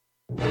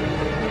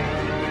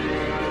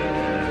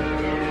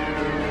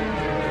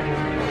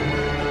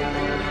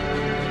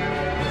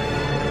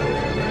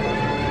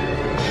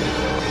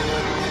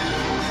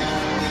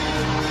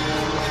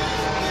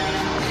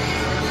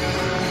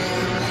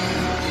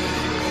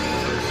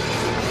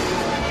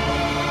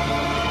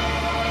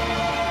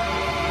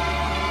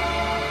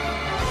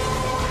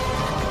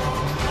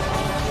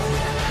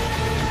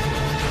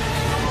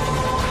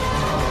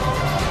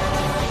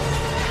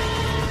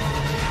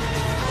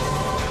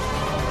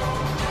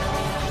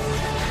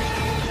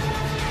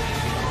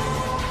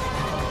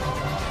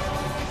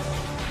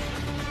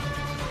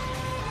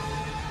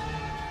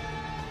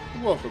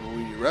Welcome to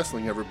We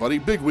Wrestling, everybody.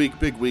 Big week.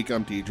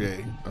 I'm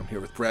DJ. I'm here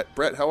with Brett.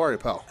 Brett, how are you,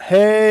 pal?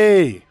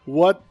 Hey,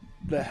 what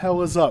the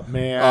hell is up,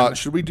 man?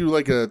 Should we do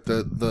like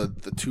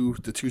the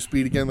two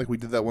speed again, like we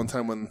did that one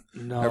time when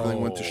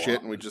everything went to shit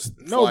and we just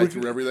fly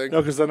through everything?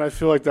 No, because then I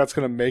feel like that's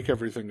going to make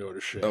everything go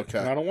to shit. Okay.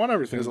 And I don't want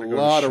everything There's to a go to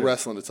shit. lot of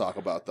wrestling to talk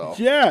about, though.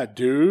 Yeah,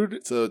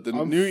 dude. So the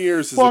I'm New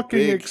Year's is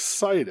fucking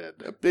excited.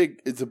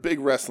 It's a big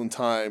wrestling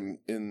time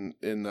in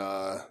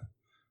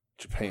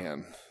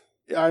Japan.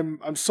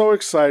 I'm so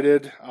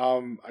excited.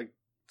 I'm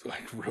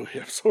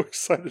so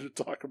excited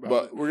to talk about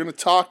But it. we're gonna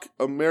talk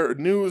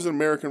news and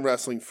American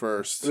wrestling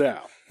first. Yeah.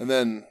 And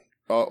then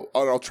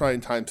I'll try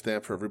and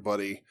timestamp for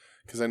everybody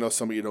because I know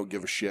some of you don't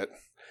give a shit.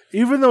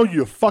 Even though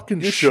you fucking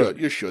should.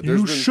 You should.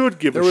 You should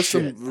give a shit. There was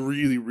some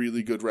really,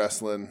 really good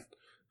wrestling.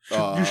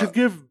 You should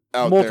give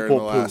out multiple there in the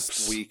poops.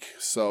 last week.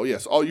 So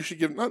yes, you should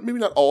give maybe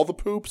not all the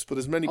poops, but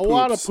as many A poops.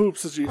 lot of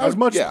poops as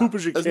much poop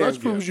as you as can. much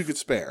poop give. as you could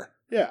spare.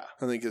 Yeah.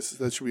 I think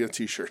that should be a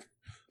T-shirt.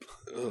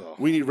 Ugh.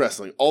 We need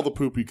wrestling. All the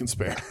poop you can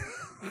spare.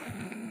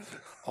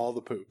 All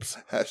the poops.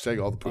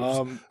 Hashtag all the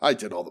poops. I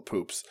did all the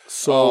poops.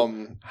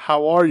 So,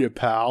 how are you,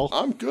 pal?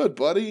 I'm good,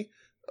 buddy.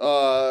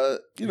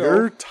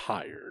 You're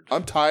tired.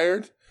 I'm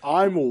tired.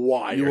 I'm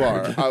wired. You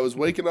are. I was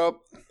waking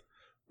up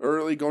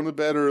early, going to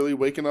bed early,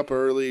 waking up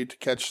early to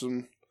catch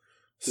some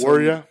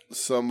Were you?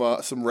 Some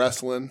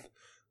wrestling.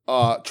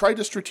 Tried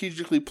to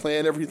strategically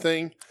plan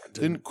everything.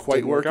 Didn't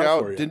quite work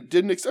out.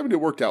 It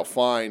worked out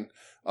fine.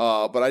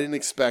 But I didn't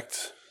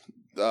expect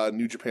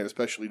New Japan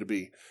especially to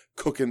be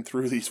cooking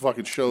through these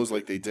fucking shows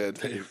like they did.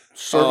 They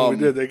certainly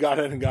did. They got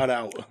in and got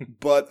out.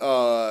 But,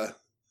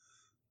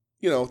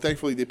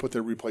 thankfully they put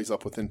their replays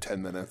up within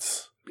 10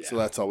 minutes. Yeah. So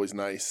that's always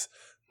nice.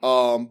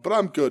 But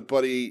I'm good,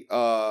 buddy.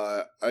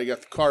 I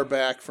got the car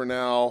back for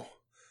now.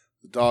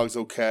 The dog's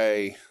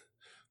okay.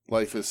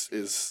 Life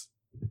is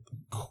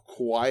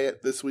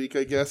quiet this week,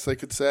 I guess I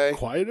could say.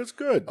 Quiet is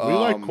good. We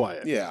like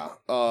quiet. Yeah.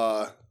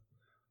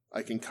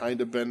 I can kind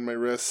of bend my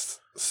wrist.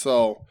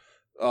 So,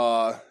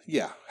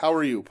 yeah. How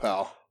are you,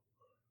 pal?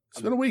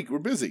 It's been a week. We're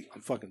busy.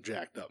 I'm fucking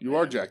jacked up. You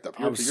are jacked up.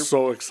 I'm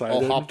so excited.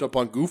 All hopped up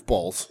on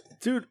goofballs.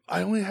 Dude,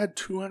 I only had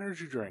 2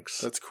 energy drinks.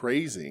 That's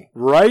crazy.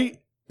 Right?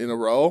 In a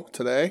row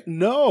today?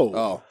 No.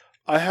 Oh.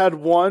 I had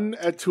one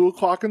at 2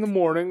 o'clock in the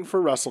morning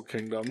for Wrestle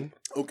Kingdom.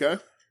 Okay.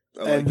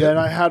 Then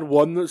I had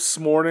one this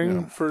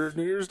morning for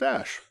New Year's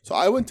Dash. So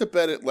I went to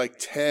bed at like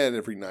 10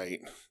 every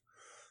night.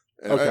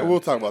 And we'll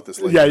talk about this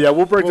later. Yeah,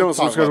 we'll break down the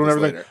schedule and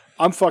everything. Later.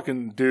 I'm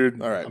fucking,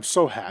 dude. All right. I'm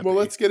so happy. Well,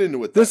 let's get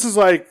into it. This is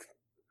like,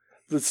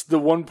 it's the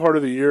one part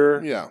of the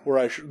year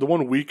where the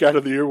 1 week out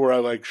of the year where I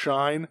like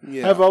shine.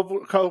 Yeah. I have a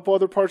couple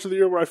other parts of the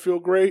year where I feel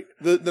great.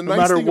 The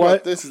nice thing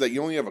about this is that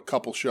you only have a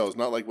couple shows,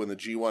 not like when the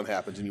G1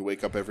 happens and you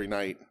wake up every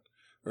night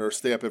or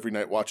stay up every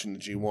night watching the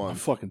G1. I'm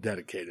fucking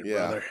dedicated,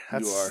 brother.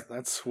 You are.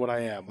 That's what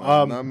I am.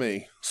 Not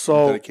me.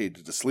 So I'm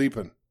dedicated to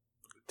sleeping.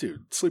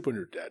 Dude, sleep when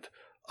you're dead.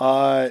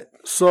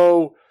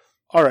 So,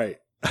 all right.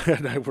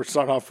 We're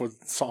starting off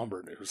with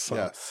somber news. So.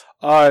 Yes.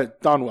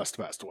 Don West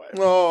passed away.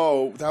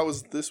 Oh, that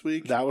was this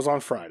week? That was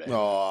on Friday.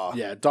 Oh.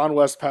 Yeah, Don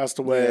West passed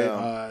away.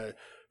 Yeah.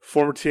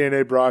 Former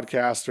TNA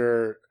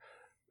broadcaster,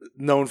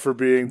 known for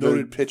being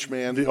noted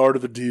pitchman, the art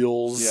of the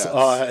deals.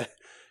 Yes.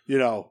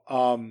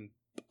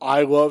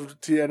 I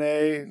loved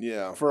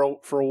TNA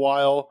for a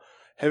while.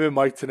 Him and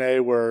Mike Tenay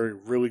were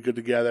really good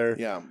together.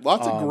 Yeah,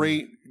 lots of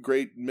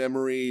great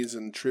memories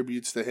and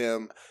tributes to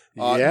him.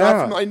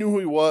 I knew who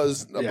he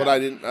was, but I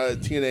didn't.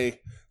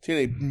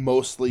 TNA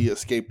mostly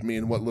escaped me,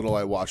 and what little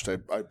I watched, I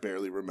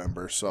barely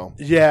remember. So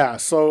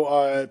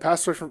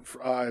passed away from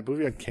I believe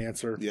he had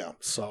cancer. Yeah.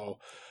 So,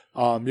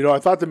 I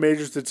thought the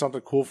majors did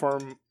something cool for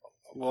him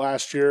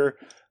last year.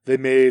 They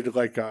made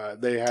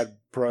they had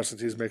pro wrestling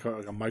teams make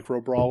a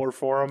micro brawler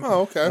for him.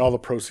 Oh, okay. And all the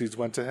proceeds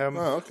went to him.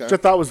 Oh, okay. Which I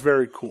thought was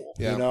very cool.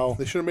 Yeah.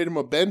 They should have made him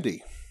a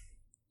bendy.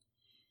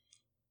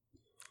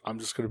 I'm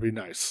just going to be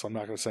nice. I'm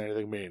not going to say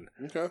anything mean.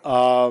 Okay.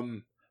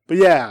 But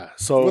yeah,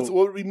 so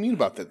what do we mean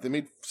about that? They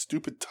made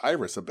stupid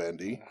Tyrus a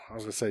bendy. I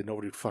was going to say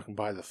nobody would fucking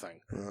buy the thing.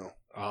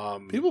 Oh.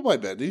 People buy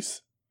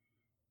bendies.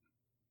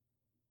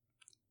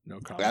 No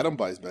comment. Adam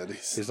buys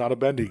bendies. He's not a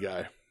bendy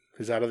guy.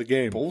 He's out of the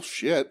game.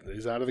 Bullshit.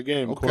 He's out of the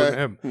game, okay. According to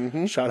him.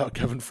 Mm-hmm. Shout out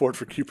Kevin Ford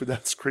for keeping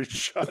that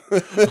screenshot.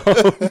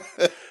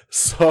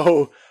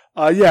 So,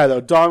 Yeah,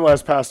 though, Don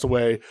West passed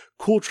away.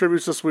 Cool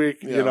tributes this week.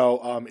 Yeah. You know,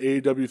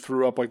 AEW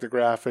threw up like the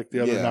graphic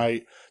the other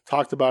night.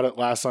 Talked about it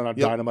last night on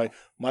Dynamite.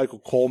 Michael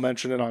Cole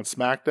mentioned it on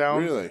SmackDown.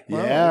 Really?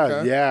 Wow, Yeah,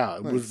 okay. yeah.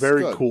 It was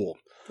very cool.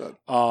 Good.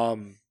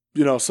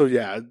 You know, so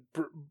yeah,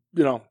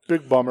 you know,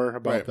 big bummer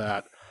about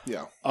that.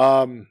 Yeah.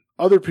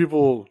 Other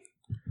people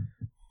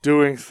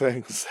doing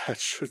things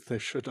that they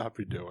should not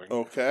be doing.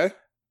 Okay.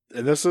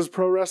 And this is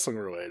pro wrestling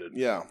related.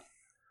 Yeah.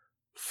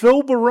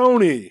 Phil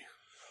Baroni.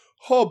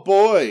 Oh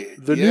boy.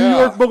 The New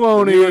York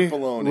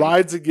Baloney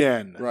rides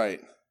again. Right.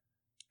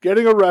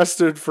 Getting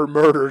arrested for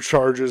murder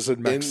charges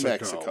in Mexico. In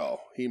Mexico.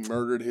 He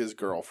murdered his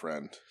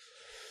girlfriend.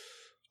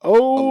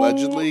 Oh,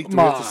 allegedly? Do we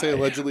have to say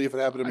allegedly if it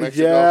happened in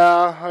Mexico?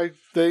 Yeah, I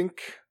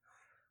think.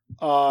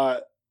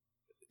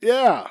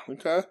 Yeah.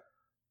 Okay.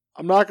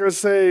 I'm not going to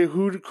say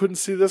who couldn't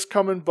see this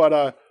coming,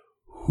 but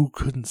who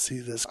couldn't see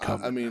this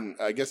coming? I mean,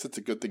 I guess it's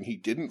a good thing he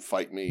didn't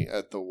fight me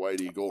at the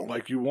White Eagle.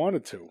 Like you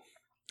wanted to.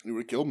 He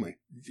would have killed me.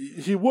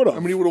 He would have. I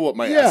mean, he would have whooped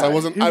my ass.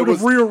 He would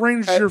have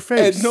rearranged your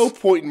face. At no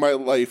point in my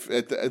life,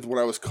 when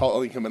I was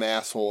calling him an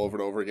asshole over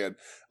and over again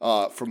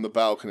from the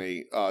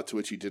balcony, to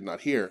which he did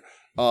not hear,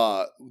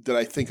 did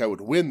I think I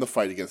would win the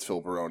fight against Phil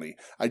Baroni.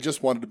 I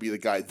just wanted to be the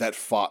guy that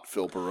fought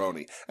Phil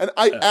Baroni. And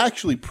I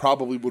actually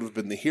probably would have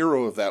been the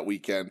hero of that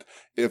weekend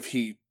if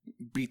he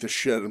beat the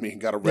shit out of me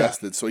and got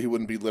arrested, so he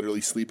wouldn't be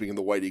literally sleeping in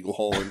the White Eagle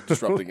Hole and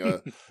disrupting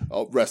a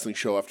wrestling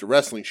show after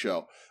wrestling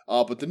show.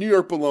 But the New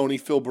York Baloney,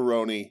 Phil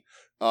Baroni,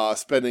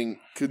 spending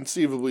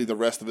conceivably the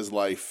rest of his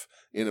life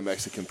in a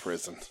Mexican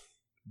prison.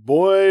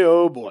 Boy,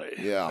 oh boy.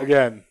 Yeah.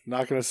 Again,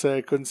 not going to say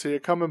I couldn't see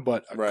it coming,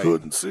 but I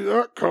couldn't see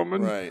that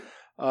coming. Right.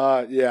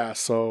 Yeah,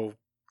 so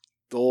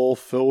the old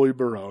Philly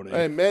Baroni.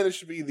 I managed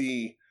to be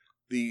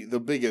the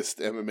biggest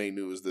MMA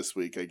news this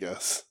week, I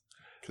guess.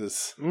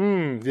 Biggest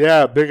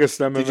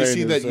MMA Did you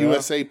see news, that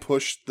USA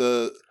pushed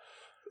the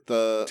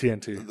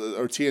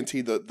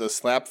TNT the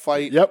slap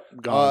fight? Yep,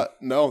 gone.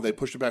 No, they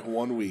pushed it back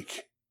 1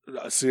 week.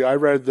 See, I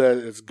read that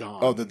it's gone.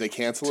 Oh, did they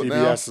cancel it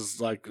now? TBS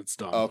is like it's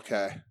done.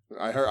 Okay,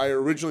 I heard.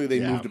 originally they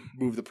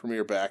moved the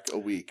premiere back a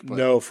week. But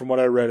no, from what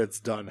I read, it's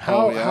done.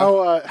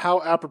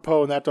 How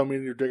apropos, and that don't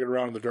mean you're digging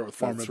around in the dirt with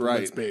Farm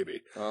Implements,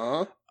 baby.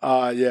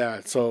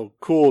 Yeah. So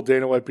cool.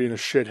 Dana White being a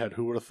shithead.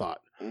 Who would have thought?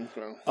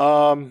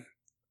 Okay.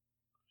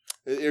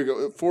 Here we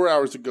go. 4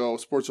 hours ago,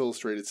 Sports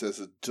Illustrated says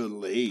it's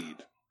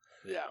delayed.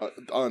 Yeah.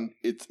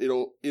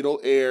 It'll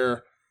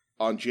air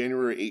on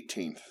January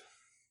 18th.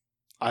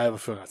 I have a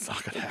feeling that's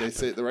not going to happen. They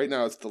say right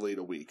now it's delayed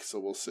a week, so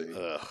we'll see.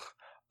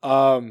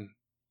 All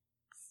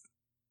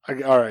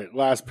right,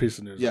 last piece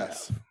of news.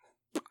 Yes.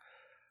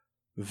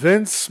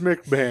 Vince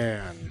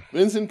McMahon.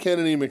 Vincent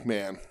Kennedy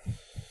McMahon.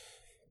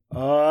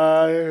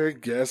 I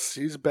guess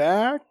he's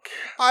back.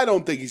 I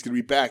don't think he's going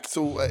to be back.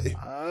 So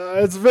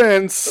it's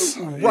Vince.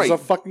 Right. He's a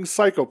fucking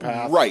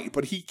psychopath. Right,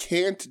 but he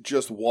can't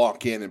just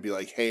walk in and be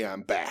like, "Hey,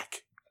 I'm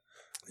back."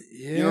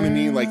 Yeah. You know what I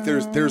mean? Like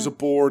there's a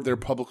board, they're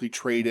publicly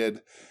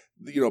traded.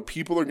 You know,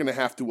 people are going to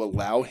have to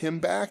allow him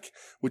back,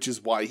 which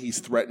is why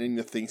he's threatening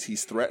the things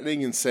he's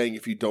threatening and saying,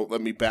 if you don't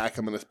let me back,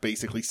 I'm going to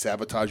basically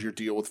sabotage your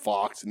deal with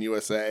Fox and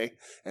USA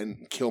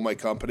and kill my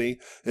company.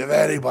 If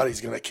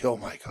anybody's going to kill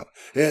my company,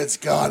 it's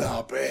going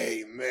to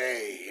be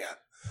me.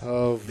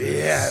 Oh, the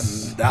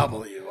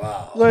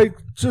NWO. Like,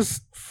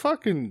 just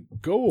fucking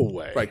go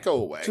away. Right, go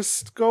away.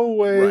 Just go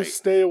away,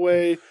 stay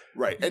away.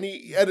 Right, and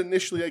he had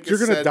initially, I guess, you're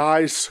gonna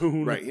die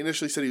soon. Right, he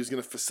initially said he was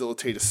going to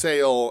facilitate a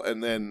sale,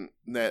 and then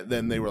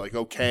they were like,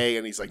 okay,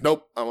 and he's like,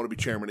 nope, I want to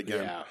be chairman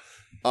again.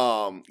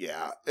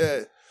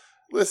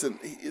 Listen,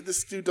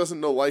 this dude doesn't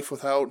know life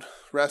without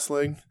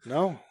wrestling.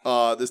 No,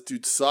 this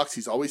dude sucks.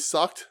 He's always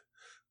sucked.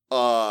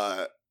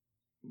 Yeah,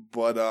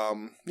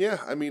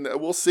 I mean,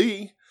 we'll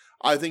see.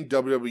 I think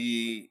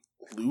WWE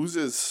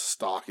loses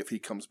stock if he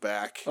comes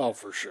back. Oh,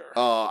 for sure.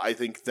 I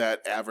think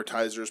that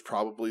advertisers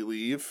probably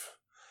leave.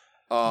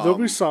 There'll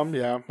be some,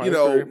 yeah. I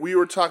agree. We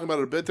were talking about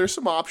it a bit. There's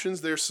some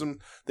options. They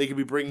could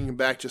be bringing him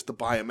back just to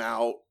buy him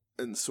out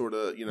and sort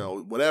of,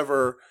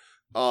 whatever.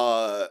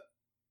 Who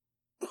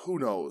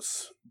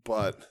knows?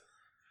 But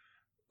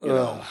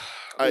and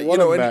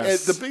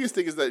the biggest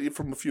thing is that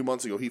from a few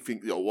months ago, he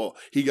thinks,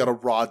 he got a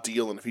raw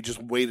deal, and if he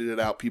just waited it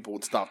out, people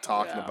would stop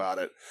talking about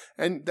it.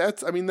 And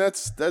that's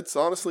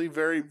honestly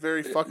very,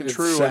 very fucking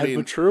true. Sad,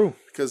 but true.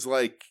 Because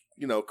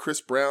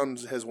Chris Brown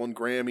has won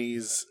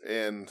Grammys,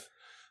 and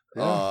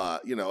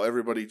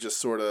everybody just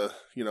sort of,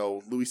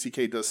 Louis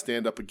C.K. does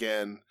stand up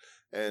again,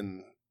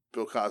 and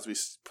Bill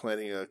Cosby's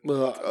planning a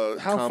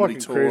comedy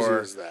tour. Crazy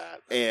is that?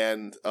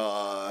 And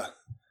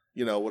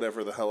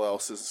whatever the hell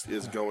else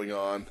is going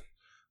on.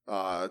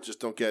 Just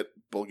don't get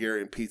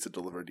Bulgarian pizza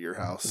delivered to your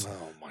house.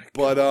 Oh my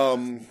god. But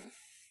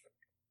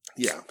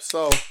yeah.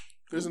 So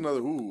there's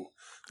another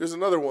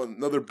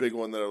big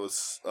one that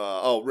was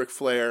Ric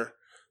Flair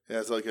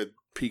has like a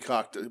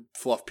Peacock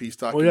fluff piece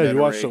documentary. Oh yeah, you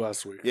watched it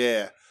last week.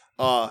 Yeah.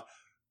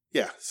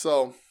 Yeah.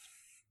 So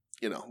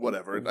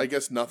whatever. I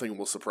guess nothing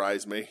will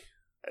surprise me.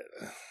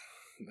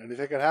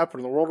 Anything can happen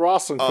in the World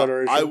Wrestling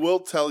Federation. I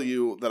will tell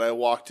you that I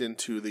walked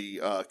into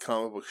the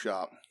comic book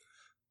shop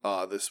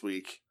this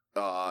week,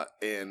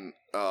 and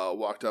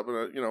walked up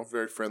and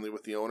very friendly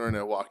with the owner. And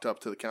I walked up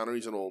to the counter.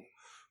 He's an old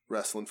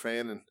wrestling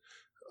fan, and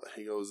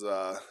he goes,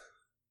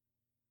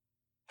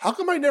 "How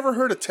come I never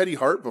heard of Teddy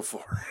Hart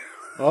before?"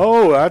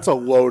 Oh, that's a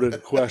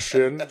loaded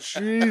question.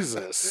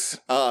 Jesus.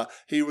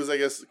 He was, I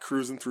guess,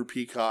 cruising through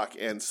Peacock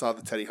and saw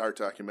the Teddy Hart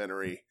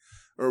documentary,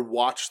 or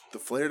watched the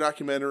Flair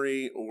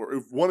documentary,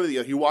 or one of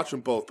the. He watched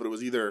them both, but it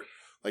was either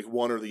like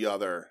one or the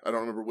other. I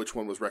don't remember which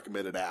one was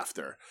recommended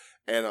after.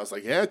 And I was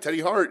like, yeah,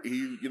 Teddy Hart,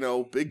 he,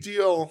 big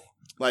deal,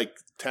 like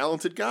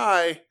talented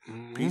guy,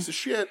 piece of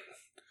shit.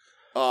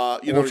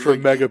 Ultra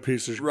mega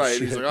piece of right.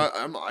 shit. He's like,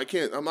 I'm not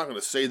going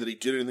to say that he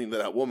did anything to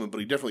that woman, but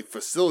he definitely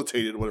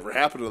facilitated whatever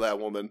happened to that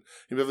woman.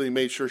 He definitely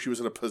made sure she was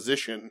in a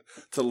position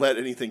to let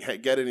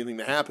get anything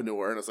to happen to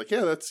her. And I was like,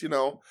 yeah, that's,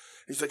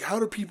 he's like, how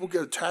do people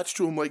get attached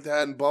to him like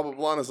that? And blah, blah,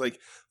 blah. And I was like,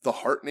 the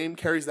Hart name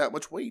carries that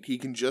much weight. He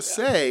can just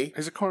say,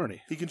 he's a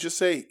carny. He can just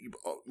say,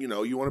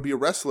 you want to be a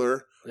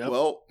wrestler. Yep.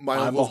 Well, my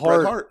uncle's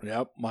Bret Hart.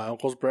 Yep. My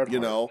uncle's Bret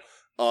Hart.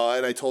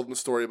 And I told him the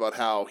story about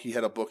how he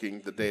had a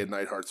booking the day of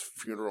Neidhart's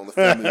funeral, and the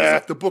family was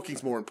like, the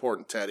booking's more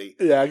important, Teddy.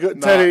 Yeah,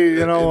 good,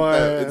 Teddy,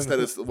 instead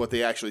of what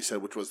they actually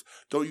said, which was,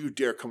 don't you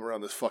dare come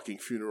around this fucking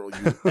funeral,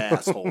 you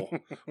asshole,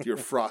 with your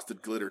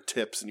frosted glitter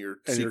tips and your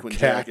sequin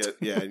jacket.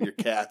 Yeah, and your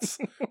cats,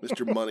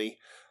 Mr. Money.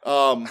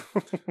 But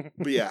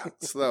yeah,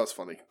 so that was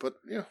funny. But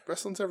yeah,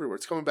 wrestling's everywhere.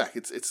 It's coming back.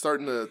 It's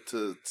starting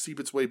to seep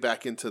its way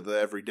back into the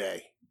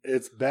everyday.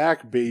 It's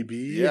back,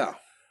 baby. Yeah,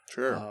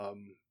 sure.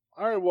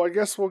 All right, well, I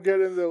guess we'll get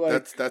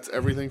into that's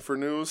everything for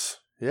news.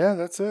 Yeah,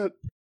 that's it.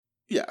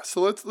 Yeah,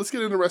 so let's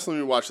get into wrestling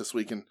we watched this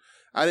week. And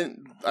I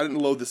didn't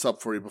load this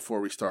up for you before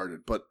we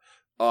started, but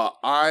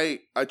I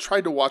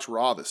tried to watch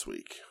Raw this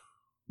week.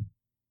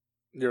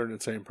 You're an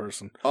insane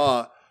person.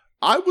 I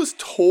was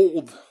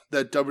told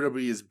that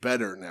WWE is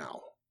better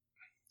now.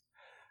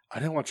 I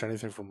didn't watch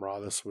anything from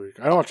Raw this week.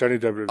 I don't watch any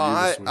WWE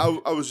this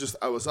week.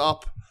 I was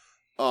up,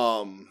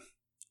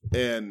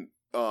 and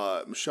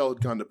Michelle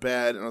had gone to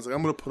bed, and I was like,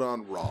 I'm going to put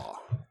on Raw.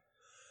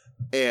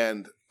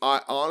 And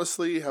I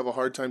honestly have a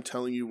hard time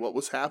telling you what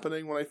was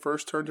happening when I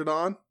first turned it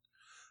on.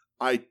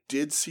 I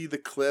did see the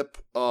clip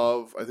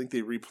of, I think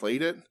they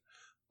replayed it,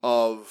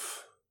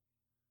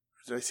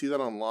 did I see that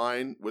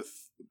online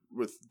with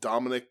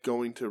Dominic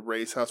going to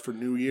Ray's house for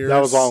New Year's? That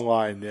was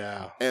online,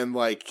 yeah. And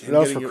like that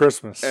was for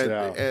Christmas,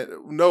 yeah. And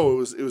no,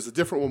 it was a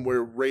different one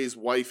where Ray's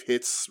wife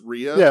hits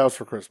Rhea. Yeah, it was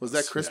for Christmas. Was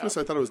that Christmas?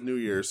 Yeah. I thought it was New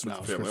Year's with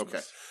the family. Christmas.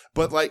 Okay.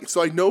 But like,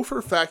 so I know for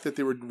a fact that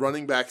they were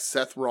running back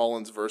Seth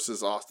Rollins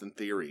versus Austin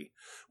Theory,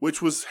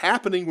 which was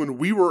happening when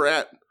we were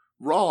at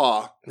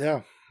Raw.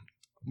 Yeah.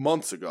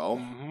 Months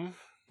ago. Mm-hmm.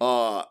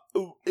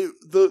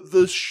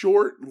 The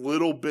short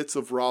little bits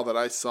of Raw that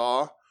I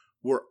saw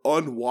were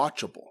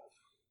unwatchable.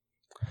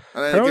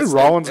 And apparently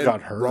Rollins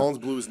got hurt. Rollins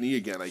blew his knee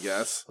again, I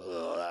guess.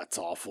 That's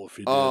awful if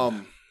he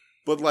did.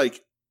 But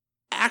like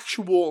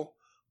actual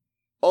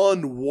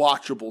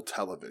unwatchable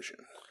television.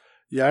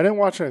 Yeah, I didn't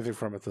watch anything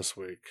from it this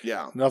week.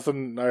 Yeah.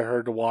 Nothing I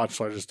heard to watch,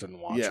 so I just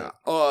didn't watch it.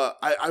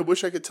 I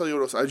wish I could tell you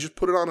what it was. I just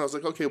put it on and I was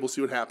like, okay, we'll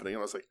see what's happening. And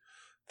I was like,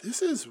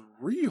 this is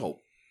real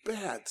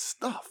bad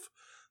stuff.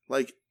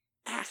 Like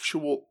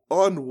actual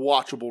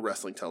unwatchable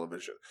wrestling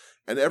television.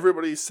 And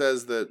everybody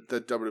says that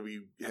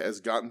WWE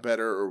has gotten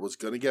better or was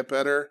going to get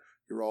better.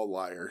 You're all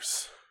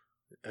liars.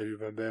 Have you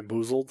been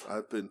bamboozled?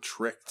 I've been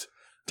tricked.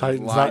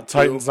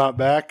 Titans not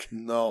back?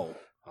 No.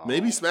 Oh.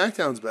 Maybe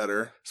SmackDown's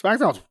better.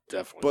 SmackDown's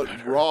definitely better.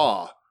 But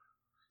Raw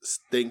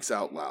stinks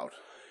out loud.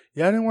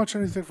 Yeah, I didn't watch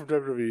anything from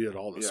WWE at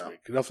all this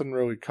week. Nothing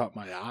really caught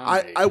my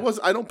eye.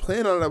 I don't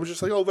plan on it. I was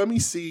just like, oh, let me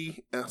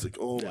see. And I was like,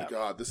 oh my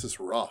God, this is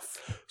rough.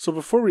 So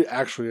before we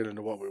actually get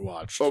into what we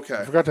watched, okay.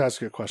 I forgot to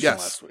ask you a question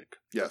last week.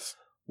 Yes.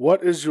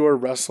 What is your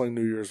wrestling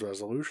New Year's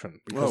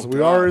resolution? Because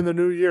we are in the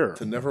new year.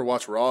 To never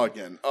watch Raw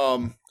again.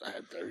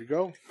 There you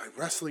go. My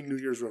wrestling New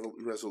Year's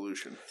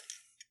resolution.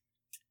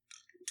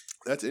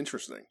 That's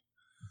interesting.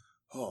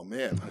 Oh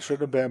man, I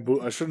shouldn't have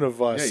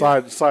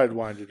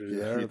sidewinded you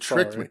there. You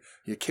tricked me.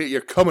 You're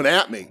coming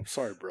at me. I'm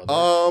sorry, brother.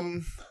 I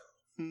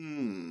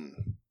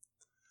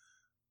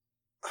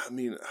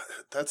mean,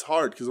 that's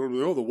hard because we're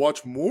to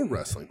watch more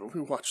wrestling, but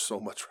we watch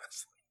so much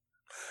wrestling.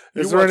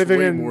 Is there anything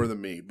way more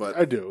than me? But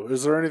I do.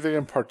 Is there anything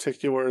in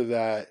particular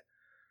that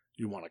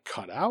you want to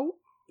cut out?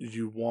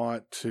 You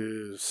want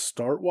to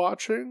start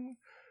watching?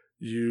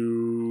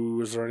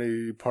 Is there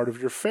any part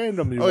of your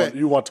fandom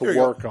you want to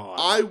work on?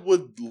 I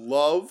would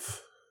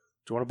love.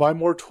 Do you want to buy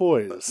more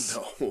toys?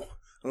 No, I want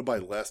to buy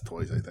less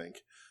toys. I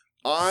think.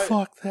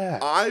 Fuck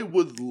that. I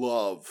would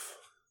love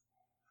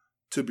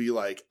to be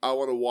like, I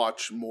want to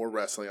watch more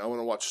wrestling. I want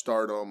to watch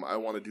Stardom. I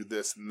want to do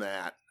this and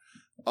that.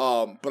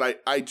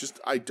 But I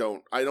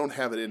don't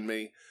have it in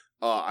me.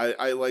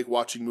 I like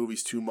watching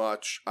movies too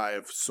much. I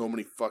have so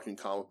many fucking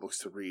comic books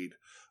to read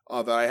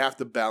that I have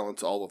to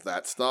balance all of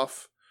that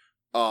stuff.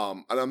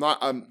 And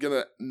I'm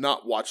gonna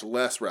not watch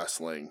less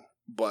wrestling,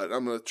 but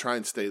I'm gonna try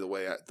and stay the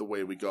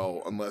way we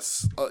go.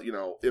 Unless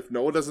if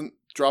Noah doesn't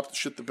drop the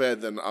shit to bed,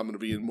 then I'm gonna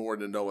be more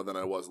into Noah than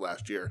I was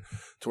last year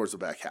towards the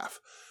back half.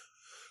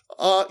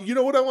 You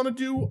know what I want to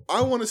do?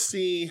 I want to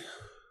see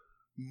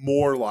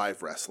more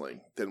live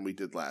wrestling than we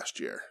did last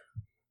year.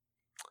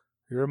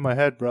 You're in my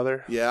head,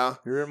 brother. Yeah.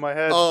 You're in my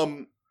head.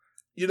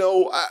 You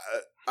know,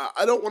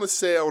 I don't want to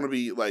say I want to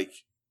be like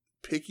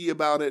picky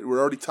about it. We're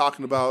already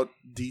talking about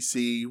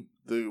DC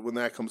when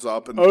that comes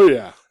up, and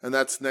and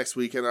that's next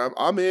week. And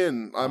I'm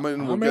in.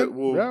 We'll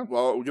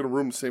get a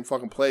room in the same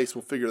fucking place.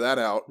 We'll figure that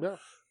out. Yeah.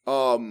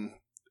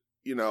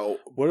 You know,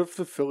 what if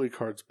the Philly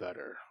card's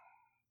better?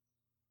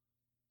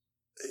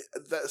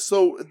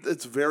 So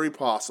it's very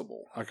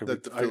possible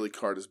that the Philly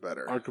card is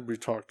better. I could be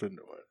talked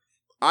into it.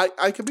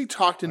 I could be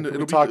talked into.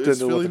 It's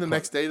Philly the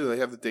next day. Do they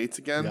have the dates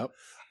again? Yep.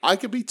 I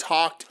could be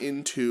talked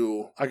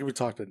into. I could be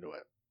talked into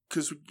it.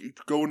 Because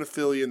going to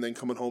Philly and then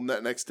coming home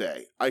that next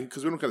day.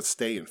 Because we don't got to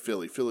stay in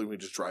Philly. Philly we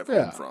just drive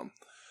home from.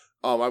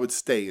 I would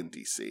stay in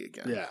DC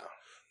again. Yeah.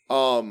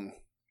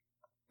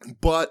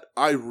 But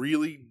I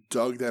really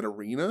dug that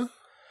arena.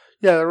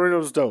 Yeah, the arena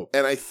was dope.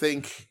 And I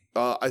think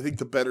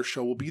the better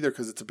show will be there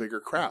because it's a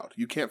bigger crowd.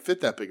 You can't fit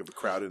that big of a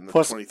crowd in the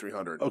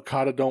 2300.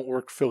 Okada don't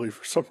work Philly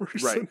for some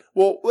reason. Right.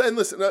 Well, and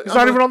listen. He's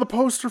not even on the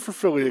poster for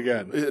Philly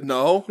again.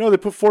 No? No, they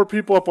put 4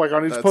 people up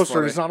on each poster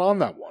and he's not on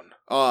that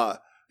one.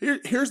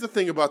 Here's the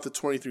thing about the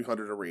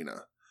 2300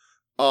 arena.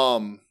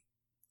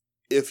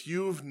 If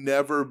you've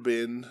never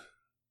been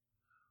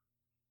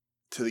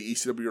to the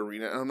ECW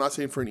arena, and I'm not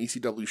saying for an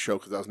ECW show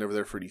because I was never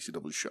there for an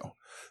ECW show,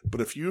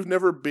 but if you've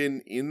never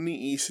been in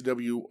the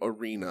ECW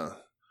arena,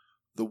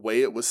 the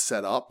way it was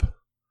set up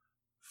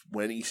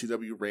when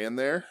ECW ran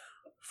there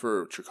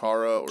for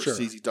Chikara or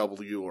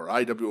CZW or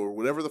IW or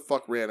whatever the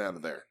fuck ran out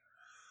of there,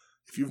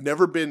 if you've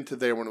never been to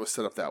there when it was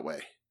set up that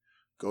way,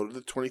 go to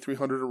the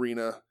 2300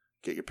 arena.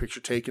 Get your picture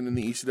taken in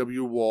the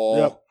ECW wall.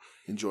 Yep.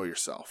 Enjoy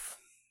yourself.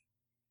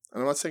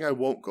 And I'm not saying I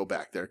won't go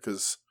back there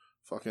because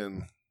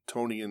fucking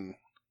Tony and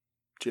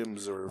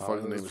Jim's or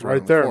fucking names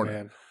right there, the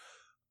man.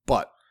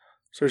 But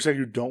so you're saying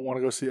you don't want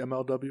to go see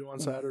MLW on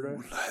Saturday?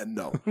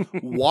 No.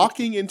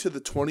 Walking into the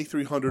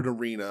 2300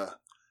 arena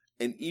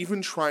and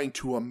even trying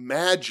to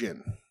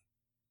imagine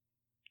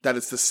that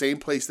it's the same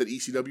place that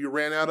ECW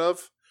ran out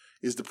of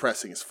is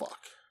depressing as fuck.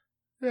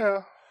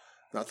 Yeah.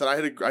 Not that I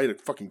had a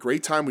fucking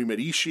great time. We met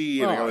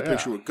Ishii, and I got a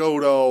picture with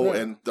Goto,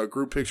 and the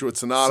group picture with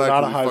Sonata.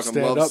 We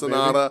fucking love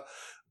Sonata.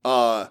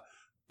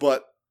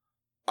 But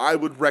I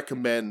would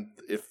recommend,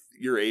 if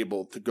you're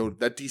able, to go.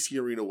 That DC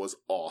arena was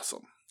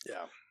awesome.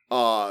 Yeah.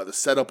 The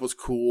setup was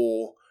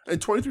cool. And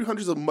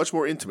 2300 is much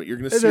more intimate. You're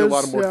going to see a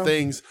lot of more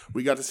things.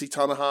 We got to see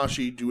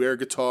Tanahashi do air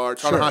guitar.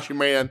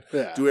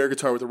 Tanahashi do air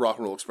guitar with the Rock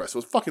and Roll Express. It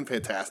was fucking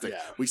fantastic.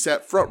 Yeah. We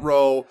sat front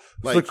row,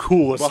 like the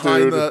coolest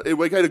behind dude.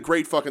 We had a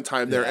great fucking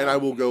time there, and I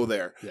will go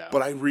there. Yeah.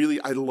 But I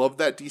love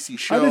that DC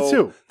show. I did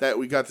too. That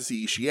we got to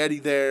see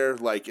Ishii there.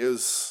 Like it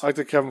was. I like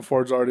that Kevin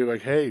Ford's already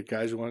like, "Hey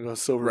guys, you want to go to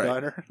Silver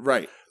Diner?"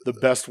 Right. The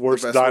best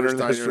worst diner in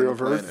the history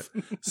of Earth.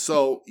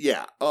 So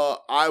yeah,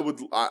 I would.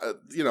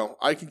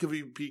 I can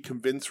be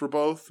convinced for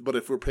both, but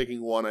if we're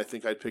picking one, I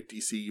think I'd pick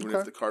DC, even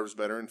if the card was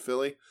better in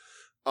Philly.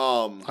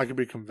 I can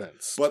be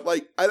convinced, but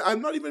like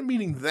I'm not even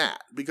meaning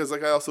that because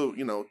like I also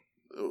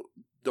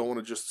don't want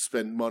to just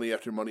spend money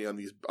after money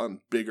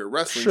on bigger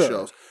wrestling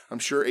shows. I'm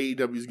sure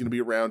AEW is going to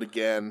be around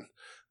again,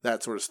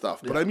 that sort of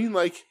stuff. But I mean,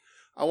 like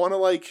I want to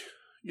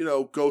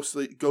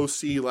go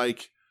see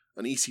like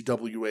an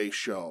ECWA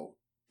show.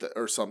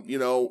 Or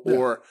something,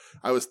 or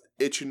I was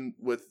itching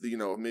with,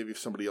 maybe if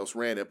somebody else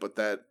ran it, but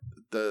that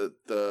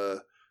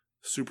the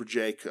Super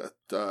Jake,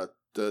 the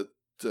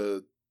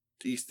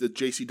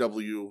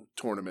JCW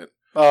tournament.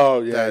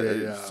 Oh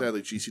yeah.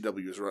 Sadly,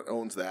 GCW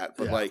owns that,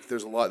 but like,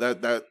 there's a lot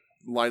that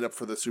lineup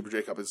for the Super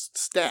J Cup is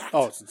stacked.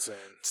 Oh, it's insane.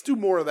 Let's do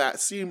more of that.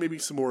 See maybe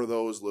some more of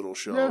those little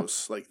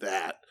shows like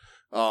that.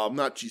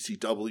 Not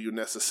GCW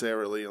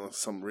necessarily, unless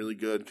something really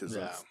good because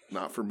it's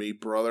not for me,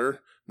 brother,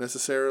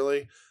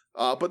 necessarily.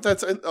 But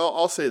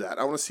I'll say that.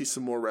 I want to see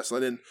some more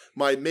wrestling. And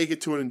my make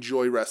it to and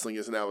enjoy wrestling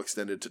is now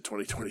extended to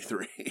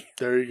 2023.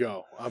 There you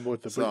go. I'm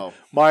with it. So,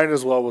 mine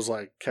as well was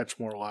like catch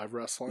more live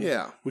wrestling.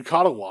 Yeah. We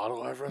caught a lot of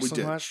live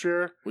wrestling last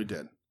year. We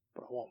did.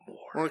 But I want more.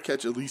 I want to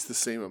catch at least the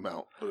same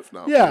amount, but if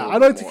not, I'd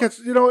like to catch,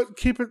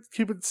 keep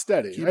it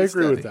steady. I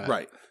agree with that.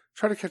 Right.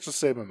 Try to catch the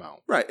same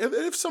amount. Right.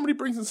 If somebody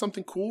brings in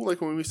something cool,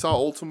 like when we saw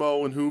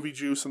Ultimo and Hoovy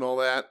Juice and all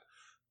that.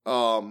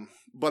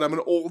 But I'm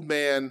an old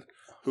man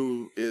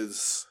who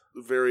is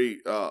very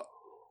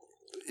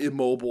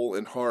immobile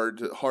and hard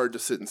to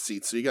sit in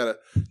seats. So you gotta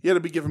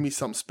be giving me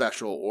something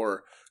special,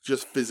 or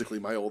just physically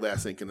my old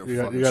ass ain't gonna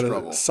fucking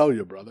struggle. Sell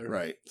you, brother.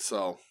 Right.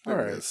 So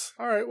there it is.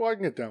 All right. Well, I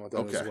can get down with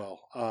that as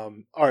well. All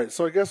right.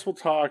 So I guess we'll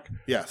talk.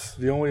 Yes.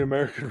 The only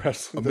American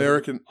wrestling.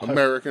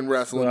 American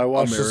wrestling. I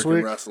watched American this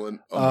week. Wrestling.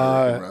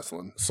 American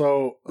wrestling.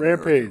 So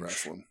American Rampage.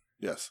 Wrestling.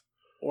 Yes.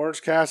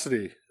 Orange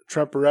Cassidy.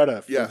 Trent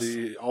Beretta. For yes.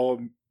 The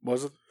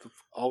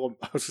I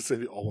was gonna say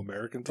the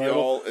All-American title. The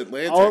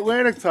All-Atlantic.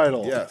 All-Atlantic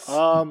title. Yes.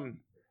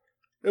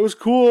 It was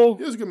cool.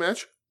 It was a good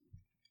match.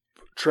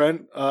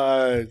 Trent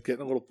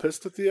getting a little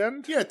pissed at the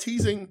end. Yeah,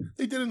 teasing.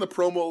 They did in the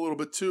promo a little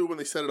bit too when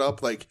they set it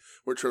up. Like,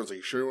 where Trent was like,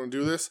 "You sure you want to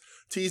do this?"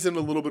 Teasing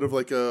a little bit of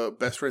like a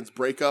best friend's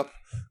breakup.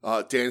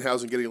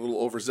 Danhausen getting a little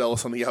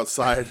overzealous on the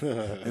outside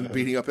and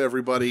beating up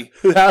everybody.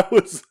 That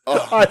was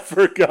I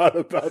forgot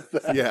about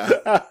that.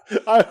 Yeah,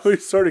 I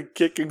started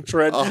kicking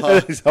Trent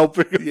and he's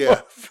helping him.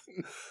 Yeah.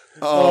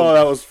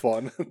 That was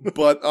fun.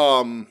 But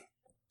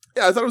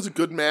yeah, I thought it was a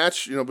good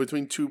match,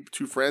 between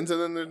two friends, and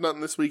then there's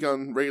nothing this week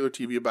on regular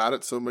TV about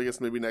it, so I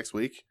guess maybe next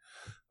week.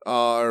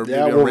 Or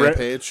maybe on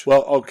Rampage.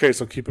 Well, okay,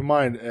 so keep in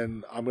mind,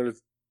 and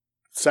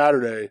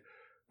Friday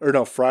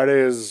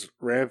is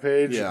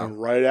Rampage, and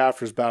right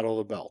after is Battle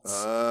of the Belts.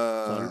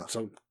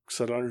 So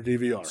set it under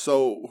DVR.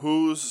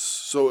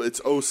 So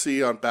it's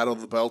OC on Battle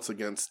of the Belts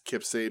against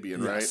Kip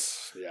Sabian, right?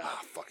 Yeah.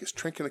 Fuck, is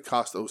Trent going to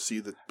cost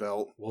OC the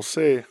belt? We'll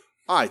see.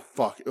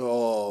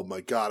 Oh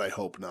my God, I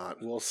hope not.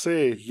 We'll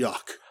see.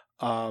 Yuck.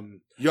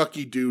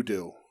 Yucky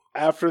doo-doo.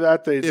 After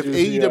that, if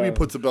AEW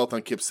puts a belt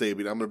on Kip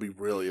Sabian, I'm going to be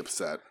really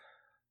upset.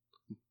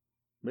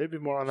 Maybe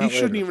more on that later. He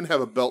shouldn't even have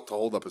a belt to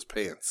hold up his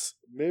pants.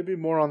 Maybe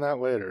more on that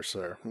later,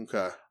 sir.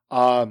 Okay.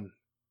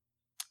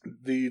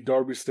 The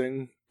Darby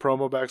Sting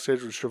promo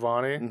backstage with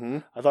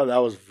Shivani, I thought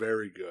that was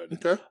very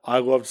good. Okay. I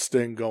loved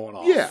Sting going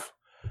off. Yeah.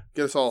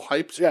 Get us all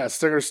hyped. Yeah,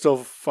 Stinger still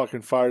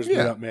fucking fires me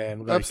up, man.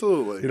 Like,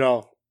 absolutely.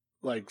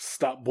 Like,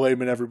 stop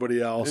blaming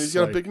everybody else. And he's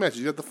got a big match.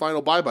 He's got the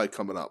final bye-bye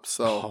coming up,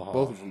 so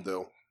both of them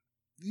do.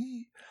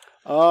 We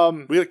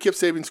got a Kip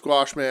Sabian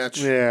squash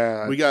match.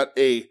 Yeah. We got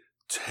a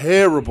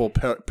terrible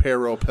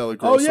Pero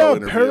Pelagroso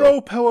interview.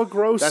 Pero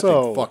Pelagroso. That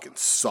thing fucking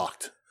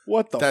sucked.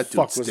 What the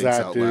fuck was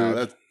that, dude? Loud.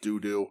 That's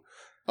doo-doo.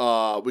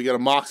 We got a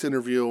Mox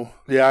interview.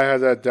 Yeah, I had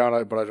that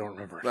down, but I don't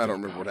remember. I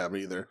don't remember what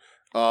happened either.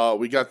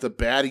 We got the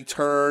baddie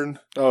turn.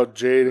 Oh,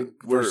 Jade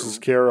versus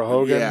Kara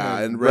Hogan. Yeah,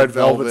 and Red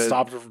Velvet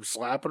stopped her from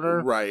slapping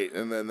her. Right,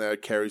 and then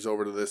that carries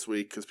over to this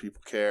week because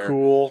people care.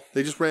 Cool.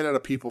 They just ran out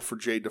of people for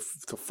Jade to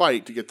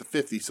fight to get the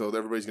 50, so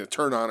everybody's going to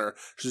turn on her.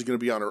 She's going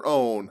to be on her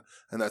own,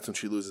 and that's when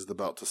she loses the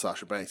belt to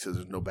Sasha Banks because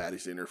there's no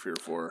baddies to interfere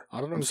for her. I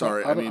don't know. I'm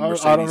sorry. I don't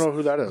know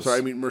who that is. I'm sorry,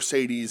 I mean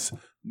Mercedes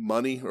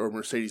Money or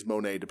Mercedes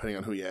Moné, depending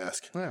on who you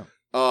ask. Yeah.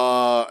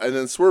 And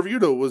then Swerve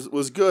Yuta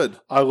was good.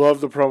 I love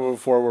the promo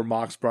before where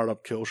Mox brought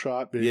up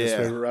Killshot being his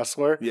favorite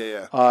wrestler.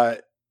 Yeah.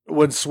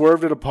 When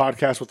Swerve did a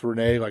podcast with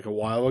Renee like a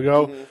while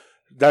ago,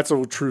 that's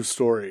a true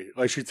story.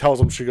 Like she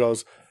tells him, she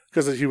goes,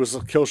 because he was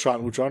a Killshot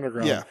in Lucha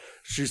Underground. Yeah.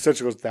 She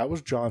goes, that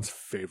was John's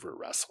favorite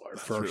wrestler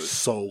for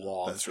so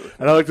long. That's really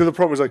and I liked the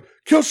promo. He's like,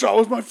 Killshot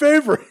was my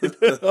favorite.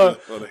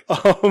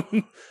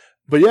 Funny.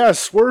 But yeah,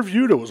 Swerve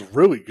Yuta was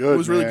really good. It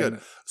was really good.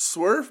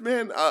 Swerve,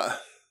 man,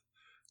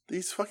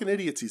 these fucking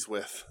idiots he's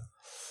with.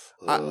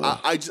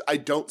 I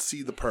don't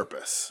see the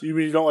purpose. You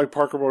mean you don't like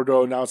Parker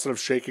Bordeaux? Now instead of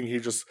shaking, he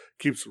just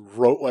keeps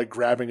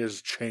grabbing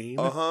his chain?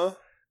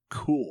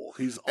 Cool.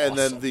 He's awesome. And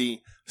then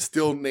the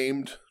still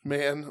named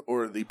man,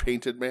 or the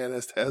painted man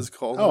as Taz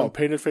called him. Oh,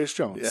 Painted Face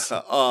Jones.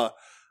 Yeah.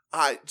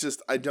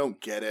 I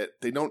don't get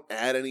it. They don't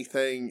add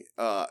anything,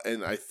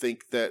 and I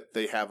think that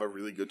they have a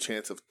really good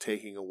chance of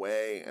taking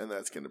away, and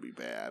that's going to be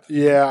bad.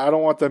 Yeah, I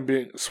don't want them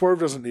being... Swerve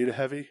doesn't need a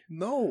heavy.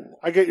 No.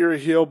 I get you're a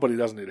heel, but he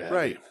doesn't need a heavy.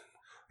 Right.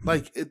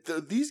 Like,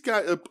 these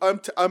guys...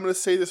 I'm going to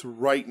say this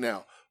right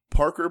now.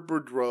 Parker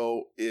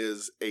Boudreaux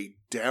is a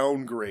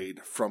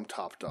downgrade from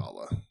Top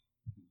Dollar.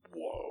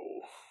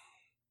 Whoa.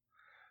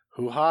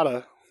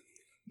 Hoo-hada.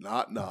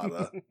 Not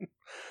nada.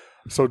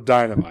 So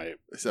Dynamite.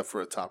 Except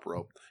for a top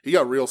rope. He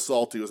got real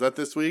salty. Was that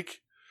this week?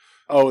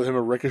 Oh, with him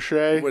and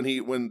Ricochet?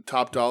 When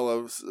Top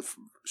Dollar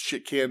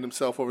shit-canned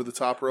himself over the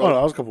top rope? Oh, no,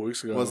 that was a couple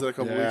weeks ago. Was it a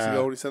couple weeks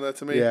ago when he sent that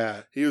to me?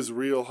 Yeah. He was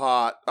real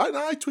hot.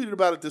 I tweeted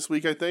about it this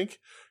week, I think,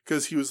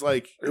 because he was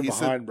like... You're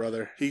behind,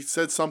 brother. He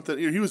said something...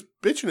 He was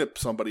bitching at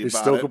somebody He's about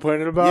it. He's still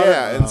complaining about it?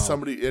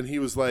 Yeah, and he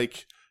was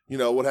like...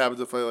 what happens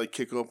if I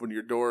kick open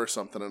your door or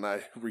something? And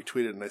I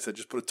retweeted and I said,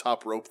 just put a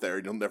top rope there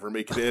and you'll never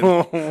make it in.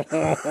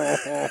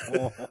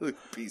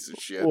 Piece of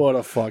shit. What a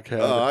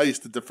fuckhead. I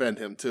used to defend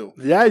him too.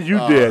 Yeah, you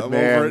did, I'm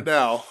man. over it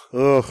now.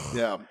 Ugh.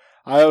 Yeah.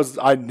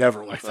 I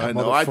never liked that. I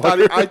know. I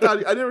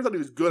never thought he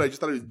was good. I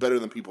just thought he was better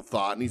than people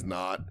thought, and he's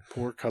not.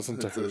 Poor cousin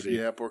Tahuti.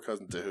 Yeah, poor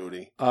cousin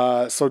Tahuti.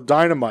 So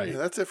Dynamite. Yeah,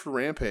 that's it for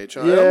Rampage.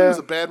 Yeah. I don't think it was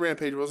a bad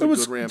Rampage. It wasn't a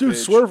good Rampage. Dude,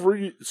 Swerve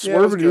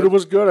and Yuta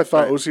was good. I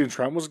thought OC and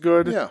Trent was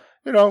good. Yeah.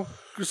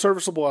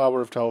 Serviceable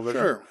hour of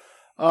television. Sure.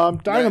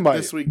 Dynamite.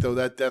 This week, though,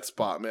 that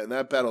spot, man,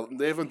 that battle,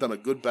 they haven't done a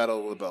good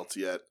battle of the belts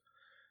yet.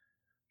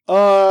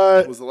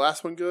 Was the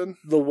last one good?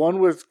 The one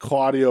with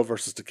Claudio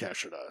versus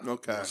Takeshita.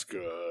 Okay. That's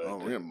good. Oh,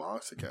 we're going to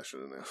Mox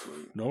Takeshita next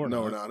week. No, we're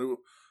not. Who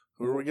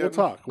are we getting?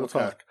 We'll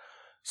talk.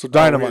 So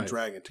Dynamite.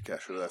 Dragon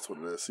Takeshita, that's what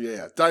it is.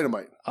 Yeah,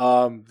 Dynamite.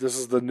 This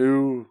is the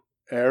new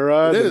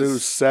era, new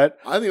set.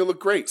 I think it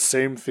looked great.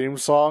 Same theme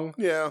song.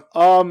 Yeah.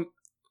 All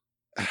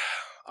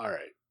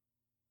right.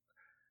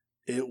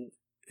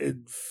 It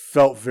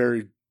felt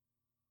very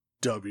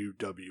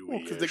WWE. Well,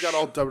 because they got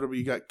all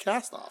WWE got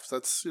cast-offs.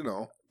 That's,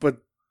 But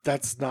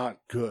that's not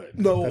good.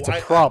 No, that's a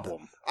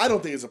problem. I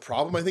don't think it's a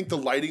problem. I think the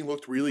lighting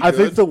looked really good. I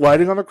think the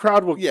lighting on the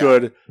crowd looked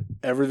good.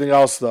 Everything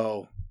else,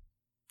 though,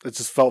 It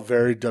just felt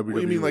very WWE. What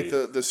do you mean, like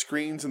the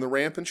screens and the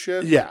ramp and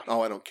shit? Yeah.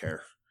 Oh, I don't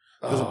care.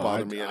 It doesn't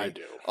bother me any. I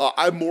do.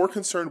 I'm more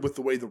concerned with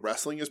the way the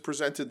wrestling is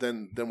presented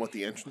than what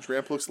the entrance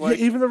ramp looks like.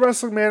 Yeah, even the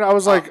wrestling, man, I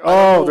was like,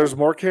 there's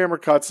more camera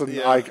cuts. And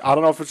like, I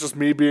don't know if it's just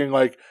me being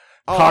like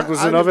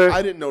cognizant of it.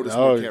 I didn't notice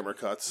more camera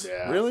cuts.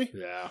 Yeah. Really?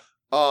 Yeah.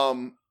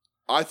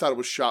 I thought it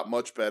was shot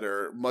much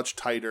better, much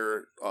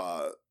tighter.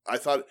 I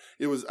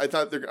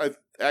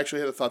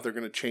actually had a thought they're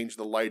going to change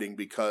the lighting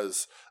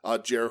because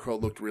Jericho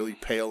looked really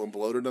pale and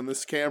bloated on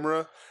this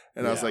camera,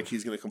 and I was like,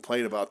 he's going to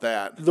complain about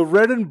that. The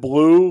red and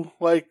blue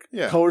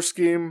color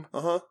scheme,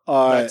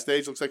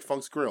 backstage looks like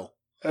Funk's Grill.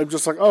 I'm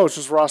just like, it's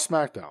just Raw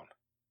SmackDown.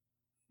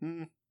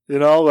 You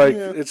know,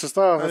 it's just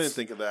I didn't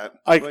think of that.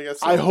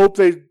 I hope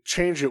they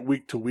change it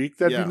week to week.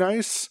 That'd be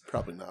nice.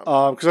 Probably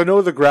not. Because I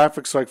know the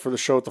graphics for the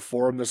show at the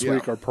Forum this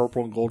week are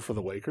purple and gold for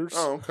the Lakers.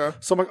 Oh, okay.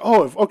 So I'm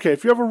like,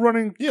 if you have a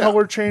running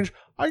color change,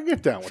 I can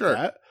get down with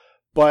that.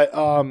 But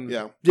I don't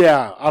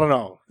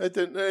know. It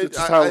didn't. It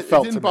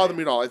didn't bother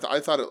me at all. I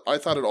thought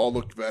it all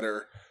looked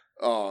better.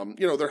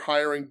 They're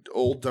hiring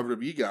old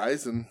WWE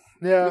guys, and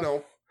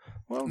not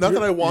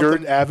that I want you're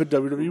them, an avid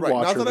WWE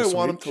watcher. Not that I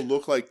want them to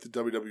look like the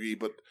WWE,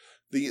 but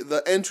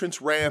the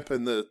entrance ramp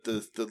and the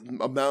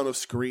amount of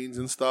screens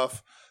and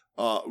stuff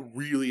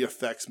really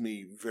affects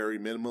me very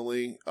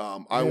minimally.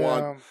 I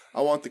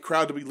want the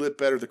crowd to be lit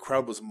better. The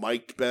crowd was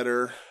mic'd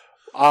better.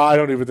 I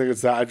don't even think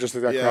it's that. I just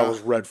think that crowd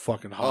was red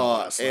fucking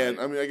hot last night. And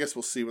I mean, I guess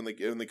we'll see when they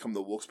come to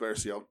Wilkes-Barre,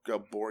 see how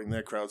boring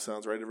that crowd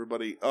sounds, right,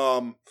 everybody?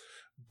 I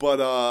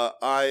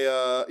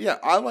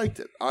liked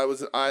it.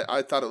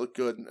 I thought it looked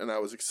good, and I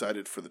was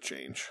excited for the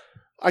change.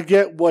 I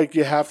get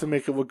you have to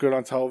make it look good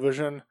on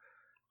television,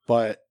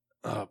 but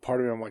part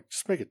of me, I'm like,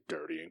 just make it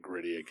dirty and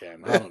gritty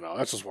again. I don't know.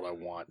 That's just what I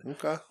want.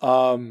 Okay.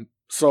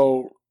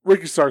 So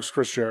Ricky Starks,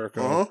 Chris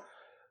Jericho. Uh-huh.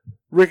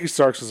 Ricky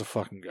Starks is a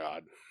fucking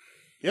god.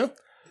 Yeah.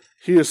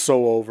 He is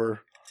so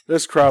over.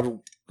 This crowd,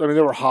 I mean,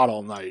 they were hot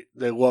all night.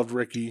 They loved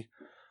Ricky.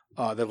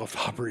 They loved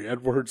Aubrey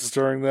Edwards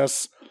during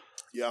this.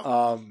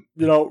 Yeah.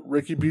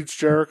 Ricky beats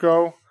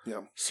Jericho.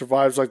 Yeah.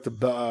 Survives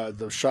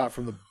the shot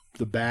from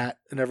the bat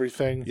and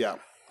everything. Yeah.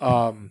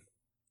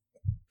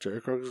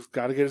 Jericho's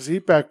got to get his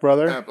heat back,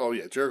 brother. Oh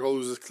yeah, Jericho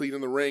loses clean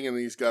in the ring, and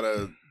he's got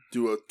to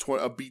do a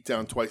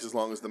beatdown twice as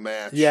long as the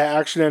match. Yeah,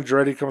 Action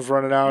Andretti comes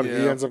running out, and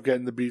he ends up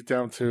getting the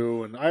beatdown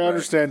too. And I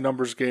understand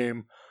numbers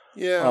game.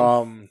 Yeah,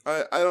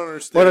 I don't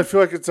understand, but I feel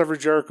like it's every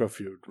Jericho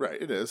feud.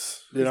 Right, it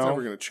is. It's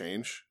never going to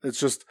change. It's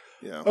just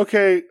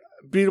okay.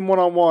 Beat him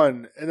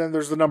 1-on-1, and then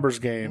there's the numbers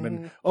game,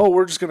 and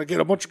we're just going to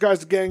get a bunch of guys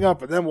to gang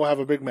up, and then we'll have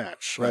a big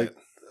match. Right?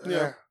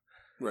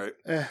 Right.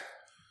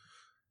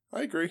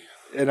 I agree.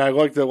 And I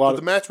liked that a lot.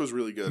 The match was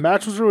really good. The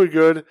match was really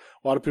good.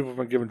 A lot of people have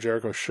been giving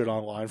Jericho shit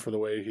online for the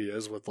way he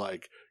is with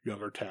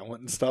younger talent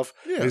and stuff.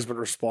 Yeah. And he's been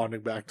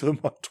responding back to them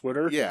on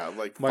Twitter. Yeah,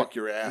 fuck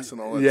your ass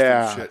and all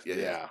that shit.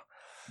 Yeah.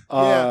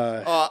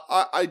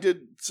 I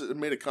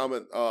made a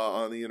comment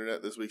on the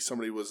internet this week.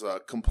 Somebody was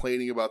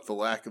complaining about the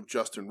lack of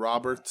Justin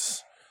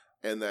Roberts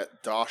and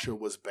that Dasha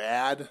was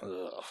bad.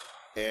 Ugh.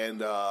 And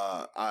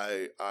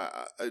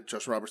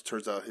Justin Roberts,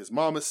 turns out his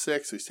mom is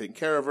sick, so he's taking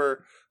care of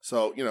her.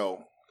 So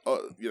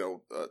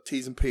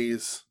T's and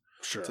P's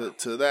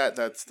to that.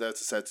 That's a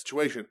sad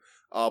situation.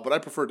 But I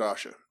prefer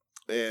Dasha,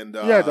 and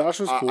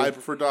Dasha's cool. I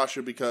prefer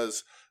Dasha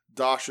because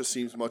Dasha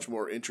seems much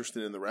more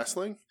interested in the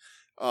wrestling,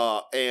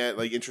 and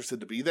interested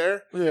to be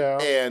there. Yeah,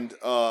 and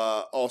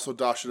also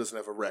Dasha doesn't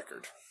have a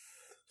record.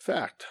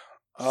 Fact.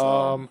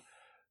 So.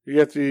 You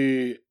get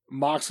the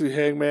Moxley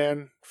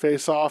Hangman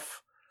face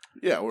off.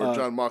 Yeah, where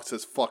John Mox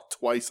says "fuck"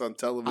 twice on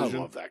television. I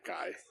love that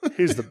guy.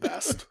 He's the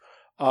best.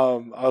 I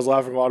was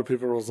laughing. A lot of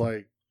people was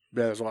like,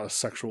 "Man, there's a lot of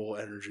sexual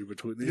energy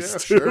between these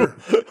two." Sure.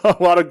 A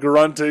lot of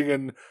grunting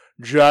and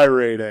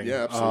gyrating.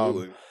 Yeah,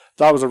 absolutely.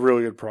 That was a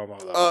really good promo,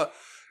 though.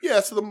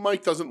 So the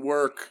mic doesn't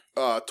work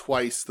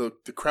twice. The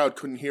crowd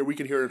couldn't hear. We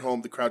could hear it at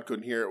home. The crowd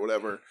couldn't hear it.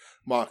 Whatever.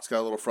 Mox got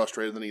a little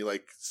frustrated. Then he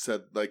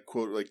said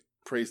quote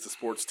praised the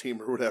sports team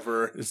or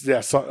whatever. Yeah.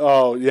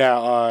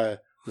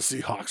 The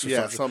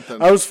Seahawks. Or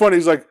something. I was funny.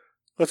 He's like,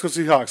 "Let's go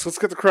Seahawks. Let's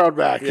get the crowd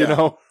back." Yeah. You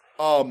know.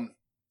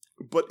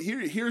 But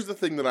here's the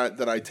thing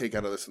that I take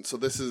out of this, and so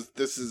this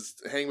is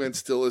Hangman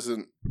still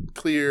isn't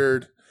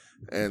cleared,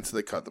 and so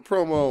they cut the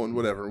promo and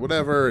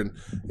whatever, and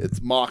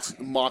it's Mox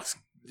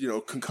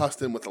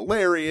concussed him with a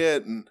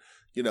lariat, and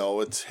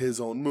it's his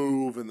own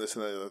move and this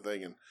and that other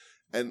thing,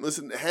 and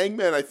listen,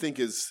 Hangman I think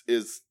is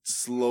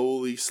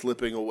slowly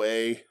slipping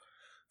away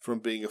from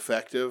being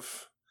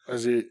effective.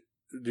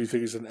 Do you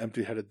think he's an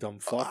empty-headed dumb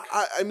fuck?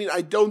 I mean,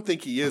 I don't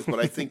think he is, but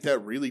I think that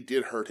really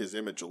did hurt his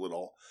image a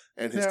little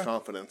and his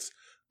confidence.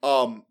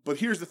 But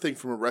here's the thing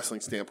from a wrestling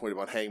standpoint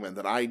about Hangman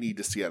that I need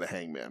to see out of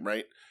Hangman,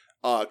 right?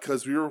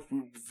 Because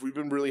we've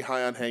been really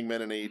high on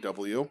Hangman in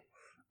AEW.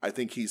 I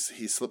think he's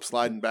slip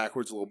sliding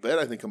backwards a little bit.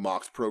 I think a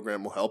Mox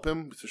program will help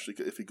him, especially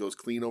if he goes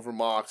clean over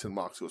Mox and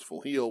Mox goes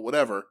full heel,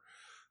 whatever.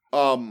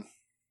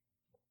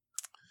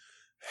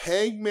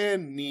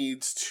 Hangman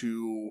needs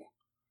to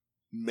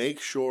make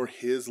sure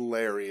his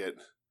lariat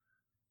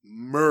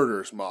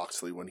murders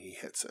Moxley when he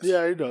hits it.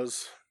 Yeah, he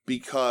does.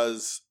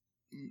 because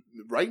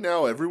right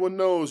now everyone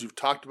knows, you've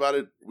talked about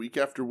it week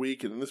after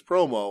week, and in this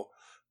promo,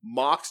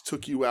 Mox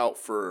took you out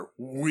for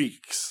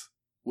weeks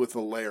with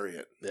a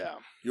lariat. Yeah.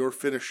 Your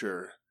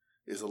finisher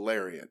is a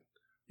lariat.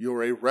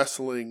 You're a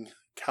wrestling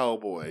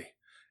cowboy,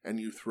 and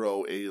you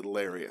throw a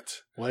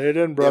lariat. Lay it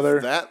in,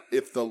 brother.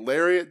 If the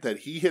lariat that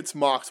he hits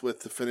Mox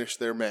with to finish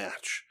their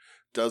match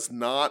does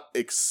not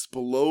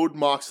explode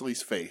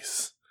Moxley's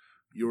face,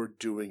 you're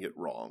doing it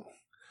wrong.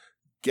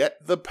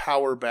 Get the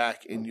power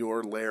back in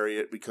your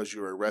lariat because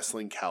you're a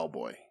wrestling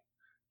cowboy.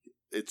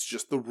 It's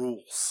just the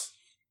rules.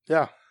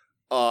 Yeah.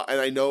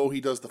 And I know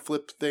he does the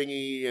flip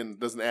thingy and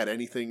doesn't add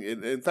anything.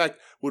 In fact,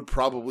 would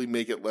probably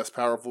make it less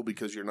powerful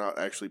because you're not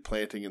actually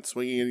planting and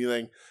swinging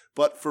anything.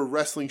 But for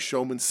wrestling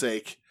showman's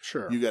sake,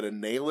 sure, you got to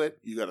nail it.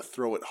 You got to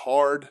throw it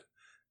hard,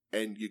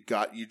 and you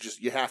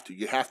have to.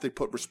 You have to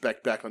put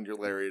respect back on your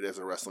lariat as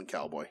a wrestling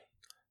cowboy.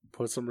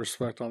 Put some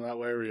respect on that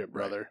lariat,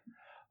 brother.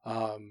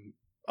 Right.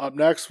 Up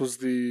next was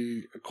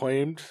the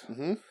Acclaimed.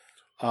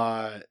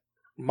 Mm-hmm.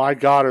 My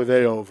God, are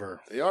they over?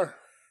 They are.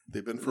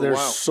 They've been for a while.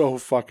 They're so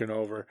fucking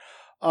over.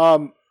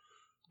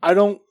 I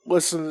don't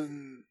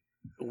listen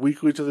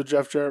weekly to the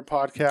Jeff Jarrett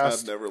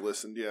podcast. I've never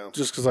listened, yeah.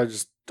 Just because I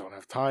just don't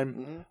have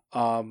time.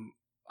 Mm-hmm.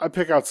 I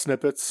pick out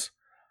snippets.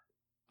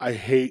 I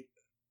hate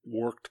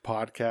worked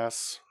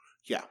podcasts.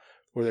 Yeah.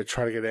 Where they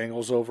try to get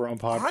angles over on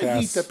podcasts.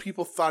 I hate that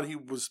people thought he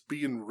was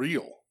being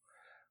real.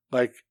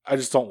 Like, I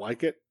just don't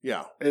like it.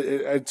 Yeah.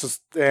 It's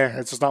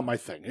just not my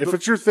thing. If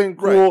it's your thing,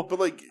 cool. Right, but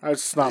like,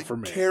 it's not for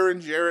me. Karen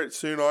Jarrett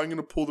saying, I'm going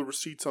to pull the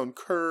receipts on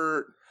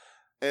Kurt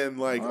and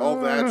like all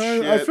that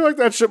shit. I feel like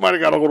that shit might have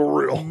got a little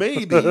real.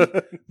 Maybe.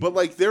 But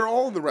like, they're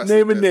all in the wrestling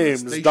Naming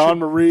business. names. Dawn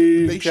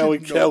Marie,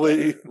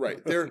 Kelly.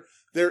 Right.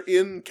 They're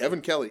in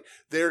Kevin Kelly.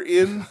 They're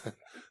in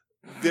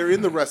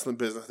the wrestling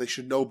business. They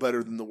should know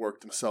better than to work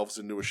themselves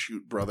into a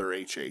shoot brother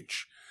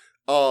HH.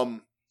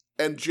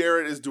 And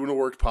Jarrett is doing a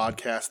worked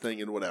podcast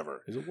thing and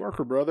whatever. He's a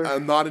worker, brother.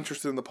 I'm not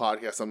interested in the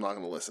podcast. I'm not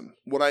going to listen.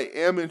 What I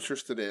am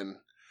interested in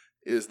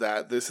is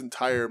that this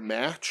entire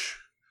match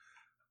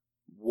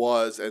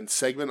and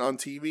segment on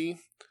TV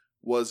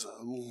was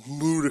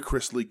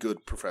ludicrously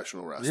good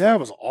professional wrestling. Yeah, it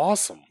was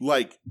awesome.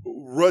 Like,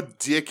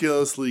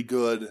 ridiculously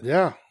good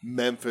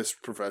Memphis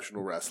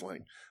professional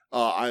wrestling.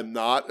 I'm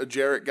not a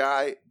Jarrett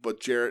guy, but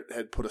Jarrett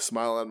had put a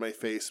smile on my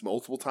face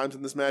multiple times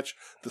in this match.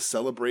 The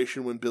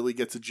celebration when Billy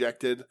gets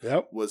ejected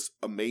was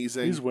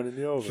amazing. He's winning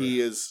the over.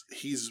 He's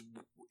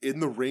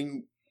in the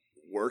ring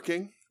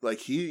working. Like,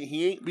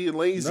 he ain't being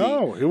lazy.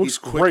 No, it was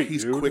great.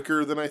 He's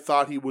quicker than I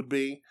thought he would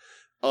be.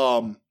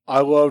 I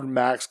loved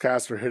Max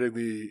Caster hitting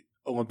the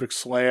Olympic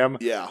slam.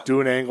 Yeah.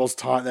 Doing angles,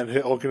 taunting,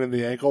 and hooking in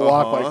the ankle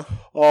lock. Like,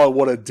 oh,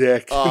 what a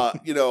dick.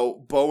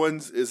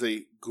 Bowens is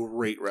a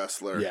great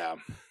wrestler. Yeah.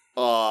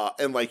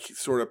 And like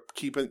sort of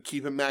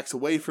keeping Max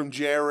away from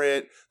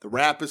Jarrett. The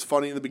rap is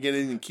funny in the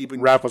beginning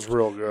and rap was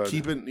real good.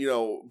 Keeping,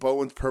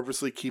 Bowens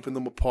purposely keeping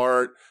them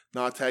apart,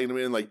 not tagging them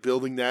in, like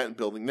building that.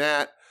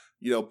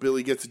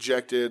 Billy gets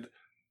ejected,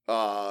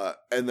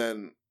 and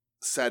then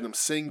Satnam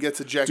Singh gets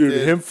ejected.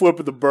 Dude, him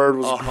flipping the bird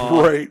was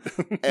great.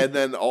 And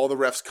then all the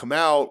refs come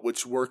out,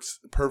 which works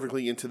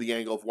perfectly into the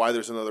angle of why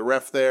there's another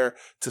ref there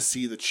to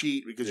see the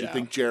cheat, because you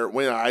think Jarrett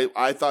win.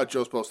 I thought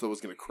Joe Sposto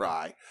was going to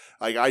cry.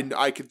 Like,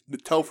 I could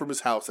tell from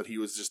his house that he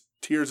was just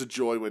tears of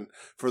joy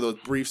for those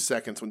brief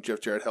seconds when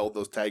Jeff Jarrett held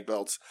those tag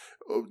belts.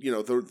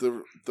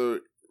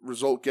 The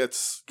result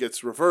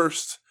gets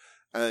reversed,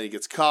 and then he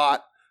gets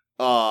caught,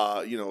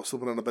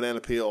 slipping on a banana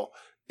peel.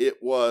 It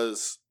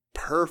was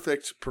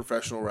perfect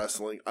professional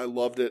wrestling. I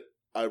loved it.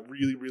 I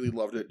really, really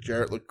loved it.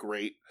 Jarrett looked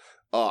great.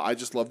 I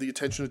just love the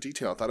attention to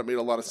detail. I thought it made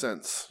a lot of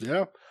sense.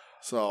 Yeah.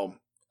 So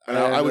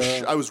I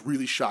was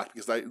really shocked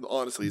because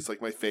honestly, it's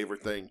like my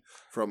favorite thing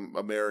from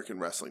American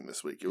wrestling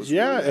this week. It was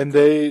and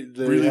they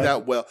really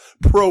that well.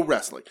 Pro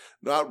wrestling,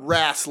 not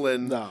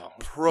wrestling. No,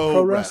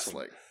 pro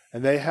wrestling.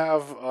 And they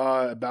have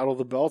Battle of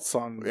the Belts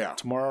on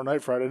tomorrow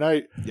night, Friday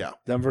night. Yeah.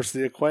 Them versus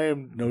the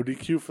Acclaimed, no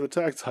DQ for the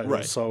tag title.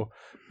 Right. So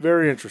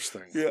very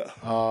interesting. Yeah.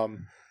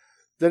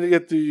 Then you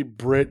get the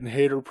Britt and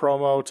Hayter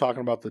promo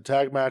talking about the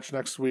tag match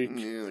next week.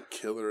 Yeah, the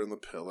Killer and the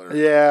Pillar.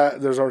 Yeah,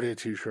 there's already a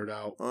T-shirt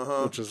out,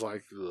 which is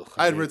like, ugh,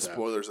 I had read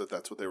spoilers that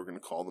that's what they were going to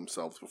call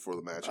themselves before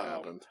the match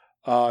happened.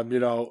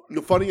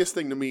 The funniest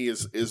thing to me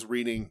is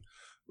reading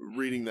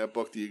that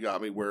book that you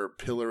got me, where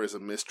Pillar is a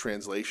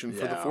mistranslation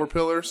for the Four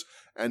Pillars,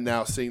 and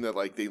now seeing that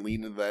like they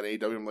lean into that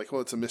AEW, I'm like,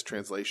 well, it's a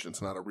mistranslation.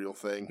 It's not a real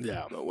thing.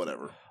 Yeah, but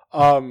whatever.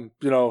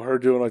 Her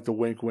doing like the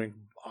wink, wink.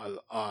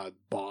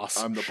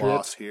 Boss. I'm the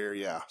boss here,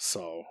 yeah.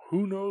 So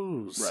who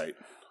knows? Right.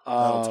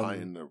 That'll tie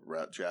into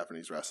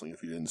Japanese wrestling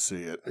if you didn't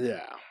see it.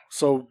 Yeah.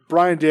 So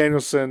Bryan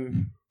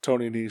Danielson,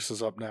 Tony Nese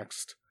is up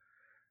next.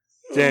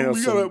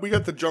 Danielson, we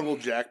got the Jungle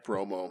Jack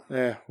promo.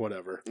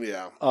 Whatever.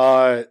 Yeah.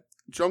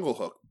 Jungle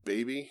Hook,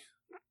 baby.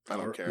 I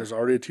don't care. There's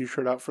already a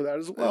T-shirt out for that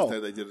as well.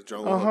 They did a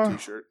Jungle Hook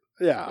T-shirt.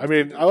 Yeah. I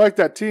mean, I like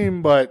that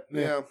team, but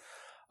Danielson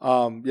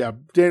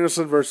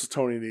versus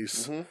Tony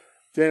Nese. Mm-hmm.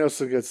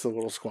 Danielson gets the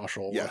little squash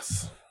over.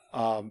 Yes.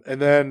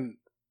 And then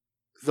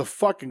the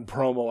fucking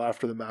promo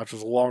after the match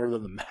was longer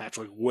than the match,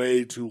 like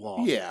way too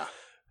long. Yeah.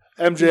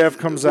 MJF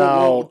comes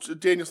out.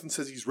 Danielson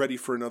says he's ready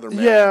for another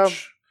match. Yeah.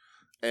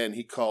 And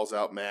he calls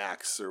out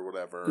Max or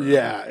whatever.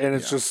 Yeah, and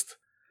it's just,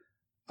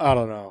 I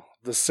don't know,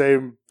 the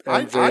same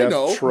MJF I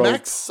know. trope.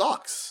 Max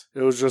sucks.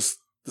 It was just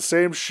the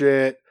same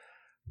shit.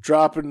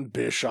 Dropping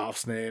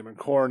Bischoff's name and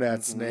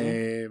Cornette's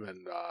name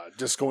and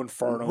Disco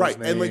Inferno's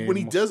name. And like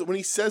when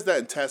he says that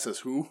and Tess says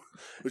who,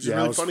 which is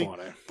really funny.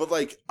 But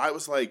like I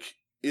was like,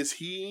 is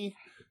he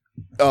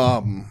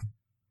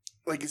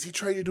is he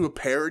trying to do a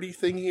parody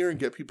thing here and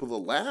get people to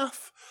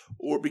laugh?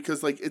 Or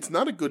because like it's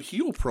not a good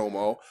heel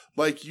promo.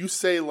 Like you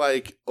say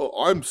like,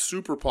 oh, I'm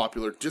super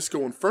popular,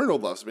 Disco Inferno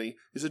loves me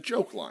is a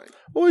joke line.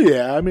 Well,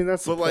 yeah, I mean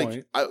that's the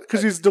point.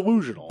 Because he's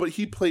delusional. But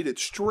he played it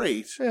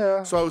straight.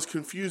 Yeah. So I was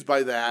confused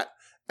by that.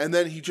 And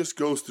then he just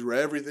goes through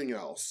everything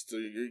else. So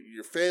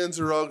your fans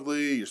are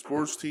ugly. Your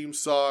sports team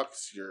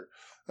sucks.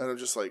 And I'm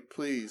just like,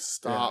 please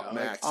stop,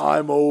 Max. Like,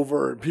 I'm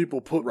over, and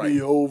people put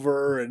me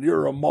over, and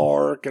you're a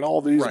mark, and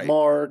all these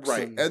marks.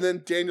 Right. And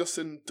then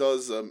Danielson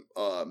does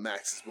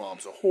Max's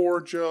mom's a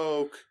whore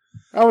joke.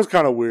 That was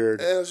kind of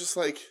weird. And I was just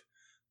like,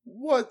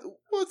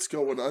 what's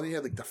going on? He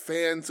had like the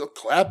fans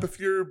clap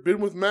if you've been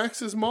with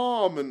Max's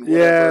mom and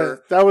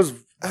whatever. Yeah, that was.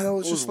 And I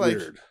was just like,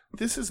 weird.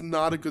 This is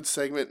not a good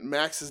segment.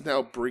 Max is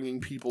now bringing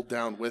people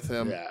down with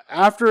him. Yeah.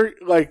 After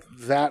like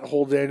that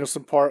whole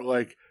Danielson part,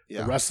 like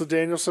the rest of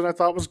Danielson, I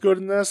thought was good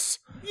in this.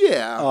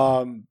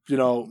 Yeah.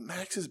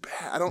 Max is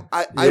bad.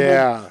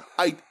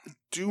 I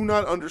do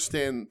not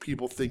understand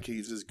people think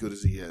he's as good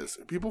as he is.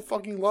 People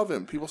fucking love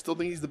him. People still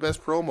think he's the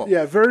best promo.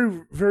 Yeah.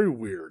 Very, very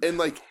weird. And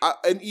like,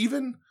 and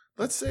even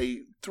let's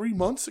say 3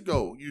 months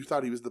ago, you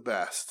thought he was the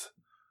best,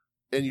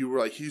 and you were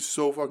like, he's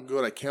so fucking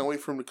good. I can't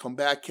wait for him to come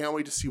back. Can't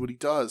wait to see what he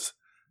does.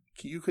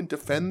 You can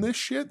defend this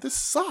shit? This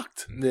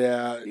sucked.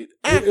 Yeah.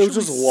 It was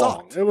just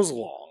long. It was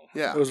long.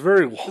 Yeah. It was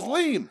very long. It was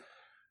lame.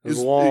 It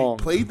was long.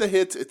 He played the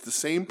hits. It's the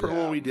same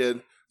promo we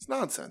did. It's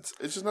nonsense.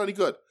 It's just not any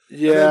good.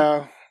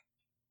 Yeah.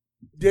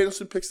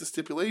 Danielson picks the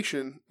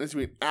stipulation. It's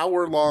going to be an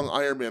hour-long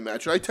Iron Man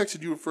match. And I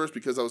texted you first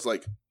because I was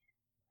like,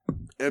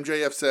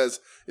 MJF says,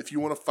 if you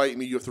want to fight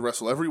me, you have to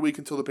wrestle every week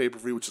until the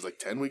pay-per-view, which is like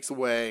 10 weeks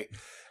away.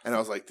 And I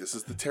was like, this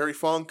is the Terry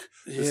Funk.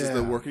 This is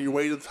the working your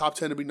way to the top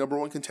 10 to be number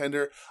one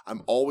contender.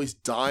 I'm always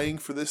dying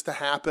for this to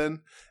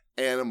happen.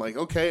 And I'm like,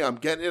 okay, I'm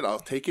getting it. I'll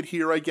take it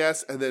here, I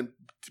guess. And then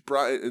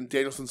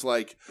Danielson's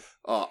like,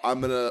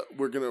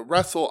 we're gonna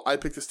wrestle. I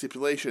picked the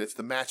stipulation. It's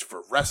the match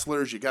for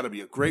wrestlers. You got to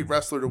be a great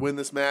wrestler to win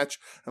this match.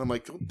 And I'm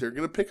like, they're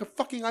gonna pick a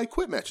fucking I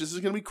Quit match. This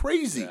is gonna be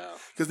crazy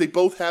because they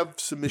both have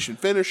submission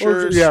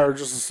finishers. Or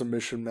just a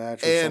submission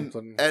match or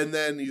something. And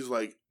then he's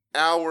like,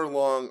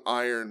 hour-long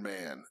Iron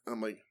Man. And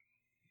I'm like,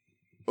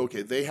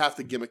 okay, they have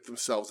to gimmick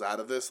themselves out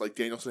of this. Like,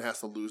 Danielson has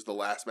to lose the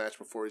last match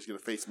before he's going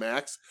to face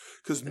Max.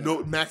 Because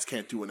Max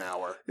can't do an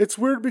hour. It's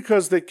weird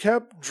because they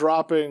kept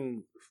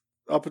dropping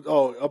up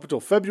until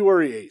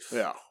February 8th.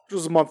 Yeah. Which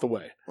was a month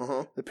away.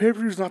 Uh-huh. The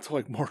pay-per-view's not till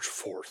like March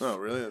 4th. Oh,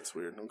 really? That's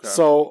weird. Okay.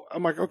 So,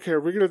 I'm like, okay,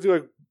 are we going to do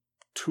like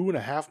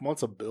 2.5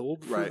 months of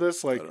build for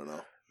this? Like, I don't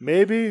know.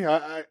 Maybe.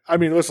 I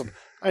mean, listen,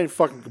 I ain't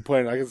fucking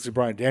complaining. I get to see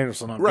Bryan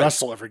Danielson on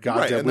wrestle every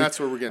goddamn week. And that's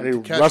where we're getting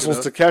and he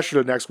wrestles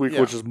Takeshita next week,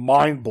 which is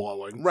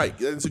mind-blowing. Right.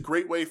 It's a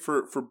great way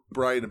for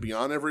Bryan to be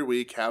on every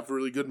week, have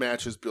really good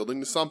matches,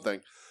 building to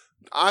something.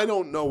 I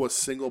don't know a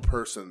single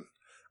person.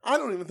 I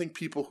don't even think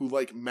people who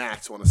like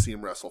Max want to see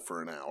him wrestle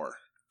for an hour.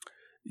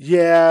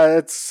 Yeah,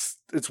 it's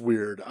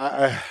weird.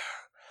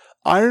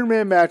 Iron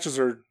Man matches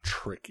are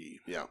tricky.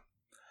 Yeah.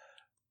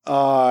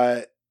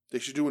 They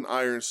should do an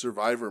Iron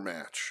Survivor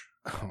match.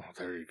 Oh,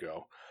 there you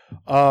go.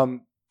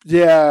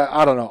 Yeah,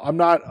 I don't know. I'm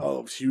not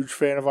a huge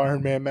fan of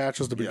Iron Man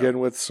matches to begin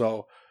with,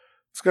 so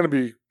it's going to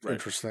be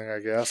interesting, I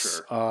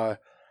guess. Sure.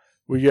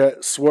 We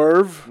get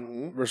Swerve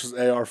versus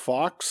AR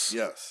Fox.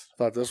 Yes. I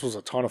thought this was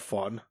a ton of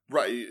fun.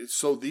 Right.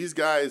 So these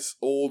guys,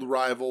 old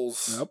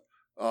rivals. Yep.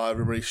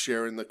 Everybody's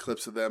sharing the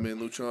clips of them in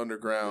Lucha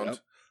Underground.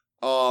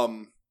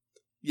 Yep.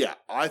 Yeah,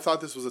 I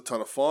thought this was a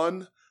ton of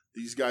fun.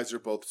 These guys are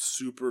both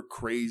super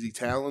crazy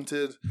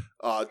talented,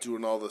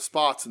 doing all the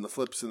spots and the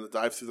flips and the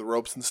dive through the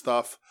ropes and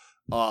stuff.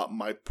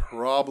 My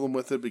problem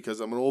with it, because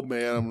I'm an old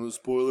man, I'm going to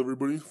spoil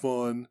everybody's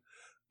fun,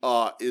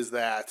 is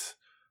that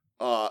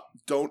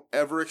don't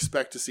ever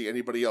expect to see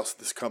anybody else in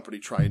this company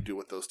try and do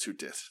what those two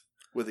did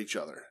with each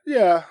other.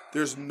 Yeah.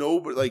 There's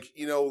nobody,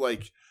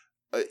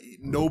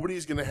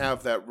 nobody's going to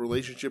have that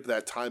relationship,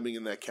 that timing,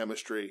 and that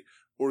chemistry,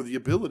 or the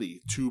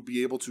ability to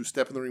be able to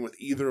step in the ring with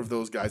either of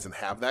those guys and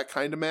have that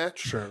kind of match.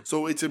 Sure.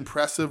 So it's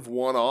impressive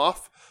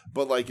one-off,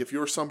 but like if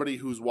you're somebody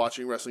who's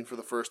watching wrestling for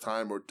the first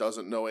time or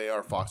doesn't know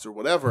AR Fox or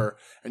whatever,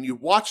 and you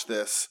watch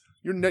this,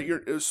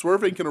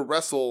 Swerve ain't gonna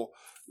wrestle.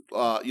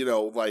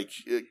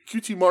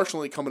 QT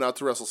Marshall ain't coming out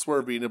to wrestle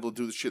Swerve being able to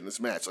do the shit in this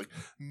match. Like,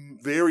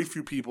 very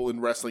few people in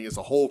wrestling as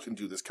a whole can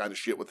do this kind of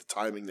shit with the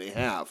timing they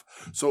have.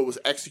 So it was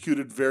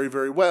executed very,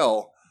 very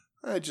well.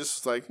 I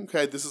just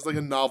okay, this is like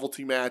a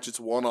novelty match. It's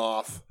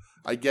one-off.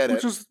 I get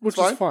which it. Which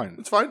is fine.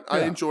 It's fine. Yeah. I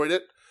enjoyed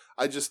it.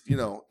 I just,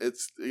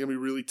 it's going to be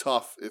really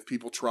tough if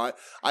people try.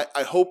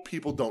 I hope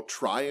people don't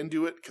try and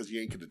do it because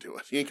you ain't going to do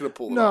it. You ain't going to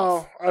pull it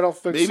off. No, I don't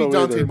think so. Maybe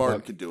Dante either,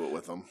 Martin could do it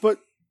with them. But,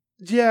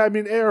 yeah, I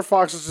mean, AR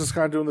Fox is just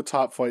kind of doing the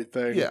top flight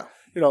thing. Yeah.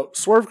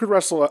 Swerve could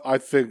wrestle, I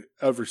think,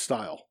 every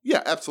style.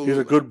 Yeah, absolutely.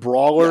 He's a good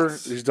brawler.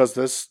 Yes. He does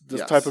this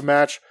type of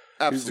match.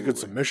 Absolutely. He's a good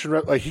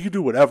submission. Like, he could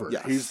do whatever.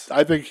 Yes.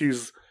 I think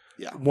he's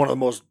one of the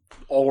most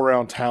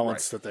all-around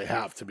talents that they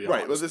have, to be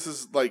honest. Right, but this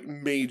is like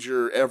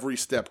major, every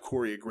step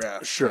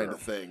choreographed kind of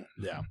thing.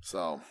 Yeah.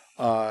 So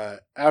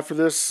after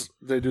this,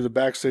 they do the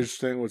backstage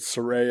thing with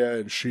Saraya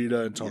and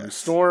Shida and Toni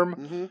Storm.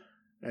 Mm-hmm.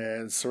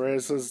 And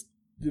Saraya says,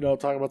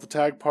 talking about the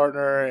tag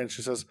partner, and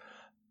she says,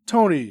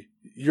 Tony,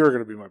 you're going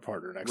to be my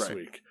partner next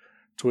week.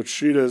 To which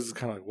Shida is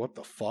kind of like, what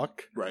the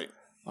fuck? Right.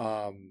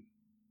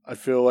 I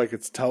feel like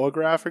it's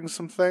telegraphing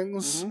some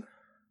things. Mm-hmm.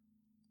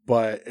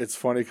 But it's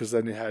funny because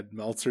then you had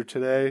Meltzer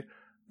today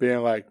being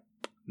like,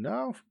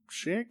 no,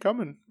 she ain't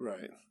coming.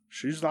 Right.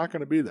 She's not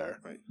going to be there.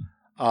 Right.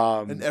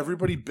 And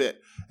everybody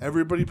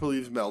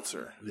believes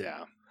Meltzer.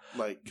 Yeah.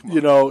 Like, come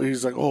on.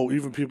 He's like, oh,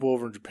 even people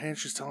over in Japan,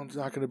 she's telling she's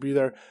not going to be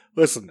there.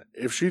 Listen,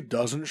 if she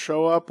doesn't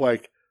show up,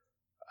 like,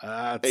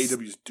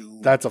 AEW's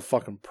doomed. That's a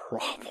fucking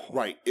problem.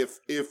 Right. If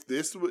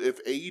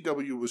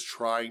AEW was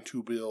trying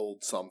to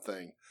build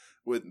something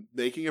with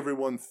making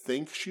everyone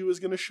think she was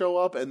going to show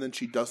up and then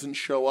she doesn't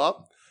show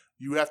up,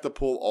 you have to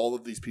pull all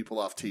of these people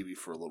off TV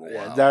for a little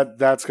while.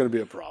 That's going to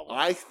be a problem.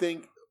 I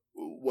think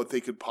what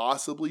they could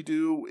possibly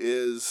do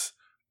is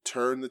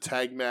turn the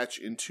tag match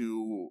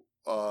into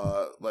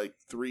like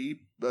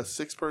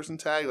 6-person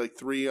tag, like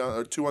 3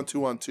 or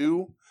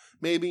 2-on-2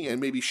 maybe,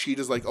 and maybe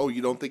Shida's like, oh,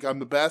 you don't think I'm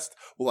the best?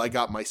 Well, I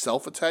got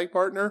myself a tag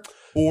partner.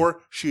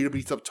 Or Shida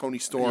beats up Toni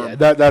Storm. Yeah,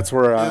 that's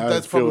where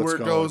that's probably where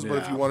it goes. Yeah. But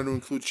if you wanted to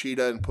include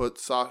Shida and put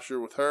Sasha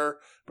with her,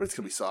 but it's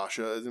gonna be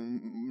Sasha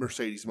and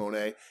Mercedes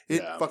Moné.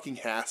 It fucking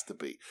has to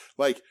be.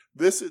 Like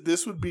this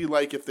would be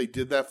like if they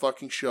did that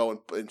fucking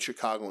show in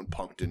Chicago and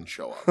Punk didn't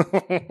show up.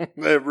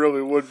 It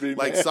really would be.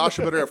 Like, man.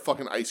 Sasha better have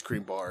fucking ice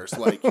cream bars.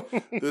 Like,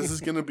 this is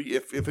gonna be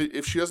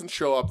if she doesn't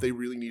show up, they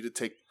really need to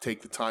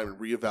take the time and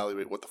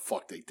reevaluate what the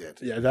fuck they did.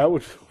 Yeah, that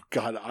would.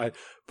 God,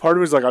 part of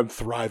me is like, I'm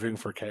thriving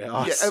for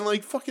chaos. Yeah, and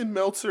like fucking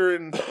Meltzer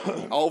and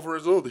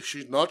Alvarez. Oh,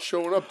 she's not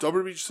showing up.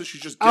 WWE says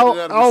she's just getting out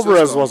of Alvarez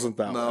system. Wasn't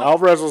that. No.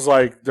 Alvarez was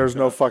like, there's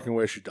no fucking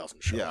way she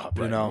doesn't show up.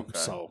 Right, Okay.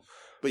 So,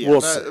 but yeah,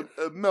 we'll see.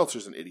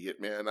 Meltzer's an idiot,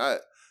 man. I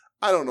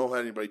don't know how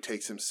anybody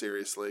takes him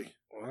seriously.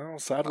 Well,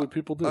 sadly,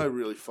 people do. I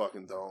really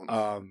fucking don't.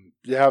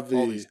 You have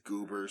all these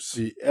goobers.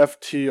 The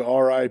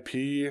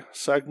FTRIP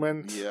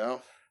segment. Yeah.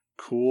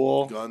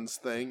 Cool. Guns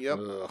thing. Yep.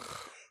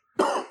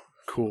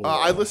 Cool.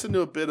 I listened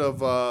to a bit of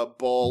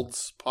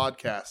Bald's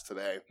podcast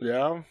today.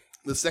 Yeah.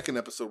 The second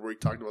episode where he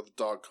talked about the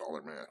dog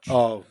collar match.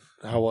 Oh,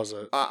 how was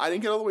it? I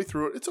didn't get all the way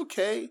through it. It's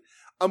okay.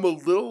 I'm a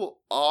little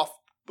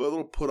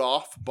put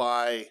off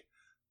by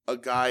a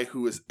guy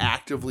who is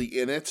actively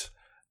in it,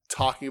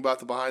 talking about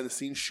the behind the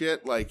scenes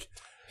shit. Like,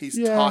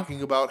 he's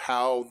talking about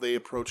how they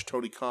approach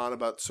Tony Khan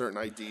about certain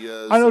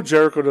ideas. I know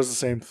Jericho does the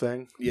same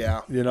thing.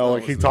 Yeah.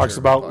 Like he talks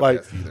about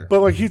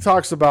he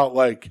talks about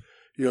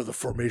the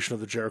formation of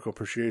the Jericho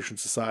Appreciation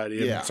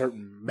Society and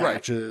certain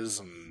matches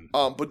and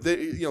but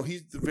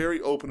he's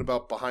very open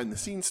about behind the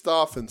scenes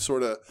stuff and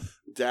sort of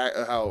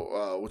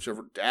how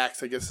whichever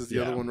Dax I guess is the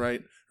other one,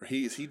 right? Or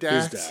is he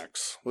Dax? He's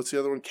Dax. What's the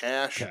other one?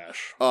 Cash.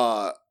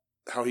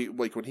 How he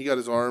when he got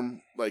his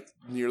arm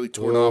nearly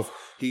torn off,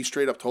 he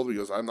straight up told me, he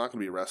goes, I'm not going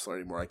to be a wrestler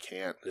anymore. I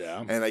can't.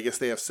 Yeah. And I guess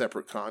they have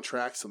separate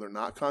contracts, so they're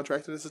not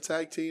contracted as a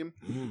tag team.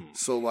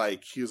 So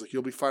he was like,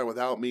 you'll be fine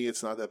without me.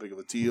 It's not that big of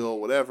a deal,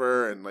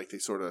 whatever. And they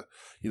sort of,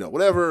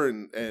 whatever.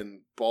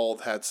 And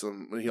Bald had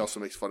some. And he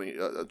also makes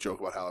a joke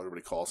about how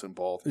everybody calls him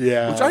Bald.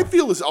 Yeah. Which I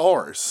feel is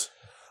ours.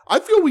 I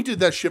feel we did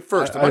that shit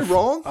first. Am I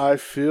wrong? I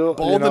feel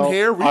bald and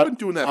hair. We've been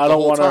doing that the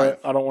whole time.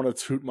 I don't want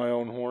to toot my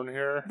own horn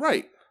here,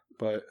 right?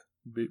 But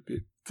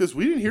because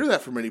we didn't hear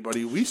that from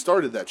anybody, we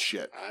started that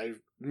shit.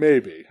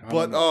 Maybe,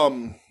 but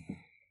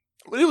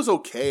it was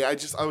okay. I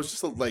was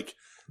just like,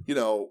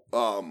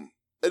 and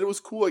it was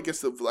cool. I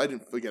guess I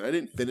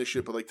didn't finish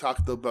it, but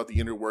talked about the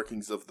inner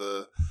workings of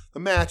the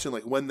match and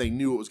when they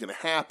knew it was going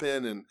to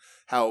happen and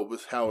how it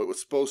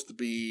was supposed to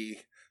be.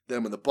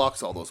 Them and the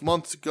Bucks all those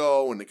months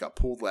ago, and it got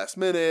pulled last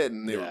minute,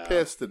 and they were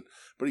pissed.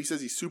 But he says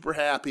he's super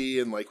happy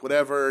and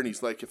whatever, and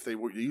he's like, if they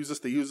use us,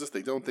 they use us.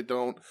 They don't, they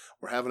don't.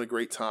 We're having a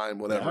great time,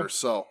 whatever. Yeah.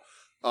 So,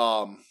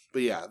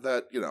 but yeah,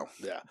 that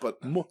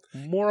But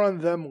more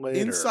on them later.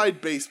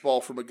 Inside baseball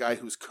from a guy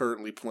who's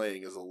currently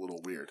playing is a little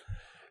weird.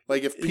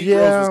 If Pete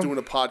Rose was doing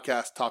a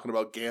podcast talking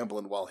about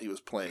gambling while he was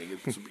playing,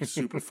 it would be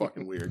super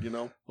fucking weird,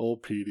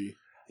 Old Petey.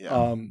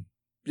 Yeah.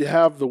 You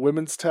have the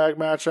women's tag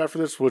match after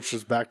this, which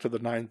is back to the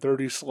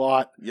 9:30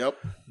 slot. Yep.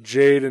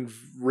 Jade and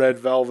Red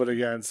Velvet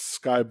against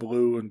Sky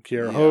Blue and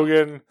Kiera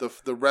Hogan.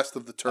 The rest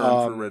of the term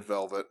for Red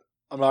Velvet.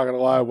 I'm not going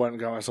to lie. I went and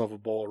got myself a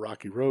bowl of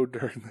Rocky Road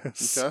during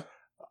this. Okay.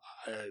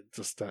 It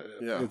just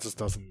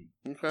doesn't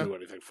do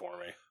anything for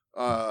me.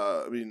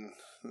 I mean,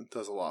 it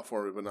does a lot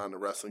for me, but not in a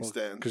wrestling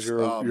stance. Because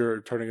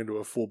you're turning into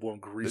a full-blown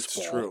grease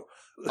ball. It's true.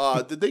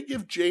 Did they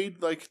give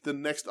Jade like the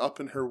next up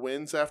in her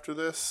wins after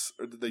this,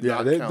 or did they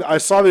not count? I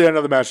saw the end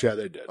of the match. Yeah,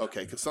 they did.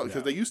 Okay,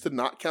 because they used to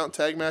not count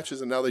tag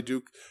matches, and now they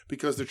do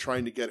because they're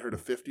trying to get her to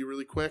 50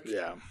 really quick.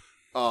 Yeah.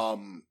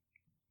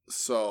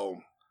 So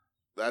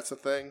that's a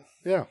thing.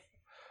 Yeah.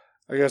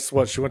 I guess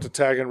she went to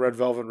tag in Red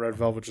Velvet. And Red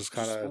Velvet just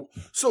kind of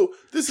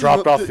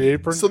dropped off the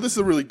apron. So this is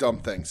a really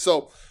dumb thing.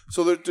 So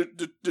they're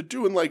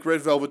doing like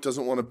Red Velvet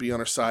doesn't want to be on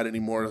her side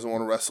anymore. Doesn't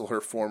want to wrestle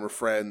her former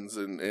friends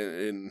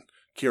and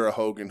Kiera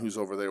Hogan, who's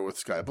over there with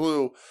Sky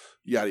Blue,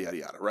 yada yada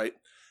yada. Right.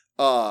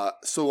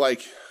 So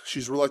like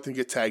she's reluctant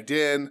to get tagged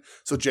in.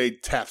 So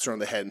Jade taps her on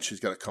the head and she's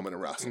got to come in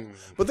and wrestle.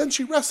 But then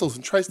she wrestles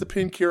and tries to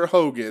pin Kiera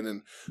Hogan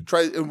and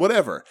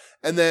whatever.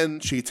 And then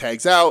she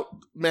tags out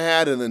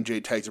mad, and then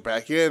Jade tags her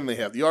back in. And they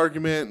have the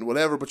argument and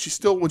whatever. But she's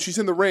still, when she's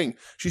in the ring,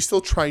 she's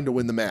still trying to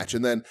win the match.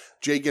 And then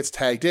Jade gets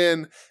tagged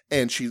in,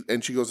 and she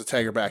goes to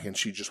tag her back, and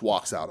she just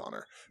walks out on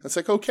her. And it's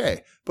like,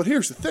 okay, but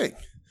here's the thing: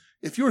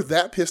 if you're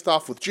that pissed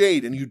off with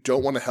Jade and you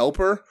don't want to help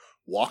her,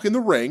 walk in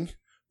the ring.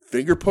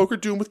 Finger poker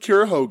doom with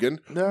Kiera Hogan,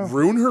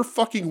 ruin her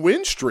fucking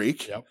win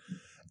streak,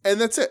 and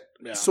that's it.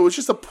 Yeah. So it's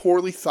just a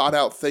poorly thought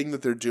out thing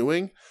that they're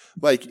doing.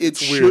 Like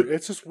it's weird.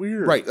 It's just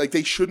weird, right? Like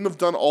they shouldn't have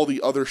done all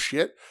the other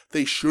shit.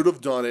 They should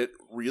have done it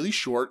really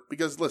short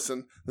because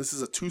listen, this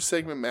is a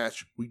 2-segment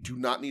match. We do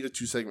not need a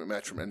 2-segment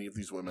match from any of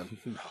these women.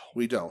 No.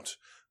 We don't.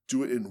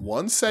 Do it in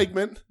 1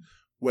 segment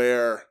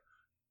where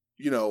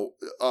they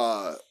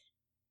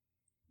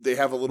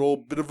have a little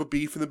bit of a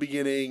beef in the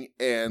beginning,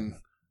 and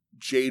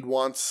Jade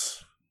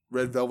wants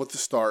Red Velvet to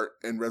start,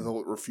 and Red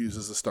Velvet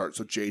refuses to start,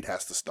 so Jade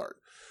has to start.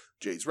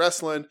 Jade's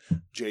wrestling.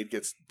 Jade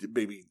gets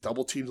maybe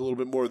double teamed a little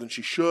bit more than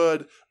she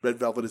should. Red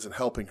Velvet isn't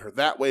helping her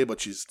that way, but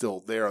she's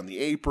still there on the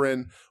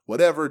apron.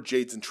 Whatever.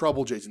 Jade's in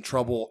trouble.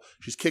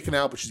 She's kicking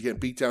out, but she's getting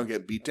beat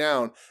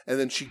down. And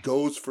then she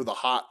goes for the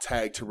hot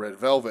tag to Red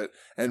Velvet,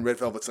 and Red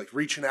Velvet's like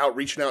reaching out,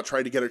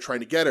 trying to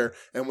get her.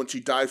 And when she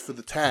dives for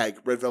the tag,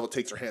 Red Velvet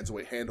takes her hand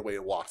away, and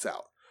walks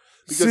out.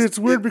 See, it's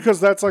weird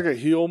because that's like a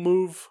heel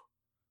move,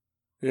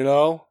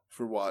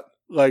 For what?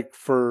 Like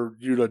for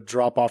you to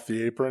drop off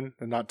the apron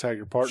and not tag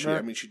your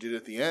partner. She did it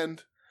at the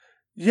end.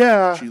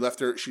 Yeah, she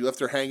left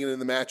her hanging in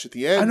the match at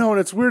the end. I know, and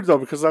it's weird though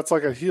because that's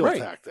like a heel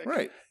tactic,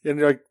 right?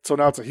 And so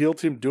now it's a heel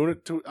team doing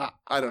it to.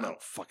 I don't know,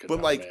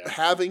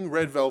 having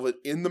Red Velvet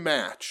in the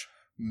match,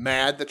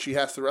 mad that she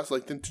has to wrestle,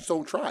 like then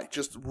don't try,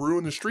 just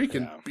ruin the streak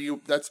and be.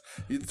 That's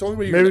the only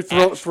way. You're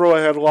throw a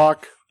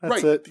headlock. That's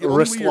right. It. The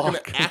only way you're going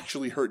to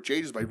actually hurt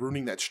Jade is by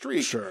ruining that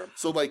streak. Sure.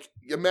 So, like,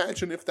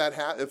 imagine if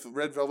if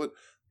Red Velvet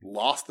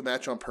lost the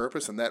match on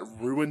purpose and that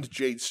ruined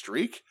Jade's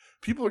streak,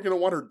 people are going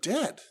to want her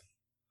dead.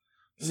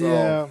 So,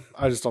 yeah,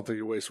 I just don't think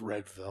you waste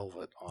Red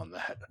Velvet on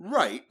that.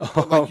 Right.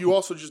 But, you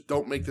also just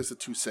don't make this a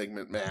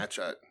 2-segment match.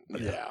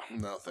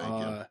 No, thank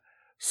you.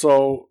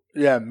 So,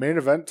 main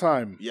event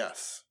time.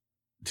 Yes.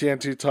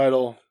 TNT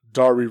title,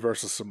 Darby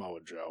versus Samoa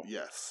Joe.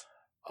 Yes.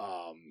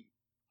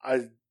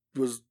 I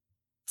was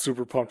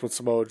super pumped when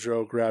Samoa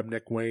Joe grabbed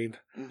Nick Wayne.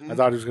 Mm-hmm. I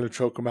thought he was going to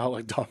choke him out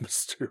like Dom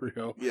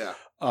Mysterio. Yeah.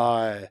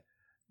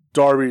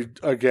 Darby,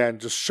 again,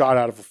 just shot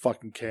out of a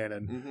fucking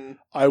cannon. Mm-hmm.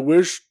 I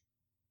wish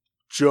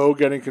Joe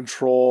getting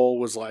control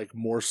was like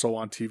more so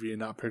on TV and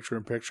not picture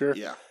in picture.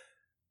 Yeah.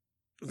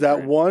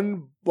 That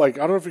one, like, I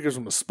don't know if he gives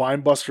him a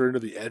spine buster into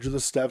the edge of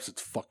the steps.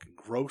 It's fucking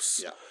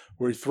gross. Yeah.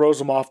 Where he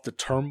throws him off the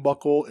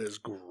turnbuckle is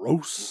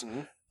gross.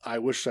 Mm-hmm. I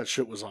wish that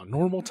shit was on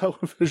normal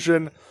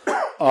television.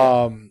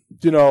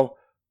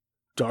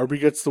 Darby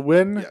gets the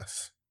win.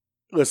 Yes.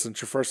 Listen,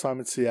 it's your first time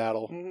in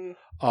Seattle. Mm-hmm.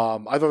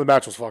 I thought the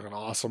match was fucking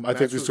awesome. I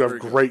think these two have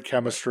great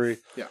chemistry.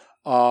 Yeah.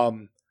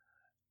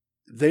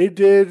 They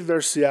did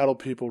their Seattle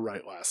people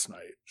right last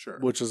night. Sure.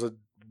 Which is a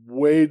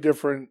way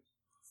different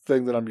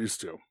thing than I'm used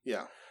to.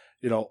 Yeah.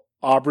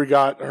 Aubrey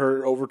got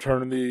her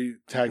overturning the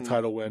tag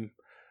title win.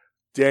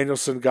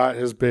 Danielson got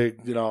his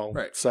big,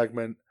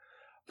 segment.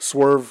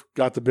 Swerve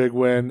got the big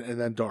win, and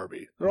then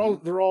Darby.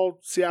 They're all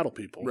Seattle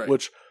people,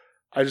 which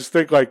I just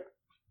think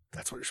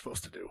that's what you're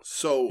supposed to do.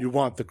 So you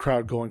want the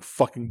crowd going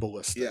fucking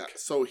ballistic. Yeah.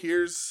 So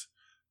here's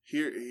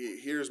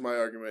my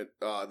argument.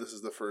 This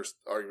is the first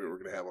argument we're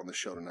going to have on the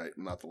show tonight,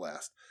 not the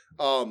last.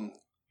 I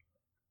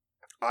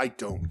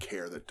don't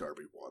care that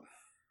Darby won.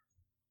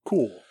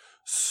 Cool.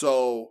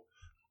 So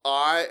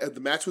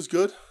the match was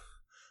good.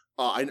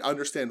 I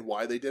understand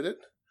why they did it.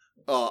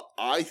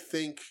 I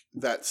think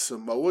that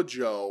Samoa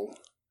Joe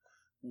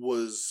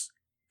was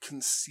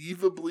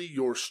conceivably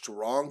your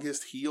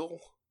strongest heel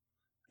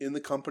in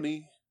the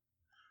company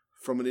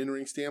from an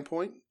in-ring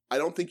standpoint. I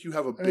don't think you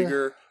have a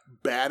bigger,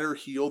 badder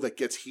heel that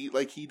gets heat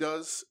like he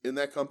does in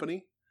that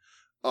company.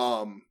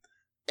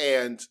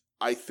 And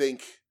I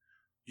think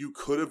you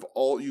could have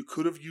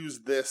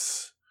used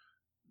this.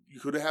 You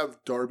could have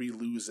Darby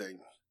losing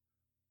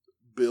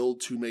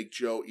build to make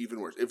Joe even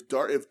worse.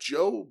 If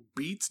Joe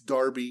beats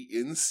Darby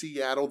in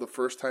Seattle the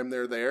first time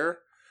they're there,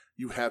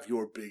 you have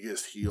your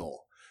biggest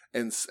heel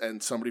and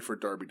somebody for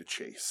Darby to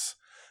chase.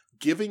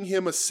 Giving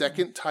him a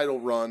second title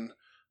run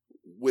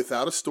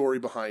without a story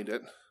behind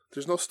it.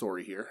 There's no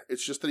story here.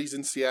 It's just that he's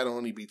in Seattle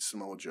and he beats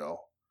Samoa Joe.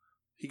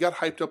 He got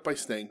hyped up by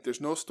Sting.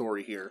 There's no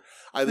story here.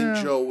 I think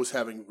Joe was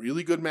having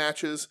really good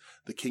matches.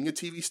 The King of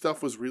TV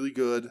stuff was really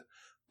good.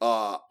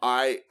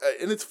 And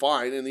it's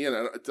fine in the end.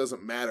 It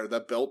doesn't matter.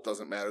 That belt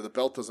doesn't matter. The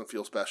belt doesn't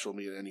feel special to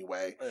me in any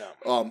way.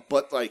 Yeah.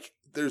 But like,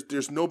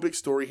 there's no big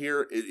story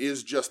here. It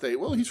is just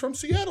he's from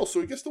Seattle, so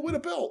he gets to win a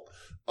belt.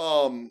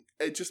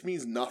 It just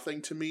means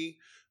nothing to me.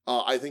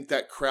 I think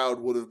that crowd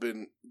would have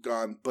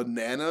gone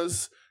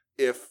bananas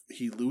if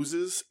he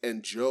loses,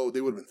 and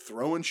they would have been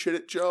throwing shit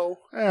at Joe.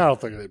 I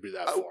don't think they'd be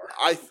that far.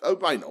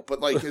 I know, but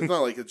like it's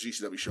not like a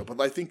GCW show.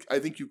 But I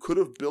think you could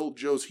have built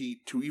Joe's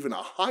heat to even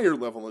a higher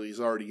level than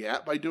he's already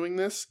at by doing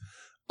this.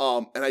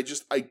 And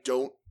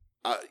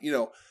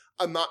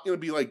I'm not going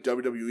to be like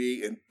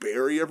WWE and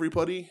bury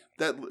everybody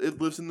that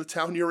lives in the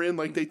town you're in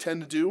like they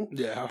tend to do.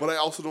 Yeah. But I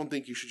also don't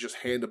think you should just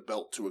hand a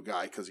belt to a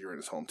guy because you're in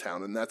his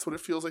hometown, and that's what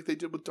it feels like they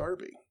did with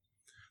Darby.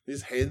 They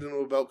just handed him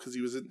a belt because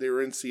they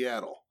were in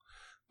Seattle.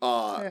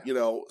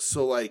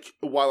 So like,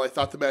 while I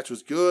thought the match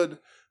was good,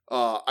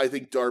 I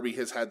think Darby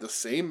has had the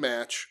same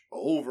match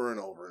over and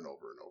over and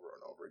over and over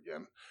and over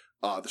again.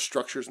 The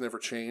structures never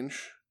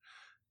change.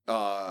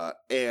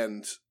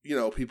 And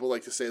people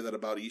like to say that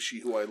about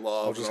Ishii, who I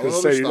love. I was just going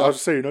to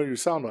say, you know what you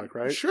sound like,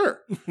 right?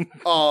 Sure.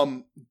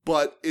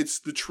 But it's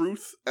the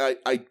truth.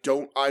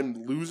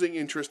 I'm losing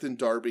interest in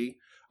Darby.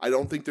 I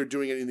don't think they're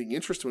doing anything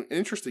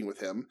interesting with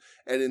him.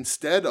 And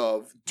instead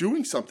of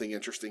doing something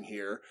interesting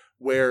here,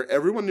 where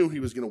everyone knew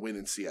he was going to win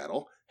in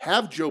Seattle,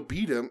 have Joe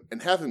beat him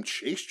and have him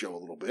chase Joe a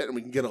little bit, and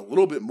we can get a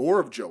little bit more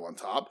of Joe on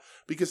top,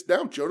 because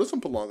now Joe doesn't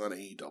belong on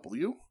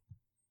AEW.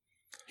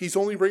 He's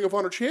only Ring of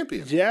Honor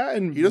champion. Yeah,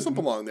 and he doesn't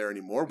belong there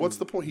anymore. What's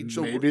the point?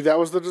 Maybe that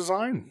was the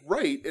design.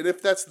 Right, and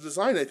if that's the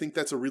design, I think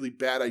that's a really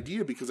bad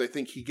idea, because I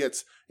think he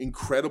gets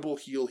incredible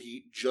heel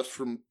heat just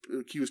from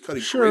he was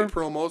cutting great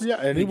promos. Yeah,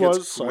 and he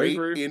gets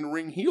great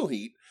in-ring heel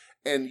heat,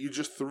 and you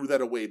just threw that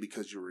away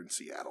because you were in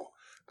Seattle.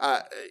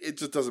 It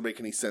just doesn't make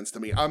any sense to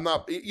me. I'm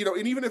not,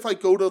 and even if I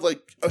go to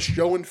like a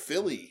show in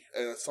Philly,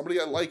 somebody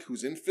I like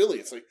who's in Philly,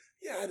 it's like,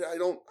 yeah,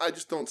 I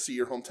just don't see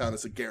your hometown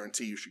as a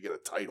guarantee you should get a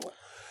title.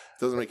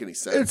 Doesn't make any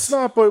sense. It's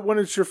not, but when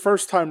it's your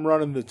first time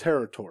running the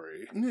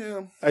territory,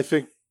 I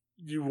think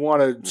you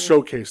want to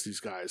showcase these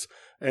guys.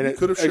 And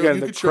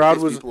the crowd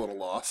was people at a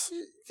loss.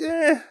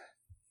 Yeah,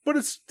 but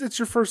it's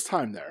your first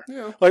time there.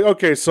 Yeah. Like,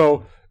 okay,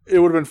 so it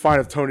would have been fine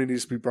if Tony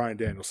Nese beat Bryan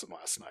Danielson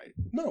last night.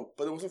 No,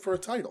 but it wasn't for a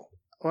title.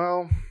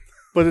 Well,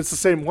 but it's the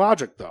same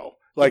logic though.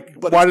 Like,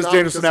 why does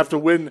Danielson have to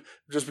win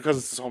just because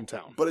it's his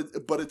hometown?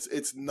 But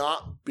it's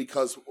not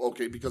because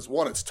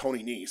one, it's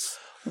Tony Nese.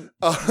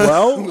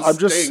 Well, I'm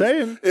just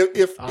saying.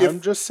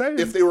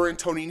 If they were in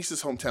Tony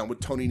Nese's hometown,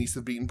 would Tony Nese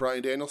have beaten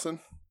Bryan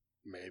Danielson?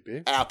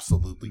 Maybe.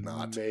 Absolutely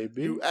not.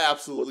 Maybe. You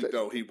absolutely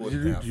know he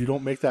wouldn't have. You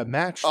don't make that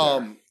match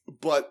there.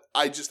 But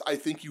I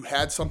think you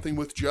had something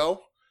with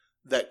Joe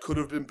that could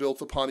have been built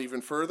upon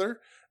even further,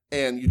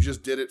 and you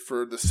just did it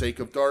for the sake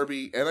of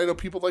Darby. And I know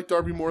people like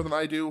Darby more than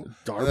I do.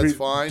 That's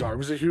fine.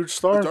 Darby's a huge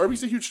star.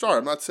 Darby's a huge star.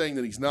 I'm not saying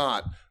that he's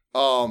not.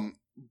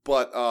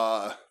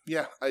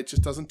 It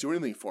just doesn't do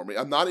anything for me.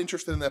 I'm not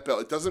interested in that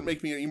belt. It doesn't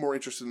make me any more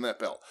interested in that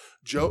belt.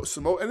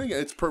 And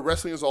again, it's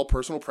wrestling is all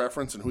personal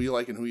preference and who you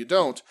like and who you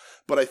don't.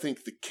 But I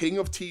think the king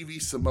of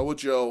TV, Samoa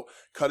Joe,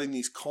 cutting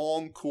these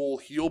calm, cool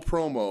heel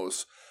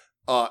promos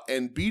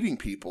and beating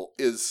people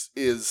is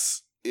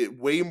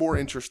way more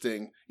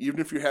interesting, even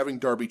if you're having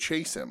Darby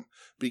chase him,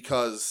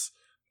 because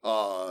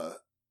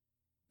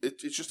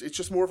it's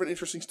just more of an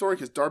interesting story,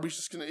 because Darby's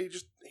just gonna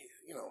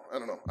I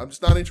don't know. I'm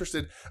just not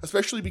interested,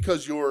 especially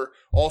because you're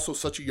also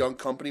such a young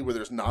company where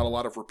there's not a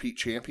lot of repeat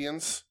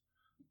champions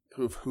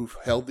who've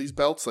held these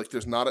belts. Like,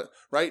 there's not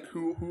right.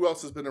 Who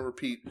else has been a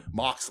repeat?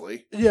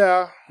 Moxley.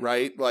 Yeah.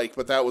 Right. Like,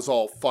 but that was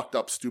all fucked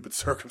up, stupid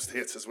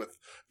circumstances with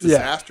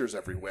disasters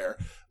everywhere.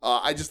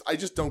 I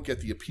just don't get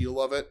the appeal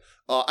of it.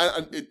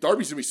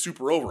 Darby's gonna be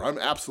super over. I'm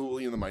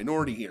absolutely in the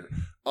minority here.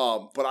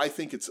 But I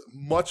think it's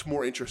much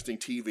more interesting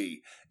TV,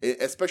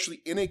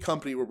 especially in a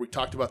company where we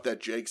talked about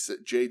that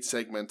Jade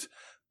segment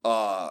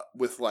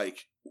with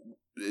like,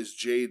 is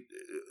Jade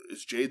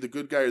the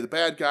good guy or the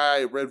bad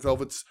guy? Red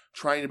Velvet's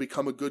trying to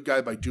become a good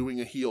guy by doing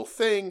a heel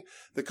thing.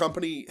 The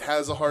company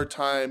has a hard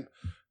time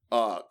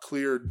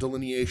clear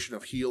delineation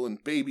of heel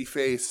and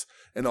babyface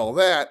and all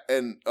that.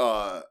 And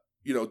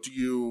do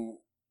you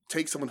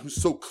take someone who's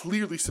so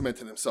clearly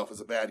cemented himself as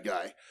a bad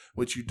guy,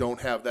 which you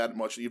don't have that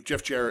much? You have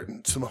Jeff Jarrett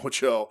and Samoa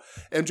Joe,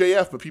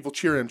 MJF, but people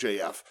cheer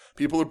MJF.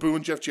 People are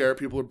booing Jeff Jarrett.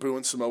 People are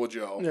booing Samoa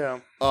Joe.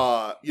 Yeah.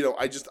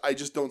 I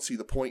just don't see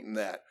the point in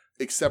that,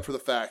 except for the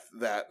fact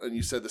that, and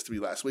you said this to me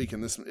last week,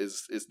 and this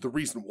is the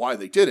reason why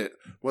they did it,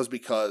 was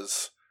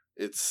because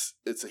it's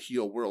a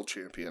heel world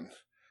champion,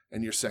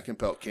 and your second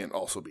belt can't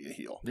also be a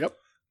heel. Yep.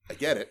 I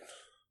get it,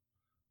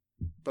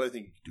 but I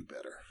think you can do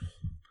better.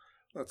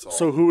 That's all.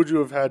 So who would you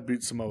have had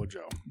beat Samoa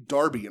Joe?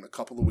 Darby in a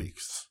couple of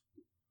weeks.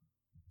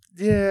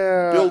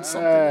 Yeah. Build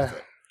something with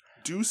it.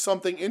 Do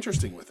something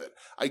interesting with it.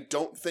 I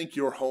don't think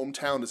your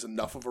hometown is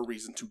enough of a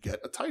reason to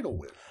get a title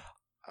win.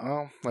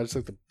 I just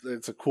think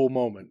it's a cool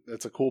moment.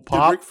 It's a cool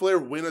pop. Did Ric Flair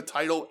win a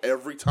title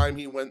every time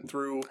he went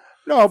through?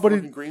 No,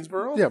 but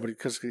Greensboro. Yeah, but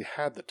because he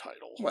had the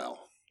title. Well,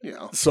 you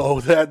know. So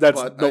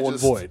that's null and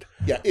void.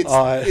 Yeah,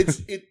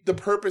 the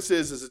purpose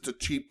is it's a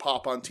cheap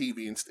pop on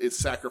TV and it's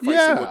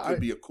sacrificing what could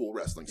be a cool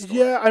wrestling story.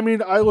 Yeah, I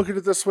mean, I look at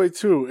it this way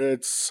too.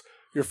 It's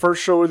your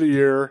first show of the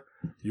year.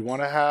 You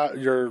want to have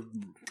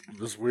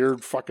this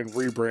weird fucking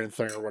rebrand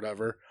thing or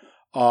whatever.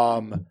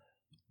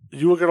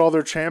 You look at all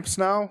their champs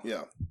now.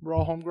 Yeah, we're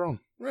all homegrown,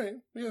 right?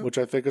 Yeah, which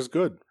I think is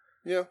good.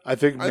 Yeah, I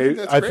think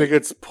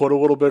it's put a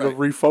little bit of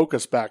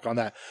refocus back on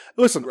that.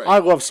 Listen, I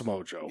love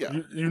Samoa Joe. Yeah.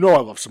 You know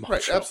I love Samoa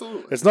Joe.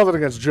 Absolutely. It's nothing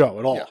against Joe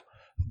at all. Yeah.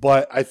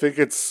 But I think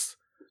it's,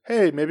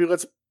 hey, maybe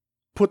let's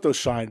put the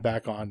shine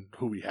back on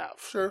who we have.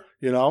 Sure.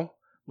 You know?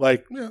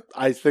 Like,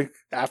 I think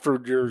after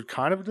your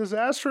kind of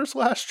disastrous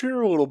last year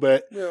a little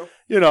bit,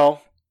 you know,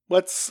 I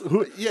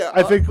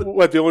think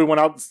the only one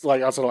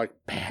outside of like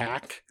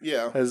Pac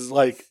is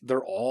like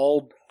they're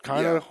all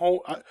kind of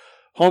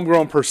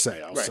homegrown per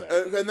se, I'll say.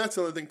 And that's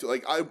another thing too.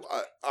 Like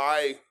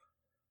I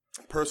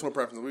personal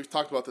preference. We've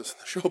talked about this in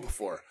the show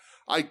before.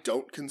 I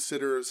don't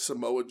consider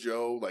Samoa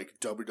Joe like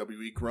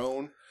WWE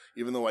grown,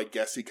 even though I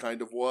guess he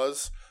kind of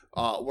was.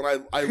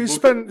 When he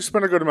spent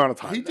a good amount of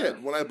time. He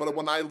did. But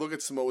when I look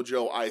at Samoa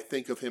Joe, I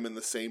think of him in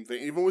the same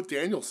thing. Even with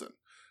Danielson.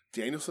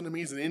 Danielson to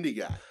me is an indie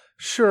guy.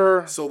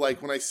 Sure. So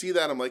like when I see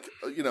that, I'm like,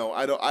 you know,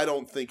 I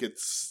don't think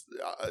it's,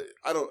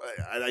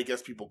 I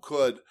guess people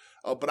could,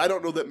 but I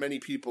don't know that many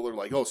people are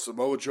like, oh,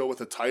 Samoa Joe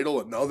with a title,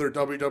 another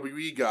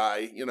WWE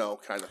guy, you know,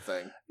 kind of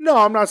thing. No,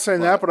 I'm not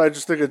saying that, but I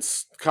just think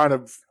it's kind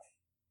of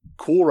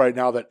cool right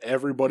now that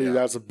everybody that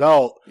has a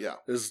belt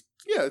is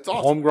it's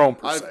awesome. Homegrown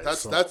per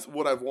se. That's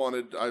what I've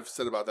wanted. I've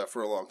said about that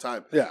for a long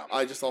time. Yeah.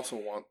 I just also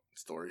want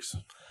stories.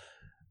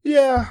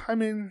 Yeah, I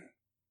mean,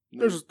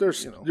 there's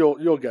you know,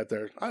 you'll get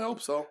there. I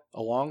hope so.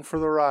 Along for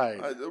the ride.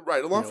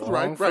 Along for the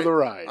ride. For the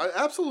ride.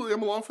 Absolutely,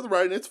 I'm along for the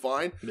ride, and it's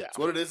fine. Yeah. It's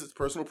what it is. It's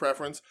personal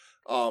preference.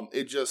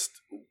 It just,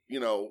 you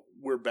know,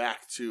 we're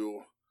back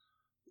to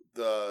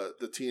the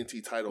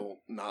TNT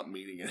title not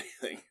meaning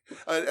anything,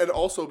 and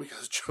also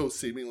because Joe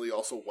seemingly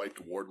also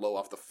wiped Wardlow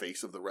off the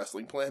face of the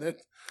wrestling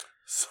planet.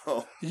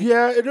 So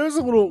yeah, it is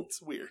a little.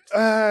 It's weird.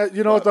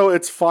 You know what though?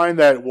 It's fine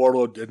that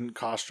Wardlow didn't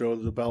cost Joe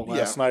the belt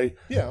last night.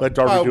 Yeah, let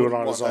Darby do it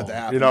on his own.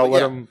 You know,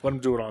 let him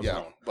do it on his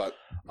own. But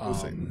we'll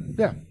see.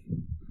 Yeah.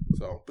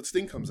 So, but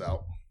Sting comes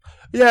out.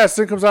 Yeah,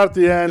 Sting comes out at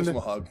the end. Gives him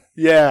a hug.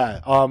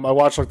 Yeah. I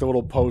watched like the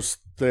little post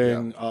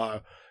thing. Yeah.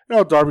 You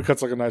know, Darby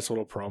cuts like a nice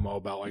little promo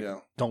about like,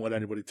 don't let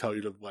anybody tell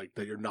you to like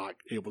that you're not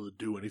able to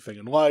do anything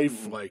in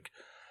life. Mm-hmm. Like,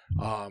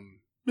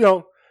 you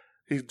know,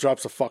 he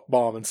drops a fuck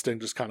bomb and Sting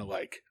just kind of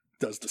like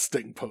does the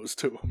Sting pose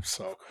to him.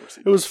 So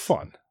it was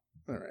fun.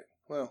 All right.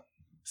 Well,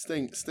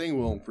 Sting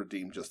will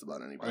redeem just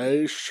about anybody.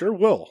 I sure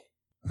will.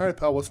 All right,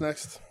 pal. What's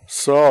next?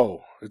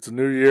 So it's a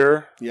new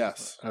year.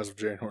 Yes. As of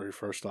January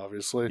 1st,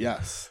 obviously.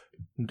 Yes.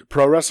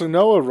 Pro Wrestling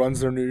Noah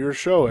runs their New Year's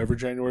show every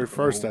January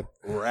 1st at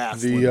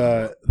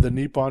the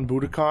Nippon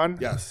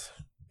Budokan. Yes.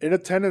 In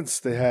attendance,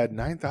 they had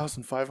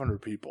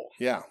 9,500 people.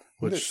 Yeah.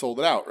 Which they sold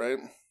it out, right?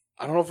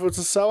 I don't know if it's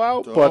a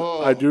sellout,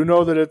 but I do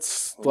know that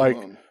it's like,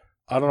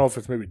 I don't know if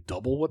it's maybe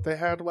double what they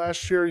had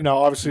last year. You know,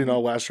 obviously, you know,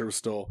 last year was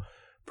still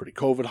pretty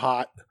COVID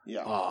hot.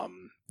 Yeah.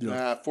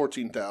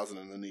 14,000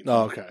 in the Nippon.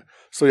 Oh, okay.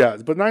 So yeah,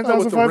 but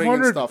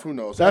 9,500 stuff. Who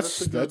knows?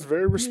 That's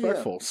very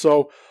respectful. Yeah.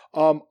 So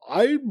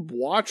I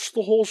watched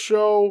the whole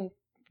show.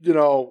 You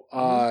know,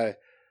 I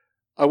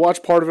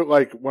watched part of it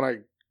like when I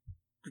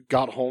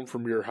got home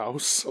from your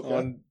house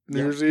on New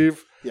Year's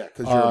Eve. Yeah,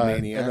 because you're a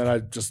maniac. And then I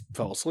just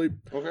fell asleep.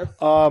 Okay.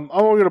 I'm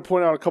only going to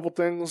point out a couple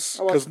things.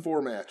 I watched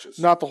 4 matches.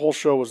 Not the whole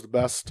show was the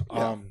best.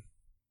 Yeah.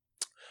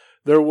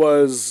 There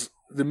was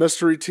the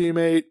mystery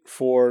teammate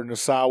for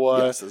Nasawa.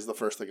 Yes, this is the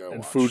first thing I watched.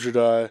 And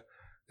Fujita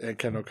and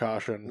Kendo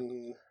Kashin.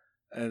 Mm-hmm.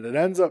 And it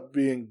ends up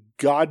being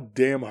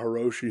goddamn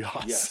Hiroshi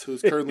Hase. Yes,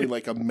 who's currently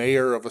like a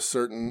mayor of a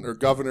certain, or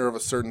governor of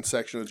a certain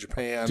section of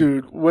Japan.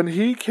 Dude, when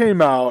he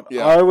came out,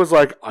 I was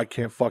like, I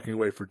can't fucking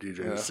wait for DJ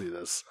to see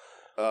this.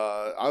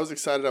 I was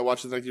excited. I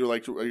watched it. Like you were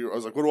like, I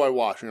was like, "What do I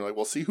watch?" And you're like,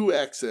 "Well, see who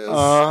X is."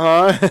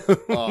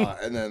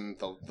 And then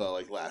the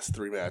like last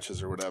 3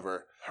 matches or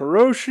whatever.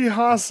 Hiroshi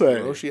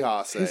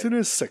Hase. He's in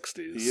his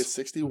 60s. He is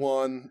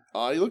 61.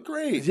 He looked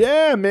great.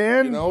 Yeah,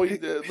 man. You know, he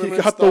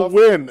got the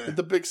win.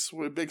 The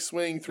big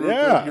swing through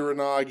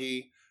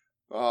Uranagi.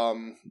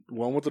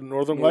 One with the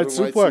Northern Lights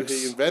suplex.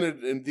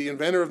 The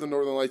inventor of the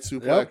Northern Lights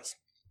suplex. Yep.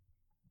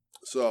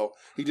 So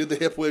he did the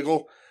hip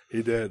wiggle.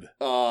 He did.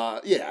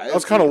 That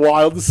was kind of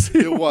wild to see.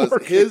 It was.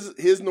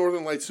 His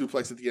Northern Light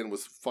suplex at the end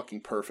was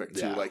fucking perfect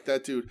too. Yeah. Like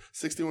that dude,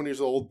 61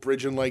 years old,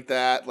 bridging like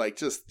that, like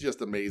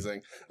just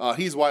amazing.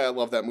 He's why I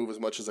love that move as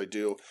much as I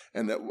do,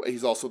 and that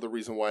he's also the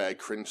reason why I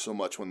cringe so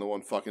much when the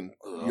one fucking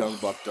Young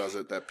Buck does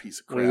it. That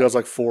piece of crap. When he does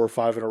like 4 or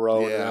 5 in a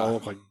row, and they all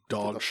look like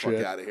dog shit.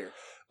 Fuck out of here.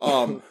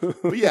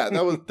 But yeah,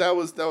 that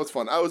was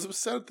fun. I was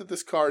upset that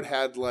this card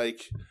had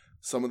like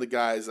some of the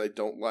guys I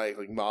don't like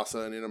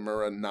Masa and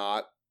Inamura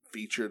not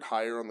featured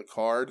higher on the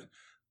card,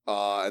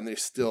 and they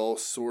still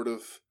sort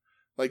of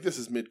Like, this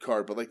is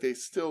mid-card, but, like, they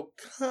still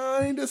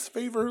kind of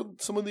favor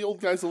some of the old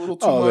guys a little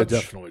too much. Oh, they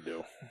definitely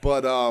do.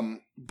 But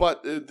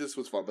this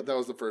was fun. But that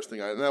was the first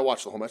thing I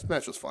watched the whole match. The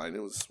match was fine.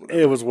 It was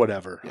whatever. It was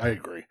whatever. Yeah. I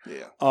agree.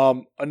 Yeah.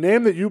 A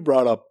name that you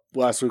brought up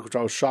last week, which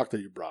I was shocked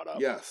that you brought up.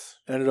 Yes.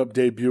 Ended up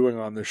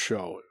debuting on this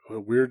show. A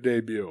weird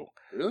debut.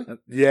 Really?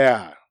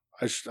 Yeah.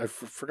 I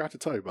forgot to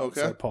tell you about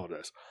this. I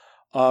apologize.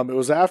 It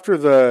was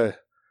after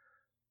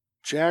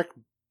Jack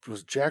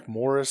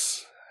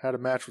Morris had a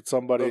match with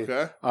somebody.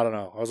 Okay. I don't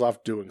know. I was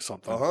off doing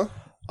something.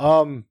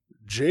 Uh-huh.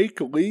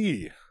 Jake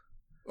Lee.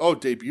 Oh,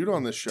 debuted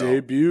on this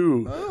show.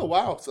 Oh,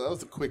 wow. So that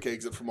was a quick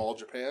exit from All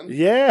Japan.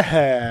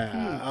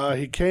 Yeah.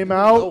 He came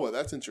out. Noah,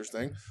 that's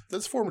interesting.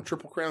 That's former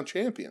Triple Crown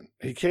champion.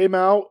 He came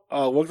out,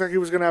 looked like he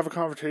was going to have a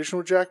confrontation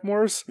with Jack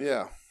Morris.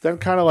 Yeah. Then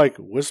kind of like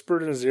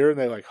whispered in his ear and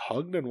they like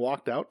hugged and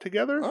walked out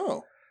together.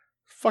 Oh.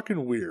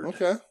 Fucking weird.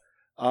 Okay.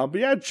 But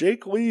yeah,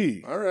 Jake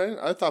Lee. All right.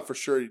 I thought for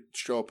sure he'd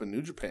show up in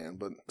New Japan,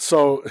 but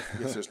so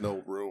I guess there's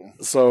no room.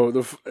 So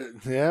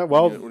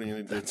well, what are you going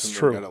to do? That's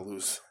true. Gotta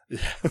lose.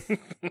 Yeah.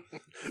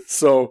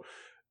 So,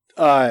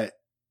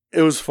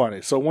 it was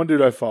funny. So one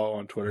dude I follow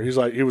on Twitter,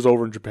 he was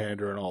over in Japan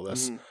during all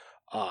this.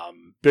 Mm-hmm.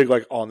 Big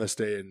like on this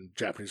day in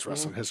Japanese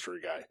wrestling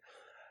history guy.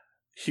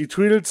 He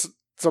tweeted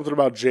something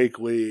about Jake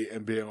Lee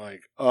and being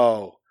like,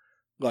 "Oh,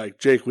 like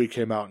Jake Lee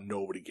came out and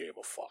nobody gave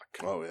a fuck."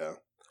 Oh yeah.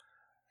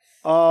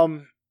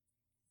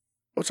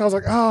 Which I was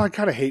like, oh, I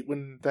kind of hate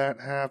when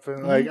that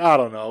happens. Like, I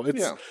don't know.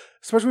 It's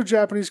especially with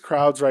Japanese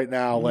crowds right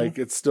now. Like,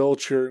 it's still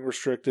cheering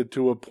restricted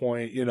to a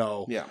point, you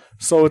know. Yeah.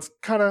 So it's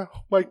kind of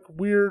like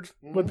weird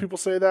when people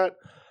say that.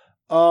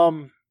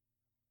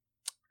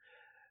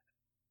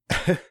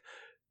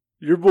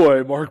 Your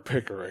boy Mark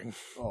Pickering.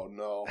 Oh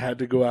no. Had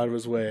to go out of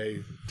his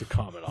way to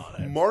comment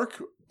on it. Mark.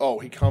 Oh,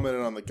 he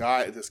commented on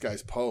this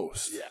guy's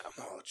post. Yeah.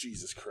 Oh,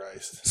 Jesus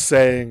Christ.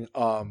 Saying,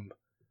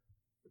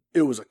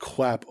 it was a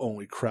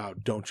clap-only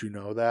crowd. Don't you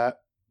know that?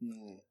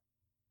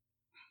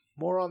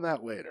 More on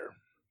that later.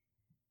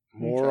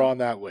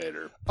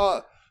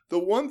 The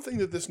one thing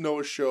that this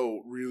Noah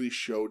show really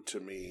showed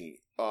to me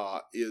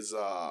is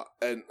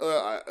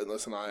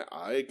listen,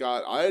 I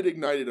had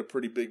ignited a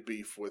pretty big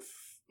beef with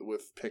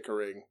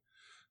Pickering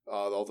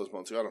all those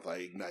months ago. I don't know if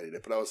I ignited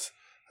it, but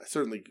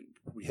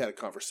we had a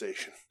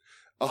conversation.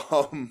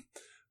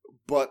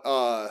 But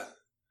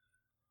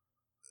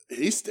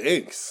he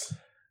stinks.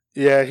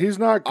 Yeah, he's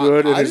not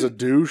good, and he's a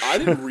douche. I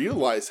didn't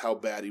realize how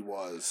bad he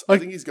was. I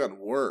think he's gotten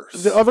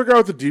worse. The other guy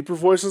with the deeper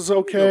voice is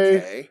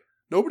okay.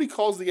 Nobody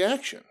calls the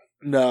action.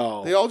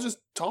 No. They all just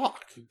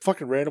talk.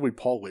 Fucking randomly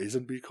Paul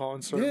Lazenby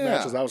calling certain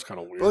matches. That was kind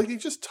of weird. But like, they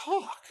just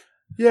talk.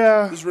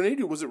 Yeah. Was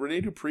it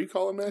Rene Dupree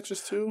calling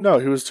matches too? No,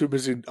 he was too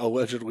busy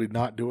allegedly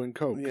not doing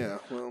coke. Yeah,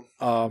 well,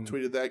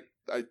 tweeted that.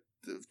 I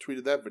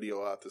tweeted that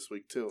video out this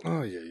week too.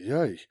 Oh,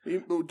 yeah.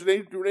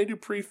 Rene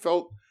Dupree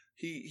felt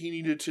he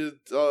needed to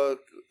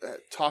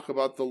talk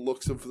about the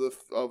looks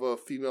of a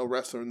female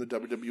wrestler in the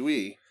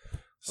WWE.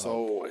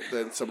 So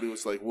then somebody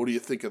was like, "What do you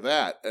think of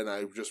that?" And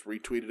I just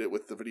retweeted it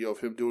with the video of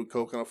him doing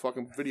coke on a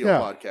fucking video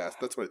podcast.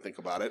 That's what I think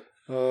about it.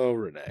 Oh,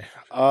 Renee.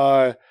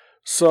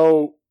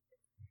 So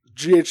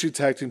GHC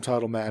tag team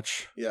title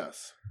match.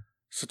 Yes.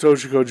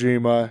 Satoshi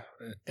Kojima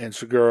and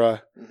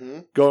Sugiura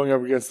going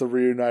up against the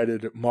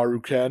reunited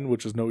Maruken,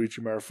 which is Noichi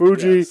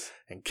Marufuji,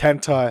 and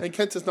Kenta. And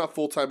Kenta's not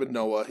full-time in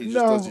Noah. He just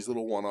does these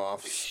little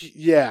one-offs.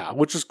 Yeah,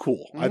 which is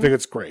cool. I think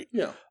it's great.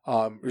 Yeah.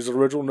 He's an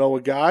original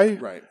Noah guy.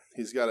 Right.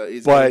 He's got a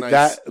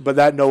nice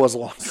that Noah's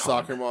long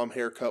soccer mom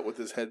haircut with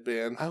his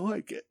headband. I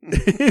like it.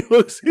 He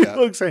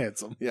looks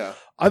handsome. Yeah.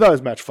 I thought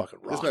his match fucking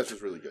rocked. This match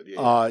was really good.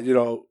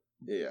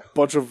 Yeah.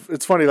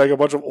 It's funny, like a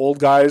bunch of old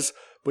guys,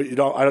 but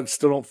I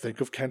still don't think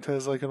of Kenta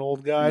as like an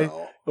old guy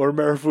or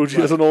Marufuji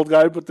as an old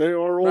guy, but they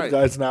are old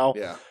guys now.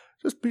 Yeah.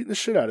 Just beating the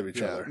shit out of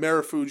each other.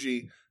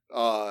 Marufuji,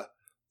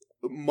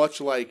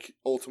 much like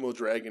Ultimo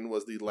Dragon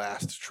was the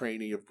last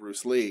trainee of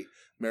Bruce Lee,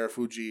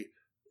 Marufuji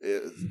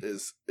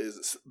is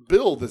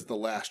billed as the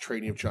last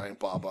trainee of Giant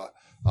Baba,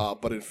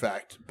 but in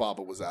fact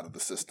Baba was out of the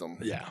system.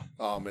 Yeah.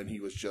 And he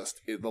was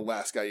just the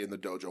last guy in the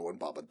dojo when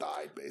Baba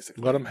died,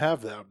 basically. Let him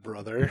have that,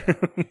 brother.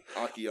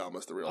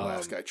 Akiyama's the real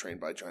last guy trained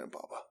by Giant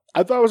Baba.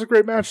 I thought it was a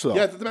great match, though.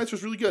 Yeah, the match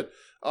was really good.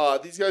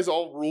 These guys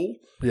all rule.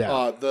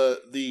 Yeah.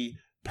 The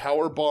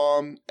power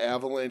bomb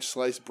avalanche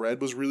sliced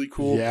bread was really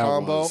cool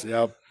combo. It was.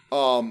 Yep.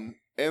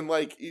 And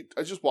like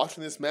I just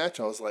watching this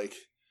match, I was like,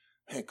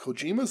 man,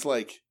 Kojima's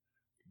like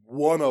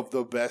one of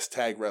the best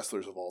tag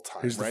wrestlers of all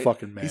time. He's right? the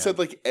fucking man. He's had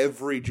like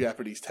every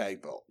Japanese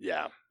tag belt.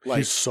 Yeah. Like,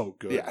 he's so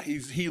good. Yeah,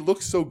 he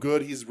looks so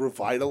good. He's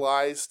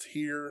revitalized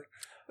here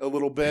a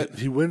little bit.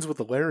 He wins with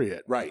a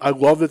lariat. Right. I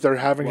love that they're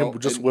having him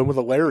just win with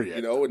a lariat.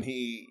 You know, and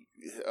he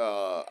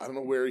I don't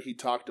know where he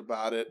talked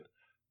about it.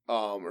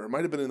 Or it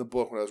might have been in the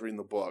book when I was reading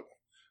the book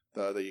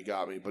that you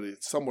got me, but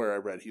it's somewhere I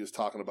read he was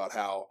talking about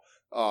how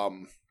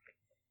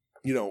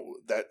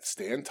that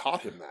Stan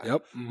taught him that.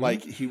 Yep. Mm-hmm.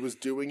 Like, he was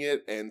doing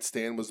it, and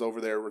Stan was over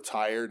there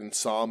retired and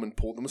saw him and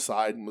pulled him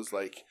aside and was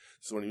like,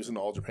 so when he was in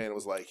All Japan, it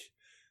was like,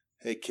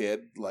 hey,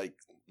 kid, like,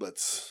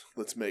 let's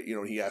make,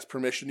 he asked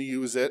permission to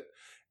use it.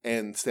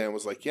 And Stan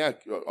was like, yeah,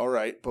 all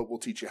right, but we'll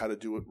teach you how to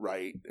do it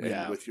right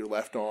and with your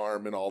left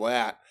arm and all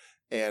that.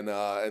 And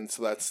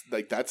so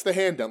that's the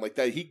hand down like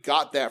that. He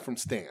got that from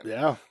Stan.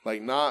 Yeah.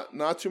 Like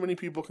not too many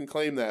people can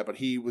claim that, but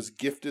he was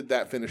gifted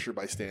that finisher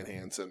by Stan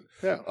Hansen.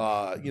 Yeah.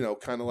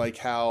 Kind of like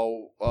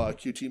how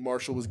QT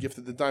Marshall was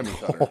gifted the Diamond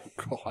Cutter. Oh,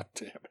 God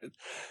damn it.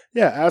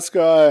 Yeah, ask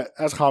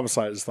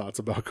Homicide his thoughts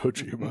about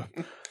Kojima.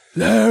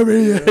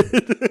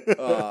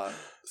 Lariat.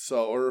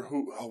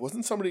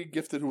 Wasn't somebody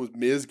gifted who was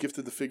Miz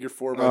gifted the figure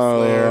 4 by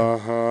Flair?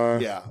 Uh-huh.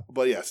 Yeah,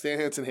 but yeah, Stan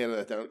Hansen handed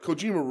that down.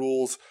 Kojima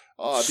rules.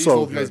 These So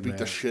old guys good, beat man.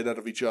 the shit out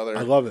of each other.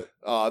 I love it.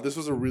 This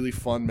was a really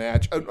fun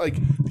match. Like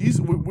these,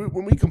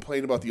 when we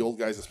complain about the old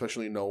guys,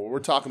 especially we're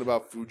talking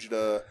about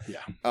Fujita,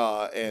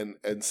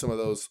 and some of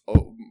those,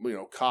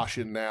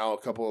 Caution now, a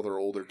couple other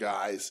older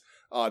guys.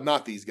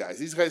 Not these guys.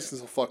 These guys can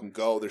still fucking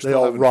go. They're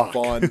still having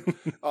fun.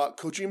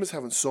 Kojima's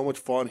having so much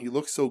fun. He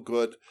looks so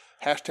good.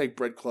 #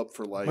 Bread Club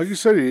for life. Like you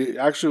said, he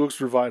actually looks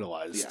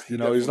revitalized.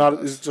 Yeah, he's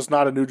just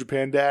not a New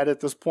Japan dad at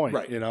this point.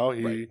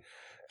 Right.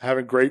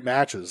 Having great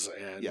matches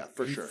and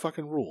for he sure.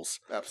 fucking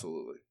rules.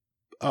 Absolutely.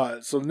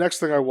 So the next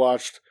thing I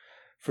watched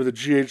for the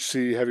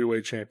GHC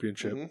Heavyweight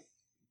Championship,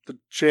 the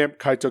champ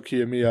Kaito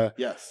Kiyomiya,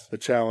 yes, the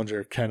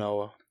challenger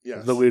Kenoh,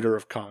 yes, the leader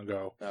of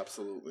Congo.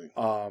 Absolutely.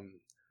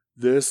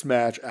 This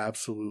match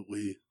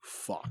absolutely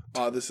fucked.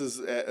 This is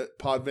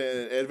Pod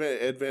Van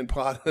Ed's,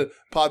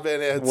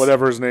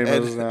 whatever his name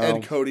is now.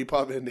 Ed Cody,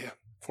 Pod Van Dam,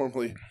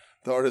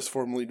 the artist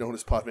formerly known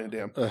as Pod Van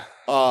Dam.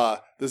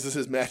 This is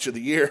his match of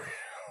the year.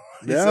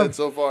 He said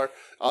so far.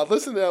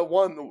 Listen to that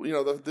one.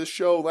 This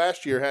show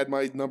last year had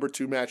my number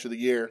 2 match of the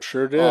year.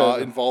 Sure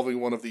did. Involving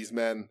one of these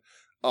men.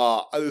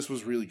 This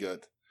was really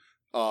good.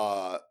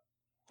 I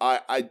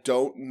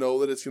don't know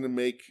that it's going to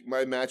make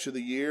my match of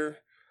the year.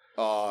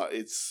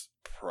 It's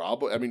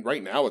probably. I mean,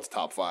 right now it's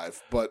top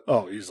 5, but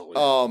easily.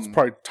 It's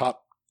probably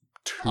top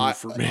 2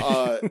 for me.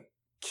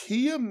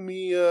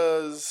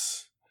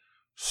 Kiyomiya's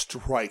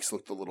strikes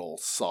looked a little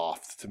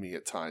soft to me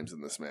at times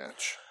in this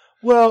match.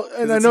 Well,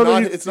 and I know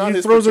that he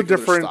throws a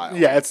different style.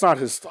 Yeah, it's not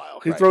his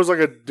style. He throws like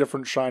a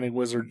different Shining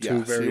Wizard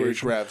 2 variation. He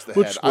grabs the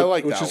head. I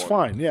like that one. Which is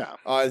fine, yeah.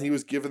 And he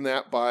was given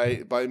that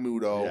by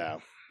Muto. Yeah.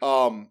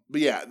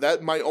 But yeah,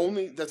 that's my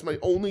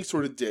only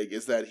sort of dig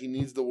is that he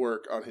needs to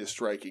work on his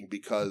striking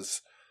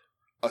because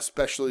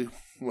especially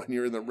when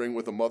you're in the ring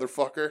with a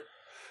motherfucker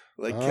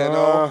like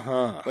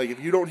Kenoh, like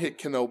if you don't hit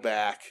Kenoh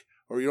back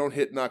or you don't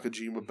hit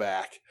Nakajima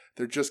back,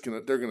 they're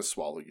gonna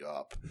swallow you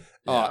up.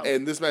 Yeah.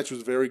 And this match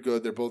was very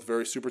good. They're both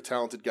very super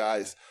talented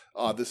guys.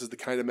 This is the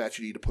kind of match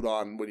you need to put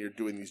on when you're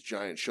doing these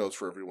giant shows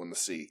for everyone to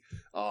see.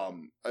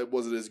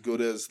 Was it as good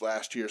as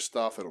last year's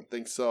stuff? I don't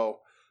think so.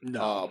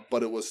 No,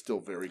 but it was still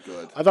very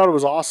good. I thought it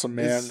was awesome,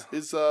 man.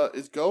 Is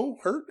Go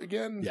hurt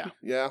again?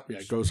 Yeah.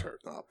 Go's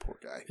hurt. Oh, poor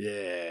guy.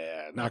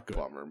 Yeah, not good.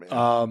 Bummer,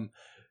 man.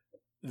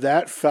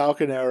 That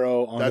Falcon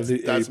Arrow on the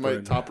apron. That's my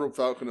top rope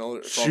Falcon Arrow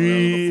on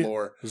the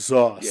floor.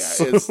 Jesus.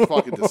 Yeah, it's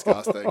fucking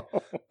disgusting.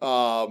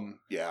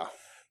 Yeah.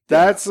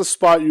 That's a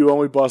spot you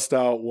only bust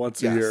out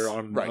once a year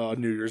on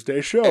New Year's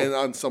Day show. And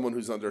on someone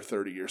who's under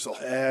 30 years old.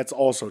 That's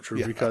also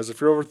true because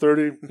if you're over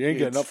 30, you ain't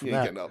getting up from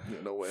that. Getting up.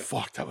 Yeah, no way.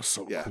 Fuck, that was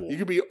so cool. You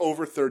could be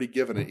over 30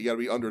 giving it. You got to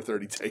be under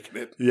 30 taking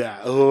it.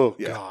 Yeah. Oh,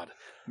 God.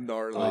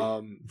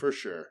 Gnarly. For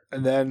sure.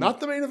 And then... Not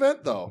the main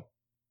event, though.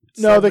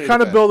 No, they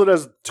kind of build it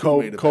as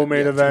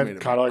co-main event,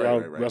 kind of like how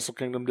Wrestle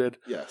Kingdom did.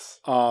 Yes.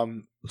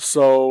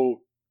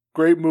 So,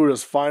 Great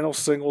Muta's final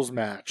singles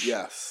match.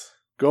 Yes.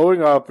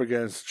 Going up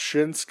against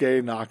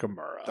Shinsuke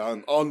Nakamura.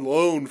 On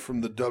loan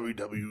from the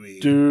WWE.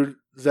 Dude,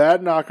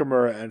 that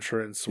Nakamura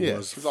entrance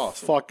was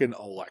awesome. Fucking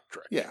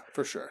electric. Yeah,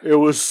 for sure. It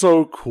was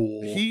so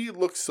cool. He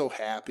looked so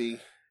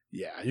happy.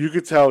 Yeah, you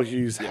could tell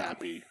he's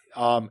happy.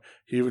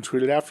 He even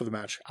tweeted after the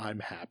match, "I'm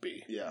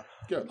happy." Yeah,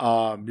 good.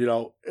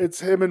 It's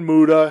him and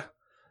Muta.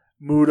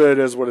 Muta, it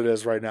is what it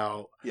is right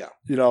now. Yeah.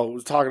 I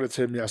was talking to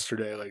Tim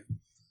yesterday, like,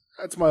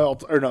 that's my I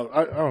don't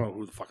know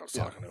who the fuck I was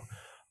talking to.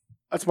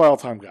 That's my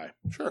all-time guy.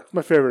 Sure. It's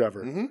my favorite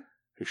ever. Mm-hmm.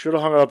 He should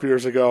have hung it up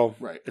years ago.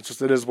 Right.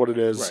 It is what it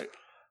is. Right.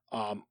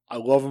 I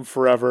love him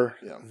forever.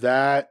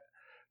 Yeah.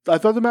 I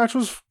thought the match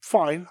was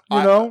fine,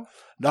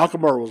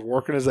 Nakamura was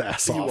working his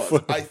ass off. He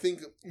was. I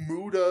think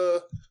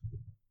Muta,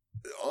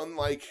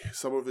 unlike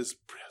some of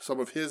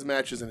his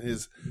matches and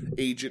his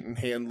agent and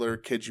handler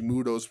Keiji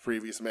Muto's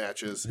previous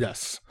matches.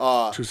 Yes.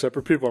 2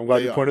 separate people. I'm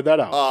glad you pointed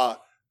that out.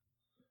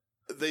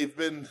 They've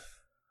been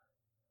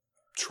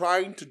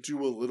trying to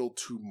do a little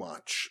too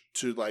much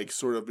to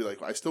sort of be like,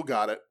 I still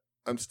got it.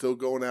 I'm still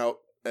going out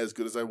as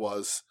good as I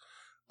was.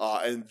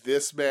 And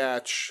this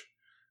match,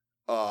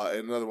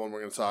 and another one we're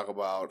going to talk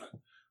about,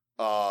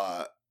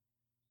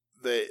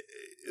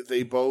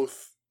 they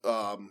both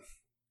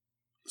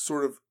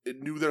sort of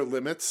knew their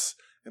limits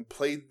and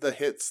played the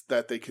hits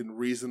that they can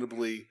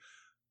reasonably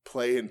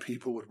play and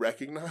people would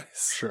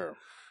recognize. Sure.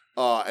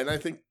 And I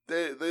think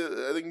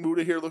think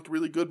Muta here looked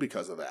really good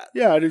because of that.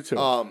 Yeah, I do too.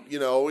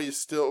 He's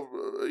still,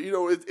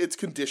 it's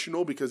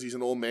conditional because he's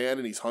an old man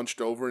and he's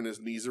hunched over and his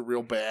knees are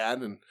real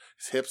bad and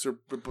his hips are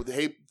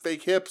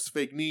fake hips,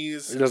 fake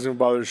knees. He doesn't even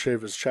bother to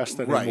shave his chest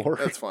anymore. Right,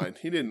 that's fine.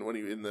 He didn't when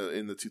he in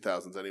the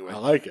 2000s anyway. I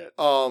like it.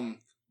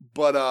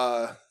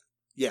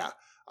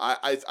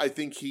 I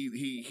think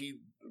he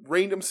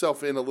reined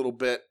himself in a little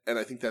bit, and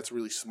I think that's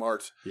really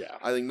smart. Yeah,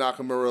 I think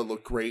Nakamura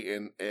looked great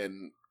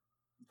and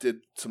did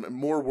some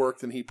more work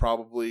than he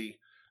probably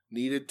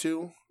needed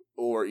to,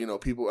 or I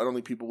don't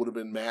think people would have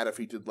been mad if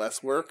he did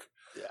less work.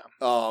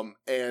 Yeah.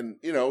 And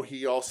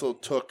he also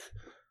took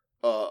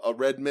a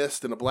red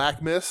mist and a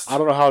black mist. I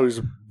don't know how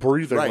he's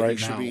breathing right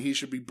now. He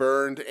should be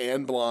burned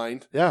and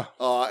blind. Yeah.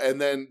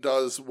 And then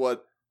does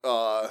what?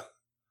 I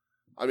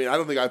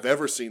don't think I've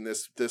ever seen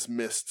this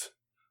mist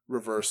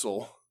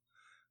reversal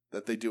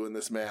that they do in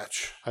this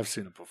match. I've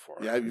seen it before.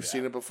 Yeah, have you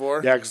seen it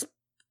before? Yeah.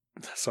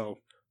 So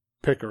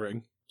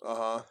Pickering.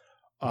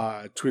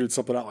 Tweeted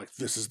something out like,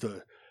 this is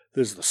the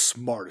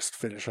smartest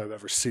finish I've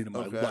ever seen in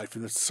my life,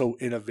 and it's so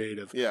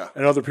innovative. Yeah.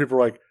 And other people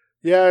are like,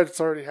 yeah, it's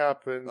already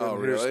happened. Oh,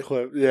 and here's really?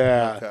 Clip.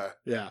 Yeah. Okay.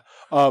 Yeah.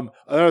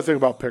 Another thing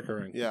about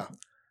Pickering. Yeah.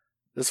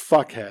 This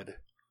fuckhead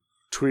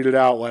tweeted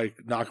out like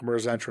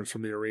Nakamura's entrance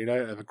from the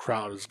arena, and the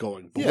crowd is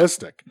going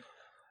ballistic. Yeah.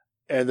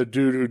 And the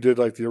dude who did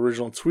like the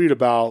original tweet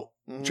about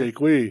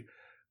Jake Lee,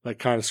 like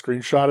kind of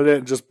screenshotted it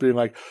and just being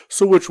like,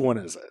 so which one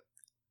is it?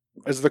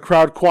 Is the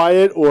crowd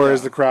quiet or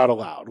is the crowd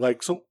loud?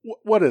 Like, so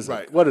what is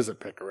it? What is it,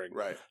 Pickering?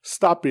 Right.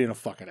 Stop being a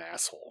fucking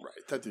asshole.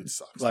 Right. That dude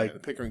sucks. Like, man.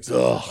 Pickering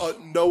sucks.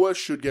 Noah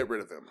should get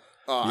rid of him.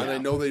 And I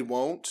know they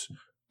won't.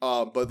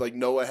 But like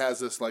Noah has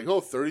this like,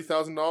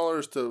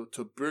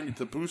 $30,000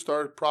 to boost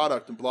our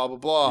product and blah blah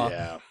blah.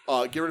 Yeah.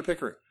 Get rid of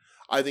Pickering.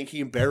 I think he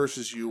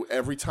embarrasses you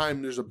every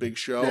time there's a big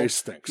show. Yeah, he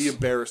stinks. He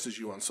embarrasses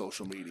you on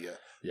social media.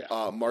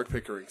 Yeah. Mark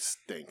Pickering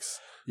stinks.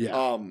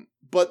 Yeah.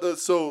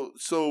 So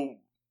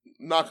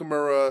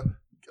Nakamura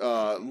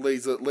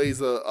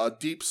lays a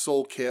deep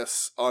soul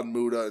kiss on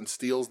Muta and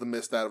steals the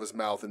mist out of his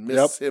mouth and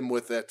mists him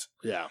with it.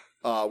 Yeah.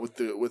 With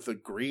the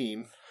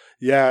green.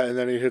 Yeah, and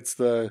then he hits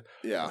as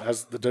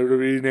the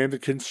WWE named the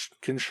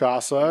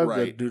Kinshasa,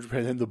 right. the New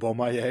Japan named the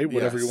Bomaye,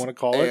 whatever you want to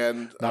call it.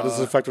 And, not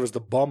as effective as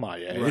the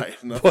Bomaye.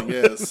 Right, nothing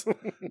is.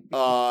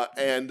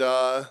 And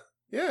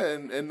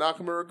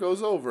Nakamura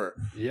goes over.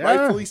 Yeah.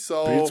 Rightfully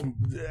so.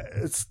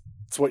 It's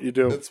what you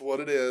do. It's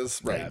what it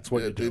is. Right. Yeah, it's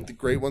what you do. The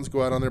great ones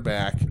go out on their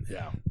back.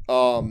 Yeah.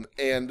 I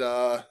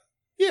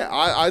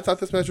thought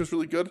this match was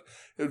really good.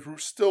 It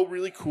was still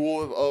really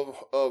cool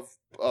of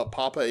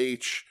Papa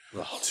H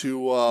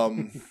to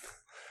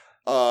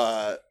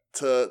let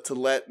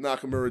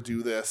Nakamura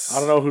do this. I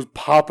don't know who's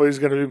Papa is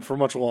going to be for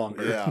much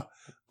longer. Yeah.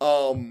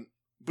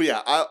 But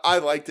yeah, I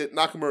liked it.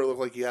 Nakamura looked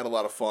like he had a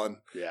lot of fun.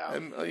 Yeah.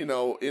 And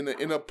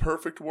in a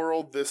perfect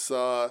world, this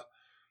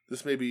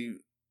maybe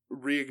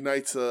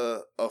reignites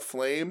a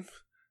flame.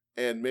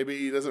 And maybe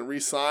he doesn't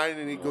re-sign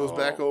and he goes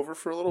back over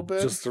for a little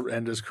bit. Just to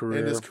end his career.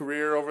 End his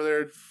career over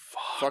there.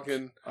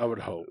 Fucking. I would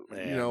hope,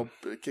 man.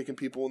 Kicking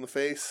people in the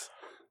face.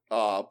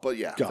 But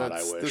yeah. God,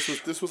 I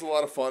wish. This was a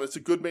lot of fun. It's a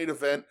good main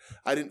event.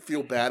 I didn't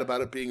feel bad about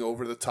it being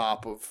over the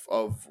top of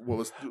what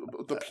was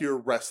the pure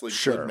wrestling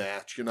good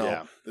match.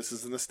 This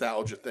is a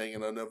nostalgia thing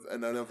and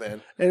an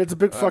event. And it's a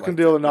big fucking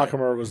deal that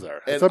Nakamura was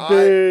there. It's a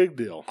big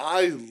deal.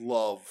 I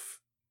love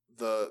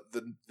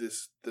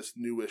this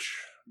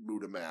newish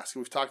Muta mask.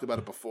 We've talked about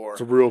it before.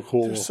 It's real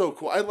cool. They're so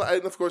cool.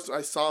 And of course,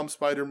 I saw him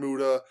Spider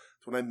Muta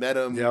when I met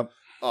him. Yep.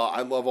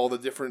 I love all the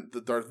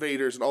Darth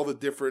Vaders and all the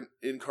different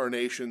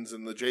incarnations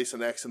and the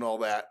Jason X and all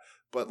that.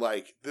 But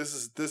like this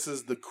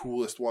is the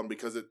coolest one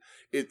because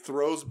it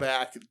throws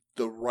back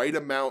the right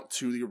amount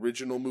to the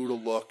original Muta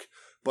look,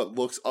 but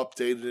looks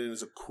updated and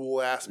is a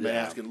cool ass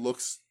mask and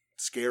looks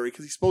scary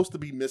because he's supposed to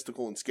be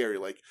mystical and scary.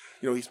 Like,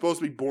 he's supposed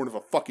to be born of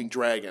a fucking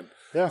dragon.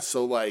 Yeah.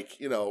 So like,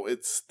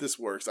 this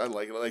works. I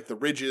like it. I like the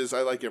ridges.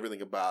 I like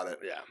everything about it.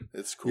 Yeah.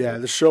 It's cool. Yeah.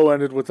 The show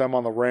ended with them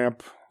on the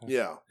ramp.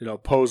 Yeah.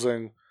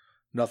 Posing.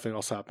 Nothing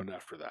else happened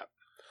after that.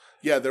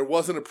 Yeah. There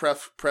wasn't a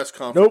press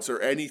conference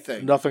or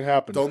anything. Nothing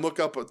happened. Don't look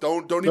up.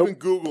 Don't even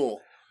Google.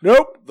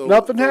 Nope.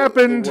 Nothing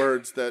happened. The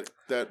words that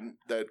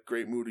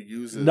Great Muta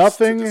uses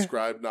nothing to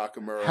describe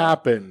Nakamura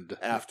happened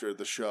after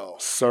the show.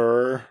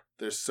 Sir.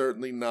 There's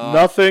certainly not.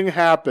 Nothing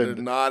happened.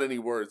 There's not any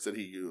words that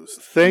he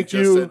used. Thank he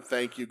you. Just said,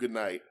 thank you. Good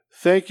night.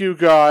 Thank you,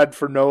 God,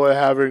 for Noah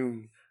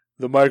having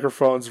the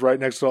microphones right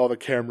next to all the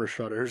camera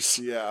shutters.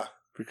 Yeah.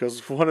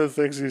 Because one of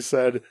the things he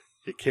said,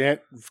 you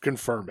can't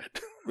confirm it.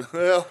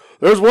 Well,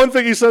 there's one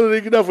thing he said that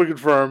he can definitely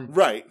confirm.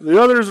 Right.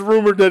 The other is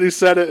rumored that he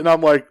said it, and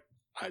I'm like,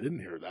 I didn't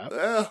hear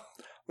that.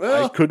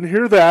 Well, I couldn't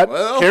hear that.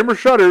 Well, camera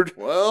shuttered.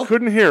 Well,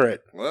 couldn't hear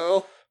it.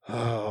 Well,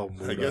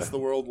 Muta. I guess the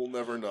world will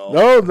never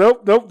know.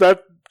 Nope.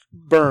 That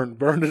burned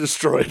and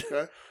destroyed.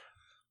 Okay.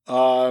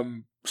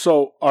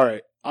 So, all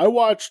right. I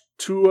watched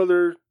two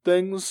other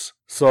things.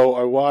 So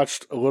I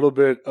watched a little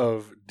bit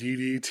of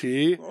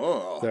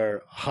DDT,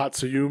 their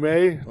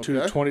Hatsuyume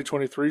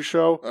 2023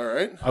 show. All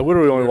right. I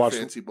literally only watched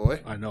fancy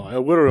boy. I know. I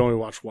literally only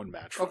watched one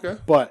match. Okay.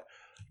 But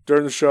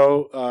during the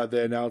show,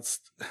 they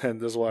announced, and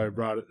this is why I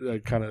brought it, I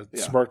kind of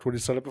smirked when he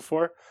said it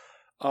before.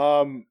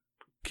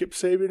 Kip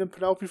Sabian and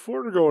Penelope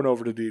Ford are going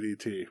over to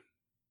DDT.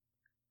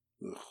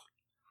 Ugh.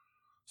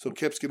 So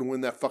Kip's going to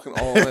win that fucking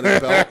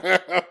All-Atlantic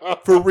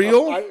belt? For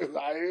real?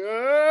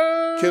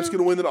 Kip's going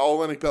to win that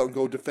All-Atlantic belt and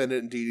go defend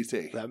it in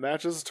DDT. That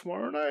match is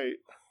tomorrow night.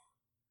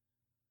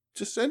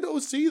 Just send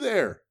OC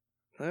there.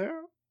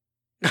 Yeah.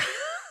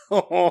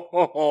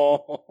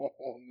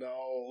 Oh,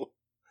 no.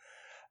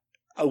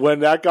 When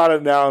that got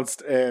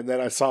announced and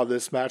then I saw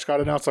this match got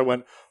announced, I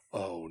went,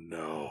 oh,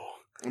 no.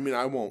 I mean,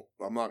 I'm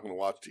not going to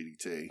watch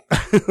DDT.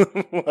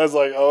 I was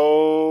like,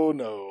 oh,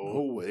 no.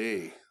 No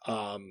way.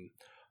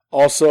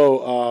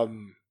 Also,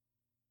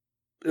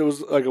 it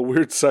was like a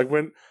weird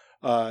segment.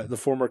 The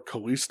former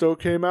Kalisto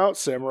came out,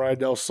 Samurai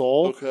Del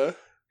Sol. Okay.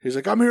 He's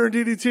like, I'm here in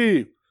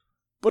DDT,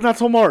 but not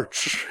till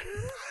March.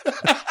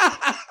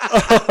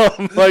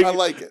 I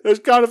like it. It's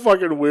kind of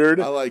fucking weird.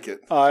 I like it.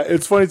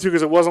 It's funny, too,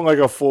 because it wasn't like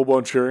a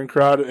full-blown cheering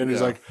crowd. And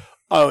he's like,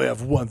 I only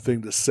have one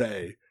thing to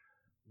say.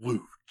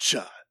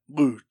 Lucha,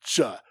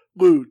 lucha,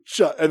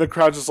 lucha. And the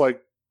crowd's just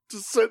like,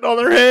 just sitting on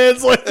their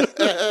hands.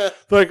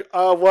 Like,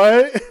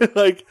 what?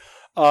 Like,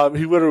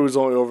 he literally was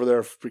only over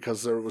there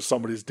because there was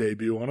somebody's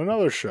debut on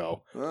another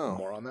show. Oh.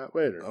 More on that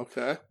later.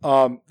 Okay.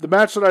 The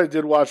match that I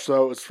did watch,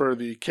 though, is for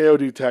the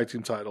KOD tag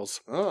team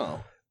titles.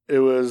 Oh.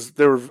 There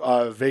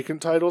were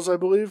vacant titles, I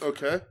believe.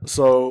 Okay.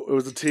 So it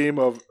was a team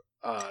of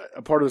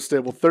a part of the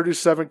stable,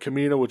 37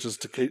 Kamina, which is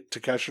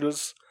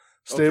Takeshita's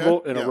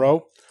stable in a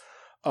row.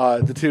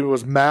 The team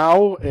was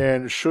Mao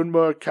and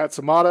Shunma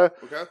Katsumata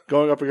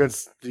going up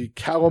against the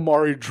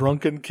Calamari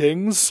Drunken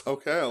Kings.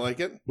 Okay, I like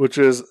it. Which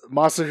is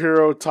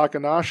Masahiro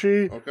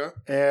Takanashi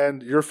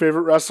and your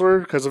favorite wrestler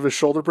because of his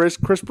shoulder brace,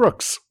 Chris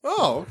Brooks.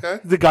 Oh,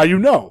 okay. The guy you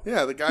know.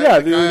 Yeah, the guy. Yeah,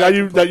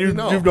 the guy you've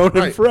known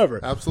him forever.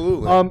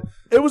 Absolutely.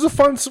 It was a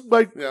fun,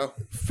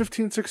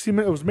 15, 16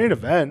 minute. It was main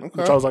event,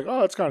 which I was like,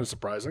 oh, that's kind of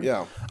surprising.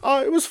 Yeah.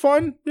 It was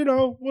fun,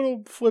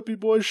 little flippy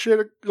boy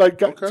shit.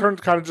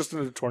 Turned kind of just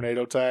into a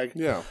tornado tag.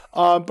 Yeah.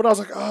 But I was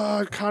like,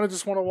 I kind of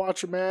just want to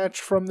watch a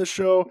match from the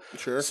show.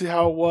 Sure. See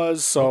how it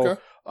was. So,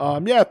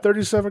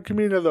 37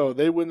 Kamina, though.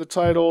 They win the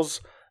titles.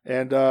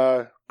 And,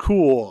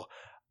 cool.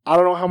 I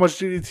don't know how much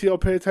DDT I'll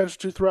pay attention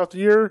to throughout the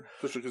year.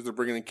 Especially because they're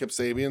bringing in Kip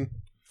Sabian.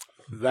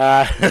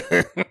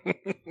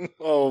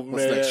 Oh, man.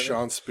 What's next,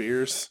 Sean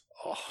Spears?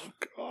 Oh,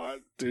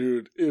 God,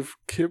 dude. If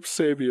Kip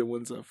Sabian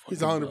wins that fucking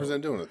He's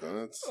 100% doing it,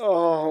 though.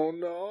 Oh,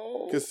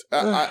 no. Because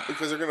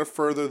they're going to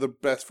further the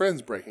best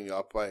friends breaking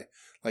up by,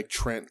 like,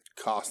 Trent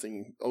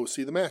costing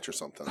OC the match or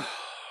something.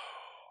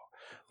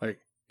 Like,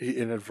 he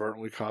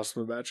inadvertently costs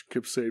him a match,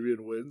 Kip Sabian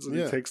wins, and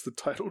he takes the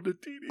title to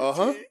DDT.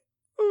 Uh-huh.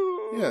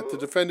 Yeah, to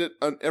defend it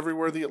on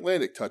everywhere the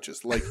Atlantic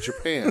touches, like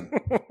Japan.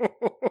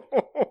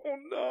 Oh,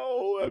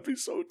 no. That'd be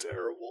so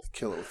terrible.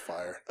 Kill it with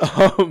fire.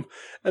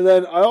 And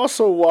then I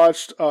also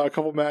watched a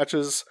couple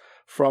matches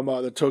from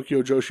the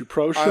Tokyo Joshi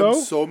Pro show.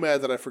 I'm so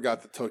mad that I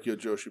forgot that Tokyo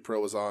Joshi Pro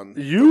was on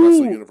the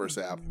Wrestling Universe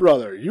app.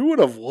 Brother, you would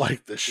have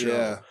liked the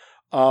show.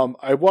 Yeah.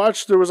 I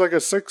watched, there was like a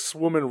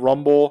 6-woman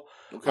rumble.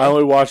 Okay. I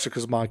only watched it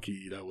because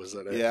Maki Ito was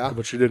in it. Yeah.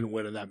 But she didn't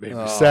win, and that made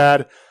me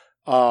sad.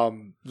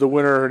 The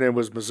winner, her name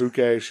was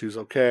Mizuke. She was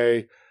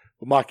okay.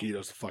 But Maki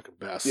Ito's the fucking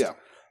best. Yeah.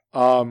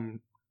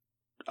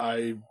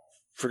 I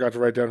forgot to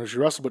write down who she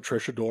wrestled, but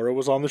Trish Adora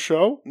was on the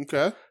show.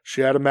 Okay.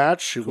 She had a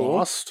match. She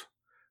lost,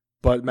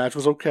 but the match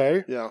was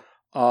okay. Yeah.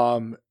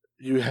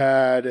 You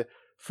had,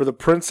 for the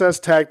Princess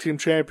Tag Team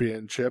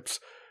Championships,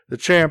 the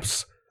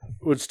champs,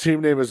 which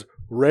team name is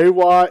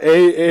Reiwa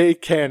AA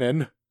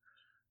Cannon.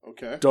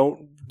 Okay.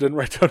 Didn't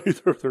write down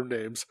either of their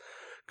names.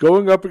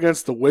 Going up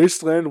against the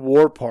Wasteland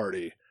War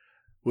Party,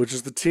 which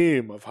is the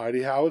team of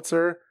Heidi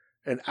Howitzer,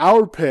 and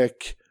our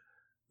pick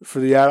for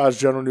the At-Odds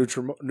General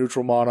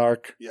Neutral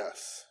Monarch.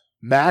 Yes.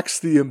 Max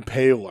the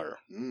Impaler.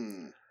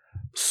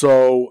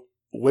 So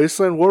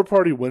Wasteland War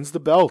Party wins the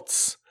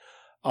belts.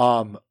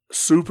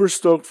 Super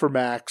stoked for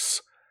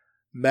Max.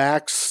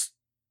 Max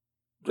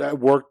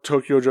worked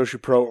Tokyo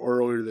Joshi Pro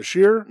earlier this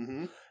year,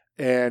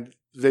 and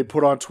they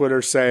put on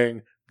Twitter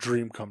saying,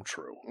 dream come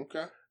true.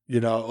 Okay.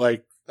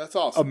 That's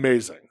awesome.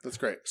 Amazing. That's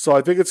great. So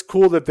I think it's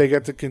cool that they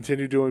get to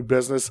continue doing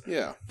business.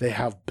 Yeah. They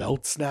have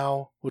belts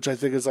now, which I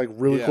think is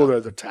really cool. They're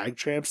the tag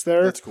champs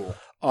there. That's cool.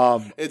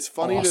 It's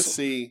funny to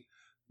see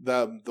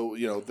them,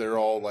 they're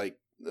all like,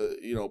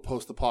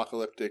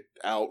 post-apocalyptic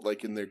out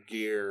like in their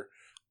gear,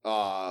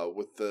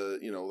 with the,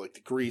 like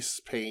the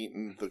grease paint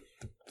and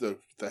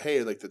the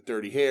hair, like the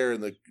dirty hair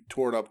and the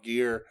torn up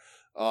gear.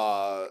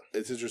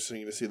 It's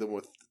interesting to see them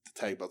with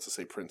tag belts to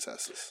say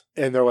princesses,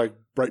 and they're like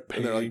bright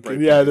pink. They're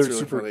they're really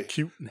super funny.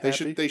 Cute and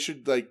happy. They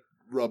should like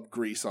rub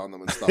grease on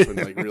them and stuff and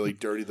like really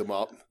dirty them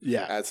up.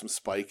 Yeah, add some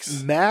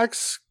spikes.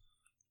 Max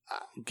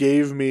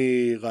gave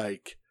me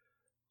like,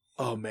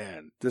 oh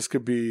man, this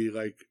could be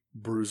like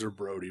Bruiser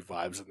Brody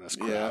vibes in this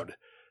crowd. Yeah.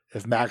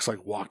 If Max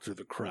like walked through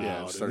the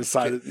crowd and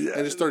decided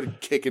and just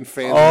started kicking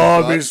fans. Oh,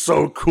 it'd be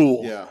so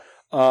cool. Yeah.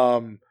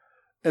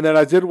 And then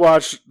I did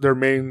watch their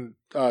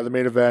the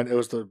main event. It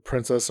was the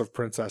Princess of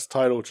Princess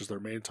title, which is their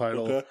main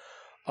title.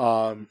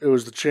 It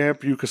was the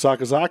champ Yuka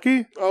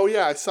Sakazaki. Oh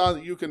yeah, I saw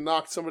that Yuka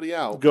knocked somebody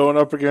out. Going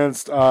up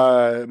against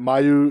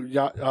Mayu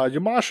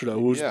Yamashita,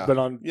 who's been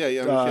on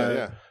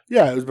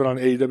who's been on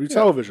AEW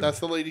television. That's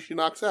the lady she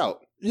knocks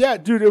out. Yeah,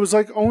 dude, it was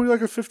like only like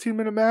a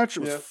 15-minute match.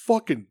 It was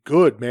fucking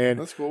good, man.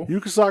 That's cool.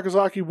 Yuka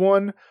Sakazaki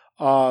won.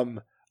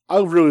 I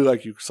really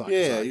like Yuka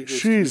Sakazaki. Yeah,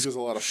 she's a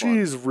lot of fun.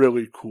 She's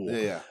really cool.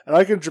 Yeah. And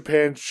like in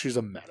Japan, she's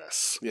a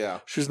menace. Yeah.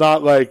 She's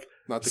not like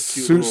not the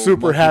cute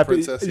super happy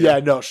princess. Yeah,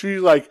 no,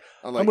 she's like,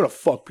 I'm gonna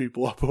fuck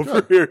people up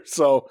over here.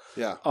 So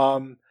yeah,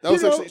 that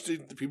was actually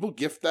people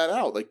gift that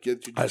out. Like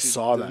I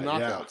saw that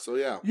knockout. So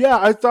yeah,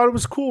 I thought it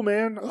was cool,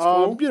 man.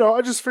 Cool.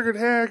 I just figured,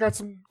 hey, I got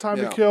some time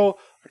to kill.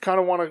 I kind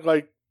of want to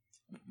like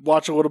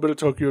watch a little bit of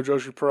Tokyo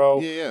Joshi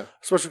Pro. Yeah.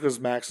 Especially because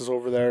Max is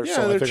over there. Yeah,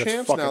 so they're I think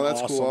champs it's now.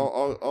 That's awesome.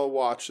 cool. I'll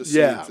watch to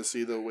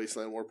see the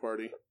Wasteland War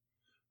Party.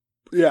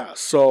 Yeah.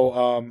 So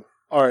all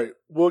right,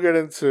 we'll get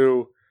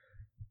into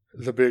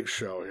the big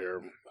show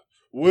here.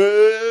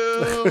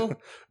 Well,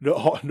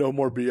 no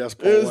more BS.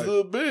 It's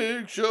the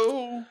big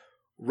show.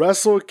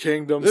 Wrestle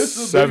Kingdom 17.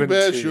 It's the big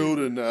bad show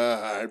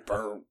tonight.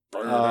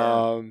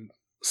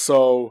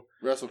 So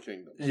Wrestle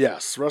Kingdom.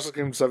 Yes, Wrestle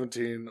Kingdom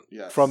 17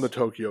 from the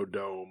Tokyo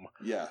Dome.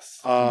 Yes.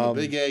 The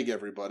Big Egg,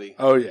 everybody.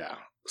 Oh yeah.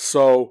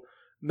 So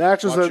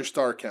matches Watch your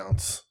star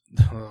counts.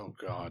 Oh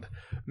God.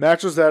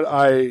 Matches that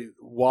I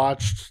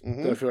watched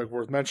that I feel like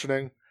worth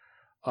mentioning.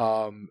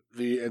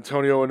 The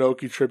Antonio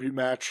Inoki tribute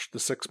match, the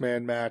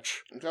 6-man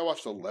match. I think I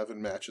watched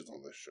 11 matches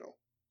on this show.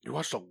 You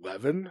watched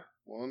 11?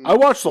 I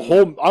watched the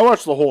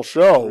whole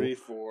show. 3,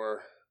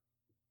 4,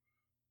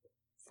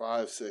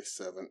 5, 6,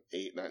 7,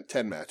 8, 9,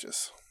 10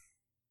 matches.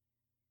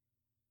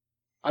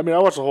 I mean, I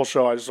watched the whole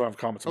show. I just don't have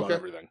comments about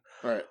everything.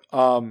 All right.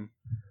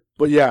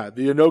 But yeah,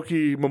 the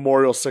Inoki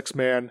Memorial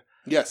 6-man.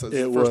 Yes, that's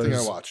the first thing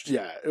I watched.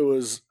 Yeah, it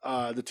was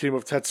the team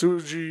of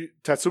Tatsumi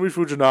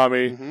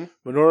Fujinami,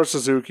 Minoru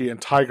Suzuki,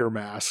 and Tiger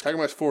Mask. Tiger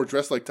Mask 4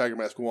 dressed like Tiger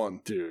Mask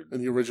 1. Dude.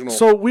 In the original.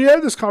 So we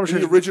had this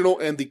conversation. The original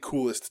and the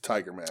coolest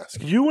Tiger Mask.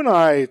 You and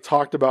I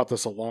talked about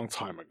this a long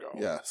time ago.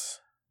 Yes.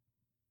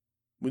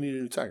 We need a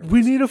new Tiger Mask.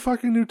 We need a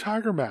fucking new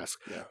Tiger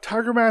Mask. Yeah.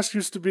 Tiger Mask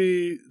used to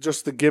be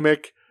just the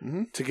gimmick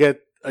to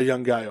get a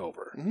young guy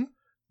over.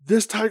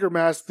 This Tiger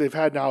Mask they've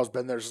had now has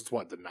been there since,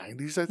 the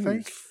 90s, I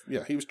think?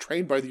 He was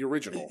trained by the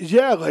original.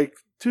 Yeah,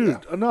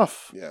 dude,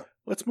 enough. Yeah.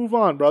 Let's move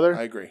on, brother.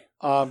 I agree.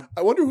 I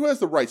wonder who has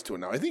the rights to it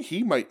now. I think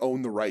he might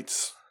own the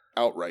rights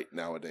outright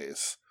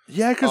nowadays.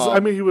 Yeah,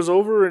 because, he was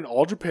over in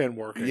All Japan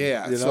working.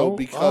 Yeah, you know? so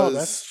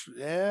because...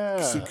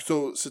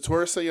 So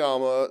Satoru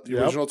Sayama, the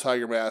original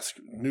Tiger Mask,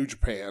 New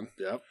Japan.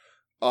 Yep.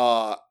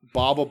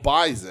 Baba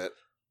buys it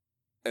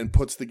and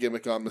puts the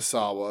gimmick on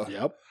Misawa.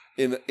 Yep.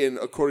 In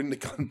according to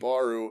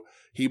Gunbaru,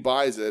 he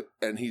buys it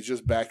and he's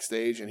just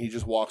backstage and he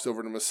just walks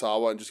over to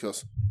Misawa and just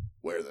goes,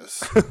 "Wear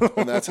this,"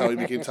 and that's how he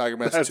became Tiger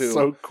Mask 2. That's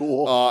so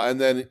cool.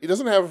 And then he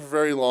doesn't have it for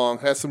very long.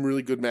 Has some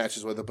really good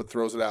matches with it, but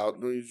throws it out.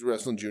 He's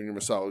wrestling Junior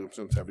Misawa,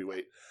 becomes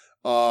heavyweight.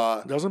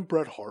 Doesn't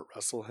Bret Hart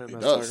wrestle him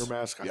as Tiger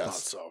Mask? I thought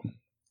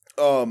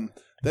so.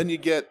 Then you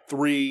get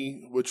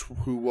 3,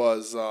 who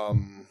was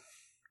I'm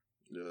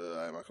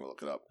not going to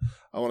look it up.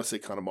 I want to say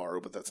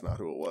Kanemaru, but that's not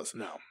who it was.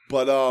 No.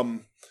 But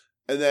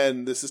and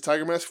then this is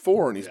Tiger Mask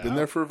 4, and he's been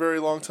there for a very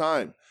long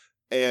time.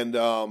 And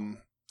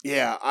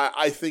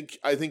I think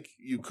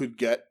you could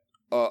get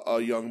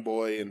a young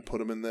boy and put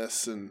him in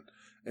this and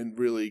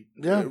really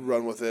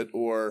run with it,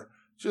 or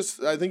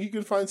just I think you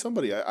could find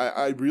somebody.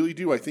 I really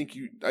do. I think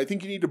you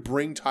need to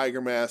bring Tiger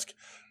Mask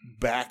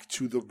back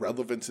to the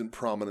relevance and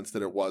prominence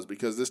that it was,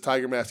 because this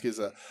Tiger Mask is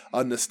a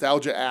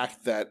nostalgia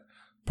act that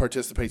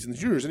participates in the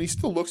juniors, and he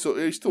still wrestles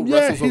okay.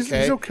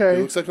 He's okay.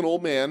 He looks like an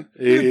old man.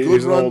 He had a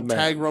good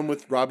tag run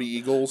with Robbie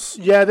Eagles.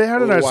 Yeah, they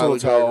had a nice little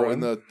tag run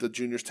in the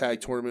juniors tag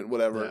tournament,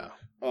 whatever.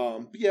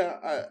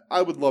 Yeah.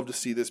 I would love to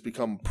see this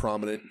become a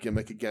prominent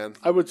gimmick again.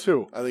 I would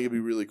too. I think it'd be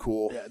really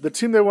cool. Yeah, the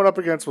team they went up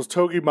against was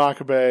Togi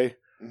Makabe,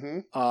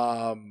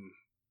 Satoshi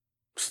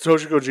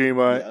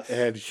Kojima,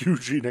 and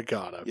Yuji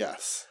Nagata.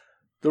 Yes.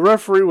 The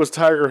referee was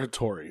Tiger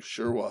Hattori.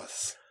 Sure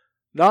was.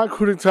 Not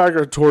including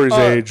Tiger Hattori's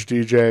age,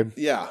 DJ.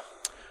 Yeah.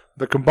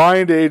 The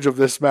combined age of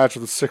this match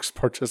of the 6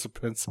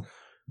 participants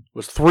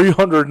was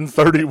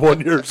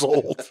 331 years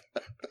old.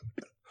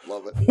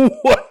 Love it.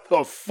 What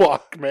the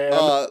fuck,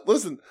 man?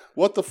 Listen,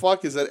 what the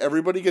fuck is that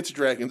everybody gets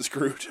dragon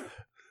screwed?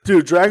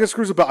 Dude, Dragon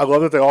Screws about. I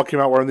love that they all came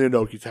out wearing the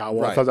Inoki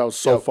towel. Right. I thought that was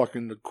so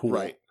fucking cool.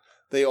 Right.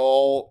 They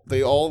all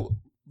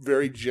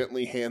very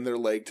gently hand their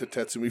leg to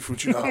Tatsumi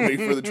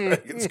Fujinami for the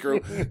dragon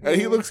screw.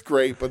 And he looks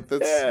great, but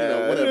that's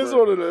whatever. It is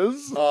what it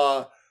is.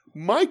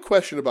 My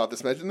question about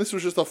this match, and this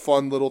was just a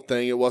fun little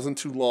thing, it wasn't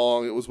too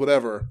long, it was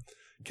whatever.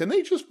 Can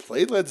they just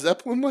play Led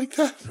Zeppelin like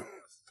that?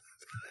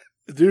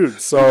 Dude,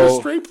 so... They just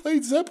straight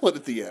played Zeppelin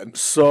at the end.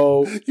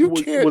 So... You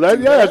can't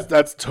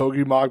that's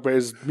Togi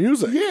Makabe's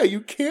music. Yeah,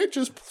 you can't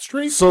just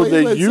straight so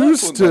play they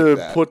used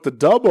to put the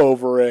dub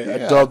over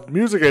it, dubbed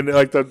music, and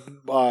like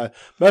the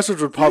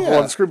message would pop up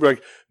on the screen,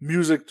 like,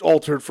 music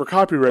altered for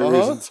copyright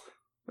reasons.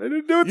 They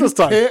didn't do it this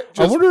time.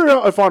 I wonder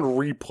if on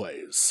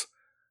replays...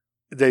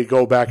 they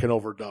go back and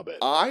overdub it.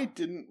 I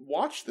didn't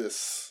watch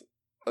this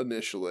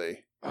initially.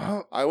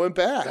 I went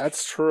back.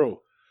 That's true.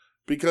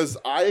 Because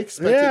I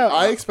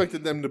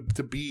expected them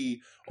to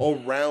be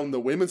around the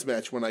women's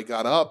match when I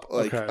got up,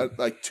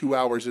 like 2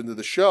 hours into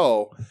the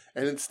show,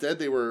 and instead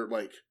they were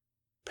like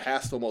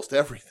past almost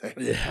everything.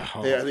 Yeah,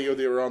 I think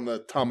they were on the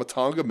Tama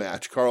Tonga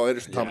match, Carl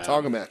Anderson Tama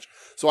Tonga match.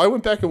 So I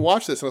went back and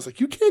watched this, and I was like,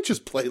 "You can't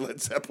just play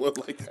Led Zeppelin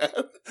like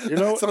that. You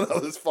know, that's not how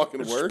this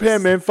fucking works."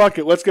 Japan, man, fuck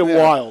it, let's get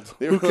wild.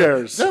 Who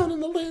cares? Like, down in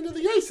the land of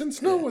the ice and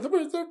snow. Like, what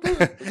the fuck is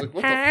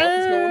going on?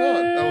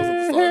 That wasn't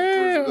the song.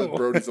 That was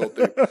Brody's old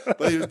thing,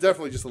 but he was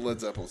definitely just a Led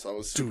Zeppelin. So I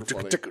was super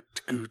funny.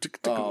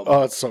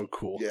 Oh, it's so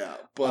cool. Yeah,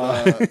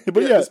 but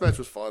this match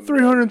was fun.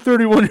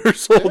 331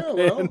 years old,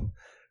 man.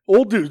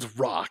 Old dudes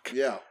rock.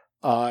 Yeah.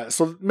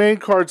 So the main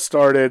card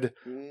started.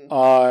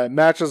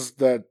 Matches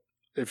that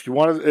if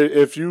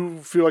you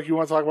feel like you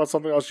want to talk about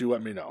something else, you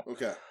let me know.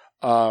 Okay.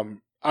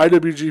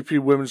 IWGP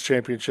Women's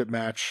Championship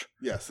match.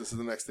 Yes, this is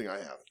the next thing I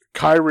have.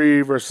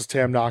 Kairi versus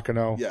Tam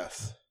Nakano.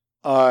 Yes.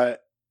 The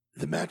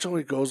match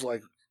only goes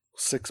like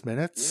 6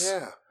 minutes.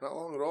 Yeah, not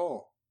long at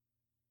all.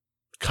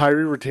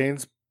 Kairi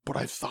retains, but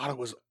I thought it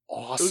was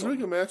awesome. It was a really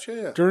good match,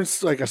 yeah. During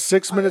like a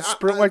 6 minute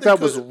sprint like that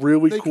was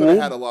really cool. They could have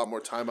had a lot more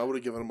time. I would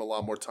have given them a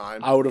lot more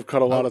time. I would have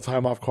cut a lot of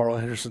time off Carl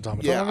Anderson.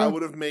 Yeah, I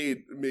would have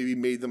made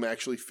them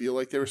actually feel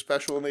like they were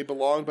special and they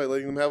belonged by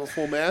letting them have a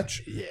full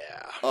match.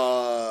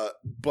 Yeah.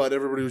 But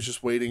everybody was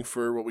just waiting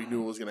for what we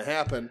knew was going to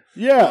happen.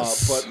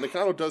 Yes. But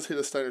Nakano does hit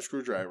a Steiner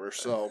screwdriver,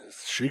 so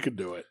she could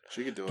do it.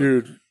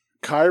 Dude,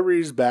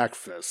 Kairi's back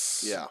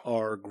fists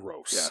are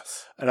gross.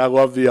 Yes. And I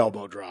love the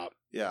elbow drop.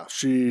 Yeah.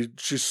 She's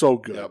so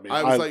good. Yep.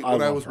 I was like,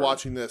 when I was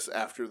watching this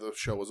after the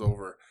show was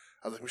over,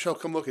 I was like, Michelle,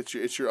 come look at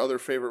you. It's your other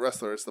favorite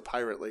wrestler. It's the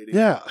Pirate Lady.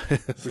 Yeah.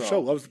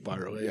 Michelle loves the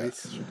Pirate Lady.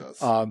 Yes, she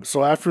does.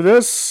 So after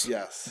this,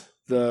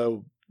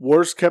 the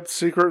worst kept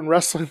secret in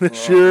wrestling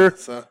this year.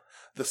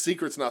 The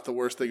secret's not the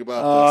worst thing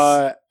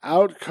about this.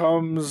 Out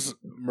comes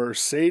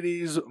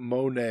Mercedes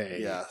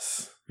Moné.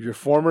 Yes. Your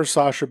former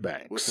Sasha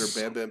Banks. With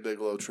her Bam Bam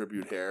Bigelow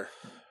tribute hair.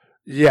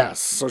 Yes.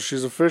 So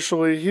she's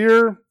officially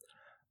here.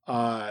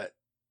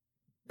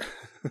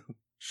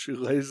 She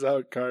lays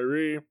out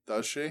Kairi.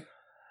 Does she?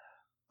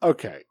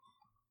 Okay.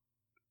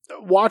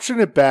 Watching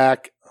it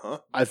back,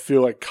 I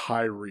feel like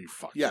Kairi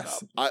fucked it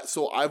up.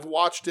 So I've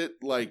watched it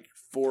like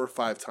 4 or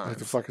 5 times. Like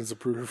the fucking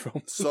Zapruder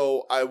film.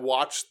 So I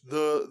watched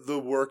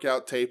the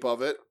workout tape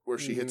of it where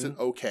she hits it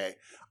okay.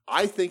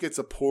 I think it's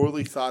a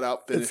poorly thought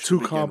out finish. It's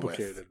too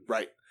complicated.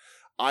 Right.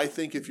 I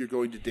think if you're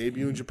going to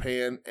debut in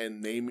Japan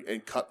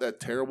and cut that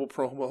terrible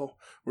promo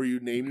where you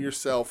name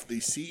yourself the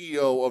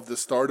CEO of the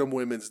Stardom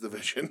Women's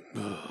Division,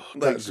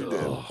 like you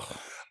did,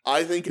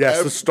 I think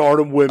the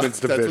Stardom Women's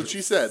Division. That's what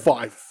she said.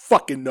 I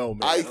fucking know,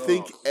 man. I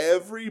think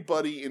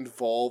everybody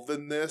involved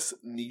in this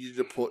needed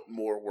to put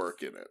more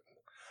work in it.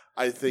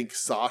 I think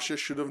Sasha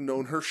should have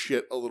known her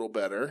shit a little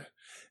better,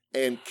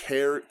 and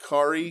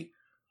Kairi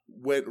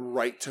went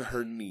right to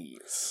her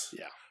knees.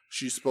 Yeah.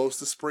 She's supposed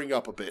to spring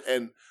up a bit.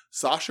 And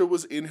Sasha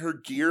was in her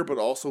gear, but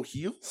also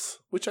heels,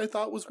 which I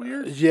thought was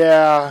weird.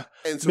 Yeah.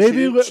 And so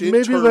maybe let's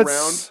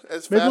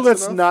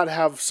not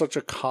have such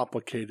a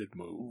complicated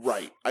move.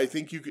 Right. I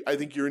think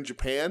you're in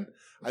Japan.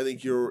 I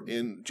think you're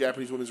in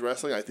Japanese women's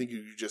wrestling. I think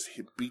you just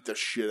beat the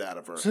shit out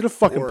of her. Just hit a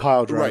fucking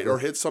pile driver. Right. Or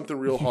hit something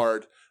real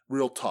hard,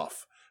 real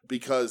tough.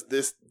 Because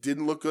this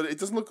didn't look good. It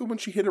doesn't look good when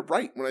she hit it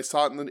right. When I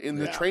saw it in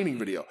the training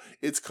video,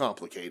 it's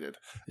complicated.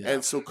 Yeah.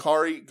 And so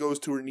Kairi goes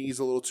to her knees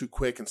a little too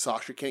quick, and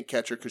Sasha can't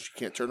catch her because she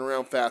can't turn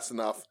around fast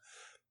enough.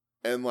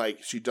 And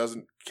she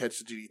doesn't catch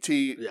the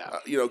DDT.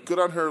 Yeah, good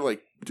on her,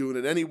 doing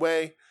it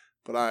anyway.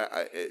 But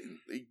I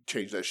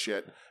changed that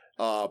shit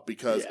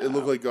because it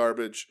looked like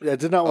garbage. Yeah, it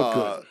did not look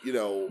good.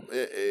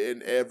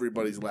 And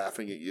everybody's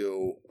laughing at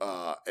you.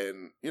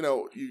 And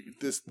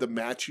the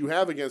match you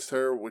have against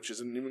her, which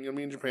isn't even going to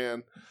be in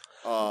Japan.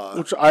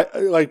 Which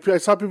I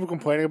saw people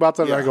complaining about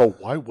that, and I go,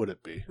 why would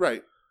it be?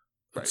 Right.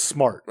 It's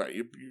smart. Right.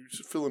 You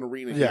fill an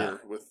arena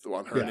here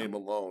on her name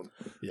alone.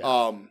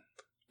 Yeah.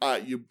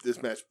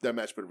 That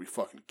match better be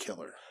fucking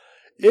killer.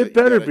 It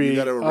better be. You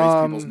got to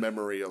erase people's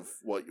memory of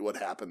what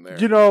happened there.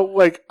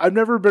 I've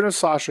never been a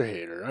Sasha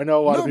hater. I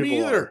know a lot of people.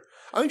 Me either. Are.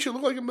 I think she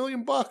looked like $1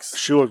 million.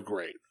 She looked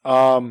great.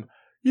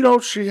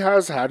 She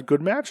has had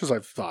good matches.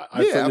 I've thought.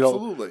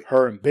 Absolutely.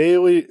 Her and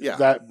Bayley. Yeah.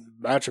 That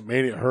match at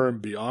Mania, her and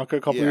Bianca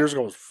a couple years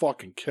ago was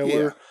fucking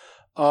killer.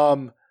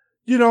 Yeah.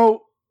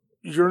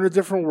 You're in a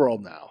different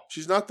world now.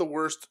 She's not the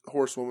worst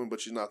horsewoman, but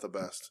she's not the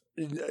best.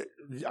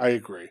 I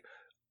agree.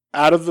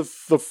 Out of the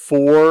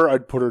 4,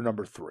 I'd put her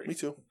number 3. Me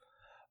too.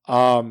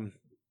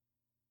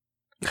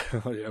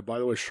 Yeah, by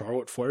the way,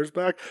 Charlotte Flair's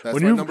back. That's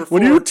when number 4.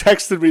 When you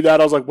texted me that,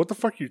 I was like, what the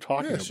fuck are you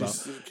talking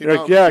about? You're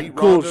like,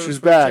 cool, she's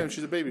back.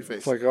 She's a babyface.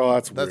 It's like, oh,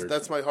 that's weird.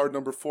 That's my hard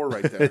number 4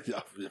 right there.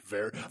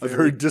 A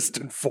very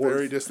distant 4th.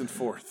 Very distant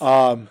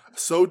 4th.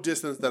 So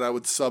distant that I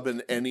would sub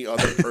in any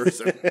other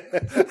person.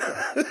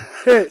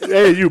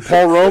 hey, you,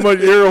 Paul Roma,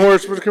 you're a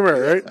horseman. Come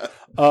here,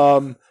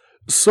 right?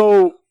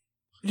 So,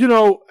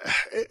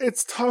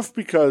 it's tough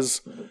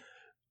because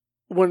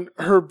when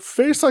her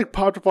face like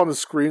popped up on the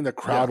screen, the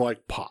crowd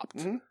like popped.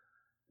 Mm-hmm.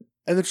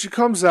 And then she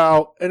comes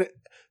out, and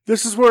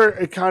this is where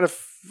it kind of,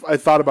 I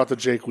thought about the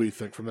Jake Lee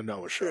thing from the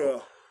Noah show. Yeah.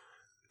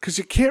 Because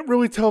you can't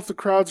really tell if the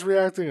crowd's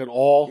reacting at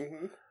all.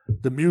 Mm-hmm.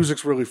 The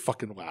music's really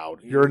fucking loud.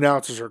 Mm-hmm. Your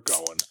announcers are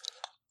going.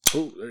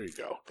 Oh, there you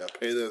go. Gotta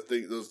pay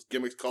those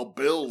gimmicks called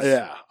bills.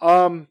 Yeah.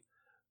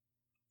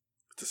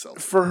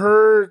 For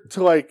her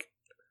to like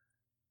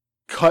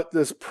cut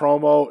this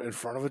promo in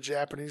front of a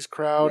Japanese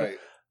crowd, right.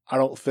 I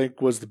don't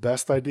think was the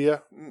best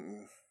idea.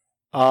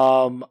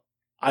 Mm-mm.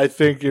 I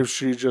think if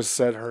she just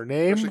said her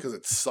name, especially because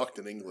it sucked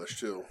in English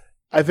too.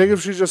 I think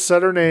if she just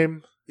said her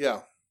name,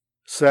 yeah,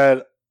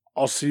 said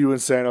I'll see you in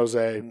San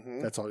Jose. Mm-hmm.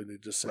 That's all you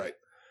need to say. Right.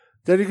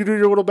 Then you can do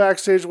your little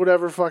backstage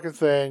whatever fucking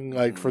thing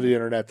like for the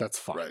internet. That's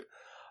fine. Right.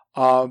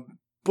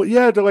 But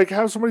yeah, to like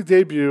have somebody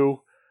debut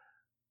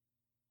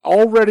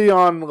already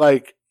on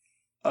like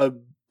a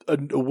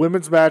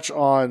women's match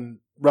on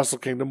Wrestle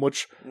Kingdom,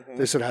 which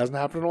they said hasn't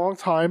happened in a long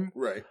time.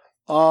 Right.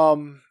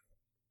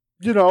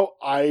 You know,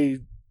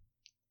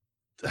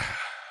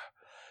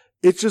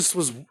 it just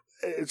wasn't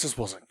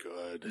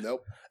good.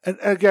 Nope. And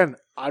again,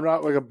 I'm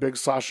not like a big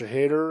Sasha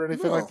hater or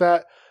anything like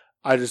that.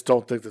 I just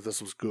don't think that this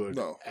was good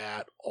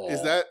at all.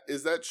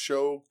 Is that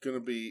show going to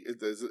be?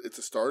 It's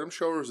a Stardom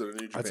show or is it a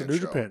New Japan show? It's a New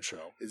Japan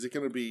show. Is it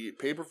going to be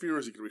pay-per-view or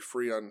is it going to be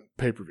free on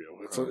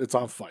pay-per-view? It's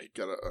on Fight.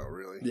 Oh,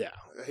 really? Yeah.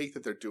 I hate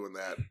that they're doing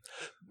that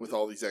with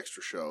all these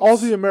extra shows. All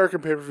the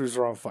American pay-per-views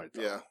are on Fight.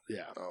 Though. Yeah.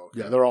 Yeah. Oh,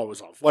 okay. Yeah, they're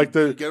always on. Like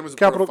the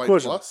Capital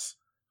Collision. Plus?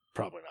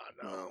 Probably not.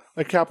 No. Oh.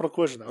 Like Capital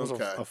Collision, that was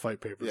a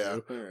Fight pay-per-view. Yeah.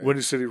 Right.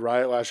 Windy City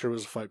Riot last year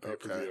was a Fight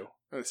pay-per-view. Okay.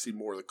 I gotta see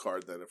more of the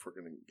card then if we're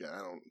gonna. Yeah, I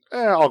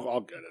don't. I'll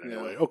get it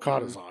anyway.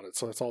 Okada's on it,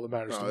 so that's all that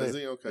matters to me. Is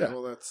he okay? Yeah.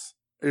 Well, that's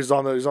he's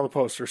on the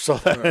poster, so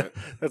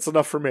that's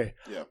enough for me.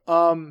 Yeah.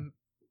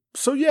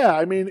 So yeah,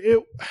 I mean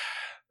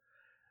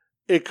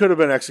it could have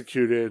been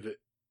executed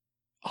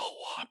a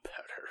lot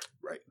better.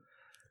 Right.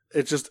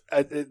 It just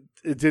it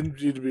didn't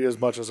need to be as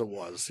much as it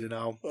was, you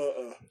know.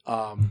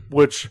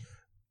 Which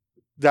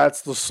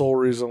that's the sole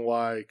reason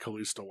why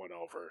Kalisto went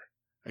over.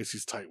 I guess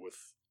he's tight with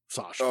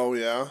Sasha. Oh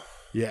yeah.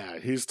 Yeah,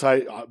 he's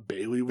tight.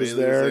 Bailey was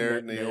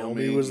there.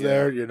 Naomi was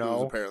there, you know.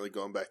 Who's apparently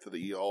going back to the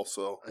E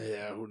also.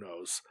 Yeah, who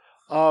knows?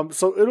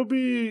 So it'll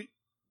be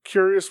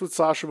curious with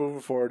Sasha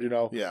moving forward, you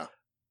know. Yeah.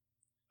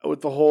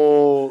 With the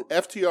whole Bald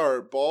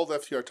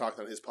FTR talked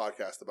on his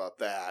podcast about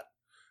that.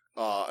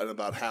 And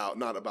about how,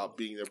 not about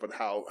being there, but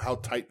how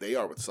tight they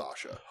are with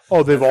Sasha.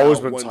 Oh, they've always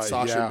been tight. When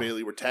Sasha and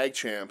Bailey were tag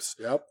champs,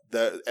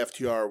 the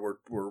FTR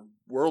were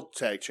world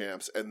tag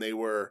champs, and they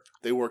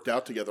worked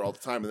out together all the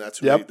time, and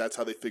that's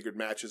how they figured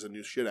matches and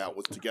new shit out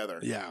was together.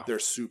 Yeah, they're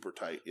super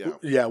tight. Yeah,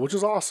 yeah, which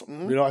is awesome.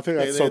 Mm-hmm. You know, I think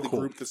that's so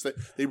cool.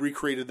 They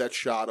recreated that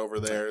shot over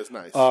there. It's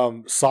nice.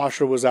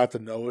 Sasha was at the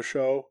Noah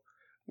show.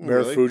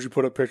 Fuji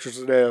put up pictures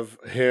today of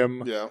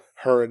him,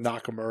 her, and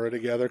Nakamura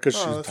together because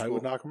she's tight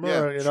with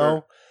Nakamura. You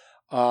know.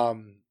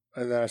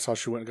 And then I saw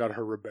she went and got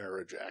her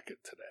Ribera jacket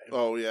today.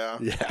 Oh yeah,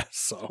 yeah.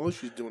 So well,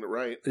 she's doing it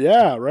right.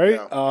 Yeah,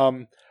 right.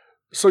 Yeah.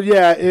 So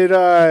yeah,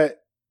 it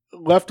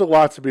left a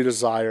lot to be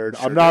desired.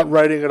 Sure I'm not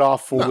writing it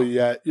off fully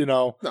yet. You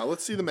know. No,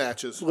 let's see the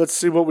matches. Let's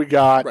see what we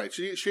got. Right.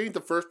 She ain't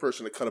the first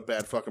person to cut a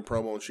bad fucking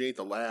promo, and she ain't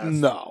the last.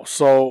 No.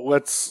 So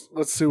let's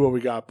see what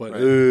we got. But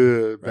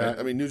right.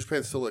 I mean, New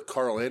Japan still let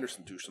Carl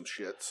Anderson do some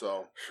shit.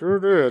 So sure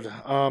did.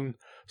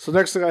 So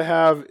next thing I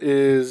have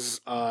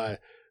is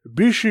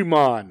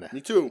Bishamon.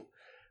 Me too.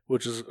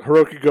 Which is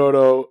Hiroki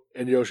Goto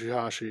and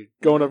Yoshihashi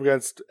going up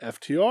against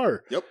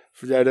FTR. Yep.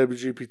 For the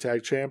IWGP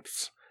Tag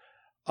Champs.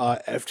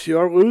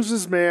 FTR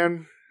loses,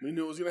 man. We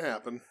knew it was going to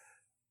happen.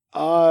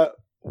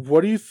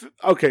 What do you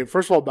Okay,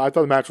 first of all, I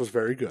thought the match was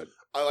very good.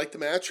 I liked the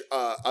match.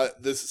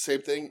 This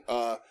same thing.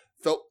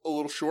 Felt a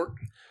little short.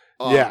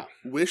 Yeah.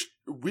 Wished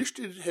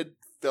it had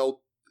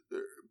felt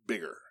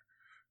bigger.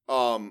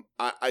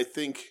 I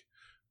think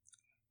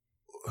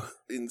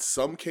in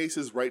some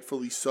cases,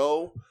 rightfully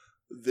so,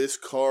 this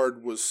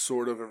card was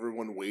sort of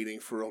everyone waiting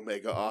for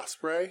Omega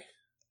Ospreay.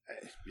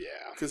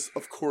 Yeah. Because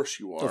of course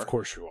you are. Of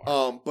course you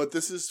are. But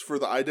this is for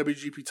the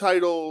IWGP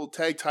title,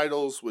 tag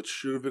titles, which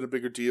should have been a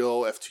bigger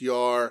deal.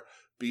 FTR,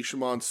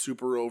 Bishamon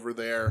super over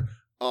there.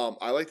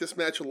 I like this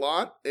match a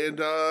lot. And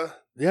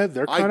yeah,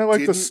 they're kind of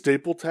like the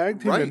staple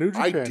tag team in New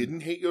Japan. I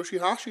didn't hate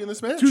Yoshihashi in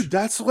this match. Dude,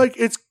 that's like,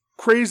 it's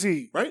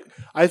crazy. Right?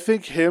 I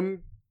think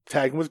him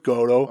tagging with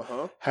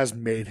Goto has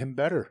made him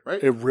better.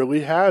 Right. It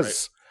really has.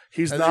 Right.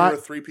 He's and not they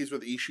were a 3-piece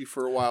with Ishii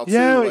for a while too.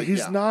 Yeah,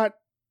 he's not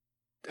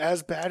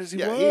as bad as he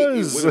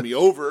was. He wouldn't be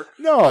over.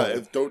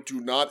 No,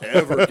 do not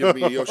ever give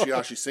me a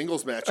Yoshihashi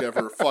singles match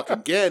ever fucking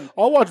again.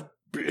 I'll watch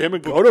him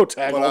and Goto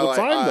tag all the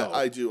time though.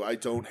 I do. I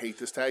don't hate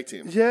this tag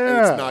team. Yeah,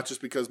 and it's not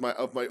just because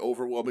of my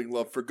overwhelming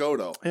love for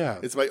Goto. Yeah,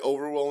 it's my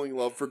overwhelming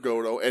love for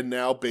Goto, and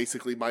now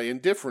basically my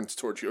indifference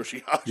towards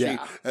Yoshihashi,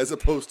 as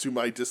opposed to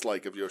my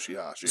dislike of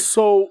Yoshihashi.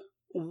 So,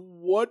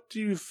 what do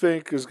you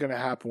think is going to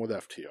happen with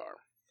FTR?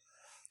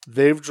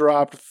 They've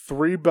dropped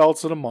 3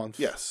 belts in a month.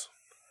 Yes.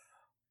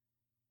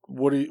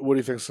 What do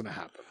you think is going to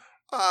happen?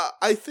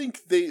 I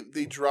think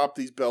they dropped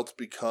these belts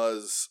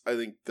because I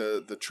think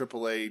the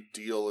AAA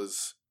deal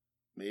is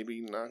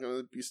maybe not going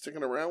to be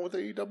sticking around with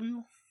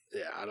AEW.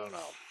 Yeah, I don't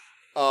know.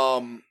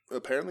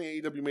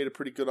 Apparently AEW made a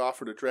pretty good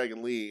offer to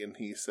Dragon Lee, and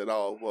he said,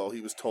 "Oh, well,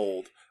 he was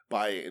told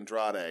by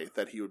Andrade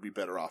that he would be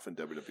better off in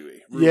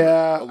WWE."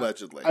 Rumor,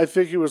 allegedly. I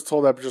think he was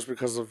told that just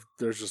because of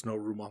there's just no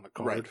room on the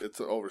card. Right,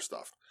 it's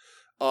overstuffed.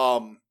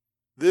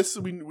 This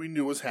we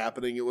knew was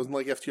happening. It wasn't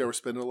like FTR was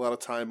spending a lot of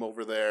time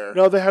over there.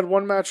 No, they had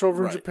one match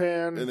over in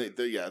Japan, and they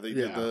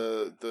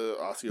did the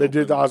Aussie. They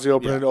did the Aussie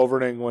Open over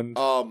in England.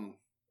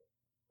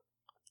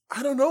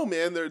 I don't know,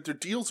 man. Their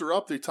deals are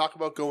up. They talk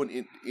about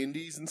going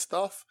indies and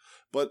stuff.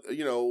 But,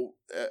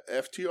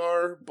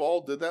 FTR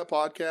Ball did that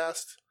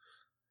podcast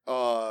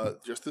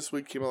just this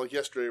week, came out like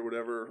yesterday or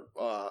whatever,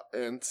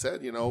 and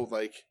said,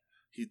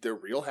 they're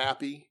real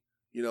happy.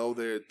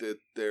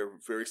 They're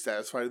very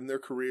satisfied in their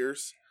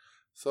careers.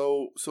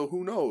 So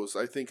who knows?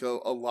 I think a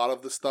lot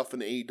of the stuff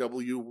in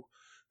AEW,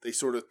 he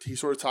sort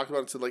of talked about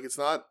it and said, like, it's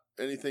not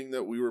anything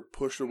that we were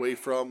pushed away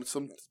from.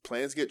 Some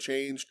plans get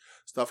changed.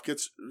 Stuff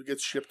gets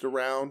shipped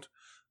around.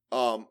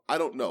 I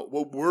don't know.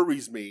 What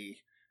worries me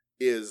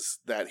is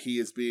that he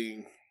is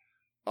being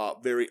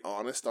very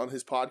honest on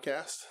his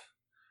podcast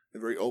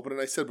and very open.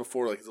 And I said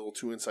before, like, it's a little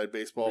too inside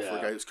baseball for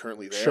a guy who's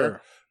currently there.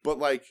 Sure. But,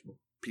 like,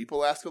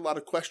 people ask a lot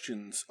of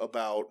questions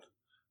about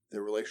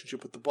their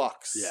relationship with the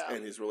Bucks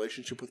and his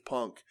relationship with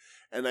Punk.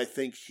 And I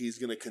think he's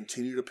going to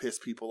continue to piss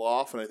people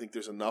off. And I think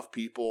there's enough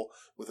people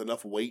with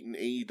enough weight in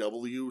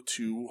AEW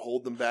to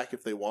hold them back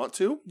if they want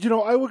to.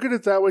 I look at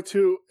it that way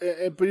too.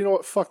 But you know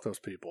what? Fuck those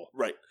people.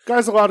 Right.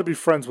 Guy's allowed to be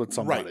friends with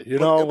somebody. Right.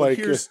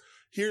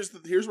 Here's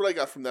what I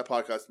got from that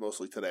podcast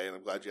mostly today, and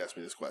I'm glad you asked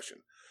me this question.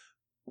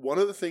 One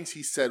of the things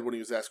he said when he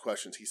was asked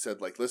questions, he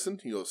said, like, listen,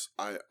 he goes,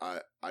 I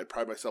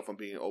pride myself on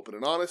being open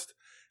and honest,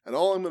 and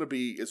all I'm going to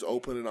be is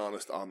open and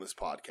honest on this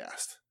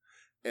podcast.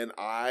 And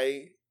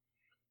I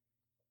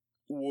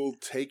will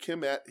take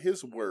him at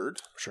his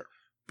word. Sure.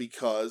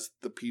 Because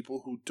the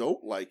people who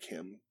don't like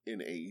him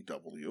in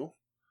AEW,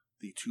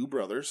 the two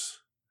brothers,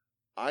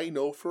 I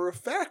know for a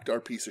fact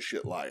are piece of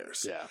shit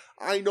liars. Yeah.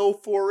 I know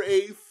for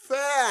a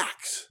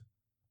fact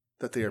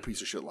that they are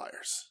piece of shit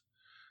liars.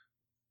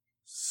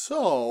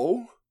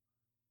 So,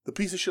 the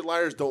piece of shit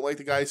liars don't like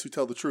the guys who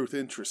tell the truth.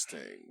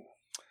 Interesting.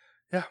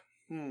 Yeah.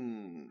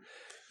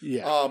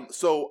 Yeah.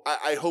 So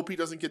I hope he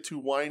doesn't get too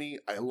whiny.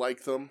 I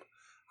like them.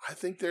 I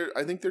think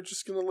they're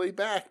just gonna lay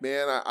back,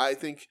 man. I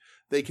think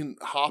they can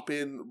hop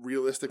in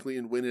realistically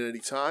and win at any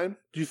time.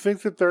 Do you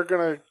think that they're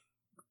gonna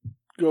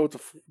go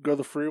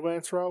the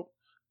freelance route?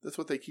 That's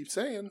what they keep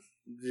saying.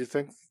 Do you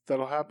think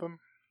that'll happen?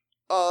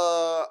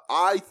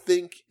 I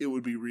think it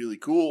would be really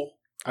cool.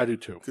 I do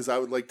too. Because I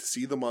would like to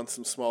see them on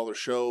some smaller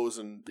shows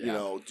and,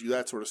 do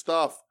that sort of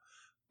stuff.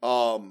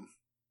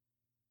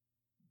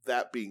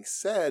 That being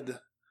said,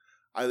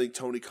 I think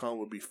Tony Khan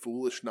would be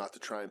foolish not to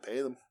try and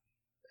pay them.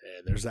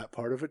 And there's that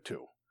part of it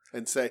too.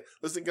 And say,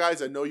 listen,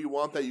 guys, I know you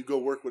want that. You go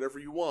work whatever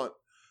you want.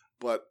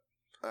 But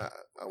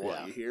I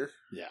want you here.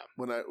 Yeah.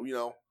 When I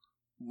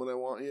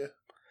want you.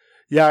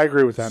 Yeah, I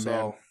agree with that,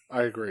 man.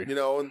 I agree.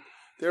 And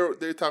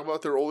they talk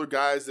about their older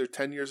guys. They're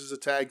 10 years as a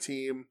tag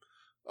team.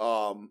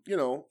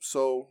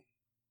 So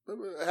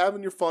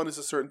having your fun is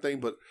a certain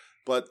thing,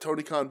 but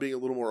Tony Khan being a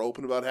little more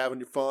open about having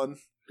your fun.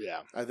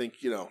 Yeah. I think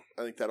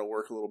that'll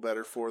work a little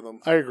better for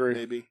them. I agree.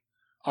 Maybe.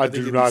 I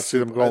do not see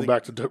them going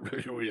back to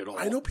WWE at all.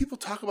 I know people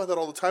talk about that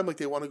all the time, like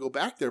they want to go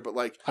back there, but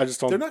like I just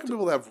don't. They're not going to be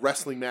able to have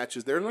wrestling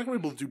matches there. They're not going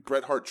to be able to do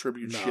Bret Hart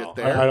tribute shit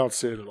there. I don't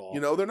see it at all.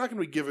 They're not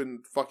going to be giving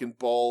fucking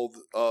Bald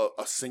a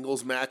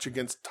singles match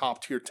against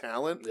top tier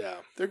talent. Yeah,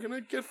 they're going to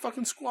get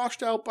fucking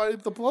squashed out by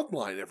the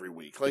Bloodline every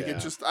week. Like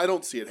I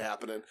don't see it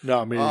happening.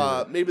 No,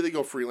 maybe they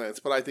go freelance,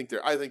 but I think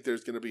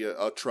there's going to be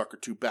a truck or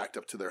two backed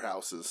up to their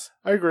houses.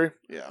 I agree.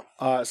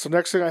 Yeah. So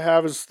next thing I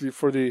have is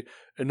for the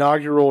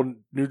inaugural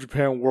New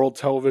Japan World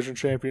Television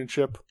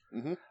Championship.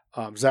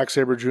 Mm-hmm. Zack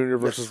Sabre Jr.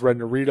 versus Red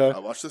Narita. I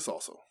watched this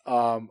also.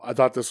 I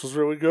thought this was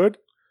really good.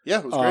 Yeah,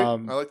 it was great. I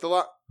liked it a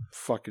lot.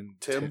 Fucking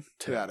Tim,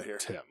 get out of here.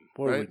 Tim.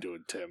 What are we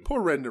doing, Tim?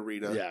 Poor Red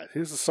Narita. Yeah,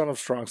 he's the son of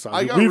Strong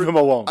Style. Leave him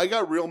alone. I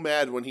got real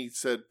mad when he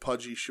said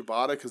Pudgy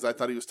Shibata because I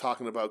thought he was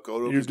talking about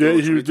Goto. You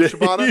did.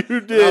 Shibata. You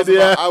did,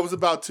 I was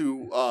about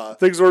to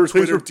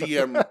Twitter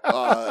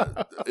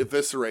DM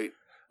eviscerate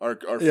our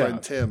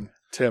friend Tim.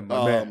 Tim,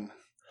 my man.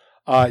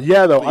 I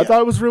thought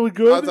it was really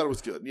good. I thought it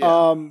was good.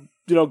 Yeah.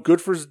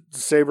 Good for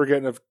Sabre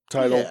getting a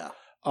title.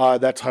 Yeah.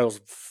 That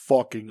title's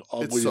fucking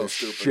ugly as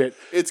shit.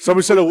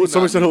 Somebody said it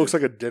looks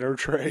like a dinner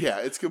tray. Yeah,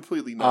 it's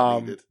completely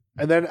not needed.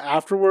 And then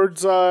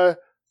afterwards, he's a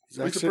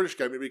British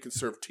guy. Maybe he can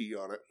serve tea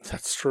on it.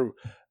 That's true.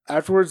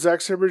 Afterwards,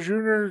 Zack Sabre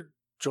Jr.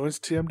 joins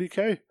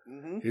TMDK.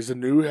 Mm-hmm. He's the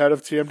new head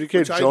of TMDK.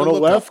 Which Jonah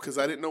left because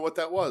I didn't know what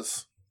that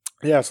was.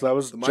 Yeah, so that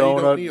was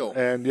Jonah O'Neal.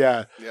 And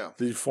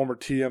the former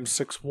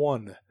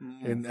TM61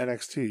 in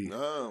NXT.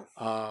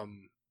 Oh.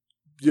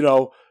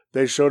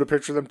 they showed a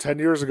picture of them 10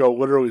 years ago,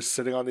 literally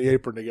sitting on the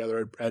apron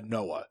together at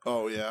Noah.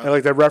 Oh, yeah. And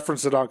like they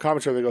referenced it on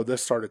commentary. They go,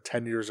 this started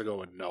 10 years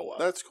ago in Noah.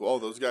 That's cool. Oh,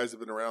 those guys have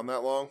been around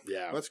that long?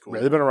 Yeah. That's cool.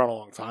 Yeah, they've been around a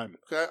long time.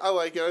 Okay, I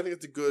like it. I think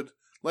it's a good,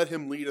 let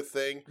him lead a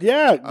thing.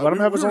 Yeah, let him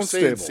have his own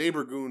stable.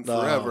 Saber Goon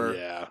forever. Oh,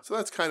 yeah. So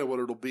that's kind of what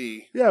it'll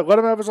be. Yeah, let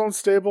him have his own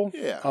stable.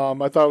 Yeah.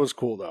 I thought it was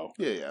cool, though.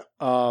 Yeah.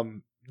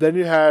 Then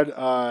you had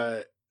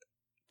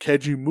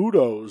Keiji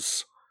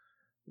Muto's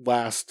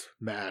last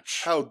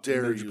match. How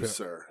dare you,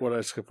 sir? What did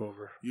I skip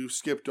over? You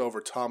skipped over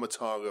Tama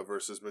Tonga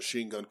versus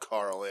Machine Gun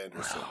Carl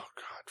Anderson. Oh,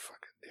 God,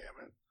 fucking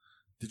damn it.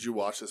 Did you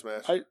watch this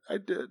match? I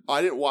did.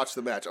 I didn't watch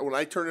the match. When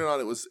I turned it on,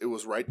 it was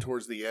right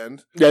towards the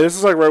end. Yeah, this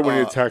is like right when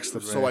you texted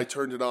me. So I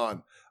turned it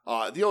on.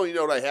 The only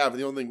note I have,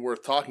 the only thing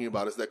worth talking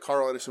about is that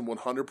Carl Anderson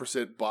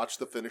 100% botched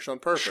the finish on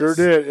purpose. Sure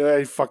did. Yeah,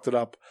 he fucked it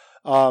up.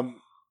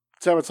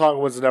 Tama Tonga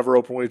wins the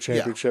Never Openweight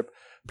Championship. Yeah.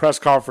 Press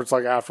conference,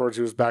 like afterwards,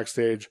 he was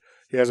backstage.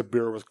 He has a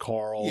beer with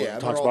Carl and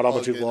talks about how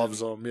much he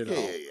loves him. You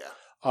know.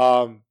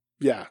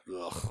 Yeah.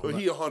 But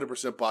he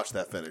 100% botched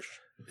that finish.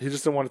 He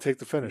just didn't want to take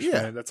the finish,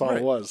 man. That's all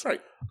it was.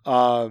 Right.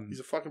 He's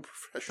a fucking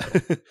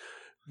professional.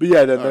 But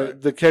yeah, then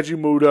the Keiji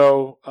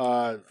Muto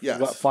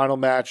final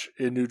match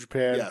in New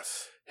Japan.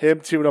 Yes.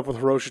 Him teaming up with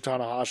Hiroshi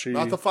Tanahashi.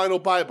 Not the final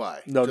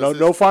bye-bye.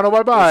 No final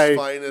bye-bye.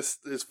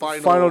 His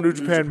final New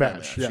Japan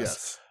match.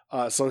 Yes.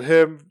 So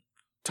him,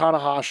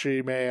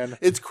 Tanahashi, man.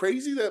 It's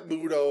crazy that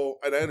Muto,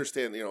 and I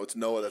understand, it's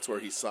Noah, that's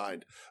where he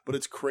signed, but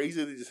it's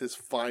crazy that his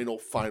final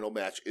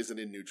match isn't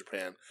in New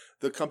Japan.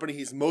 The company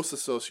he's most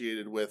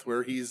associated with,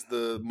 where he's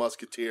the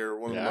musketeer,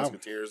 one of the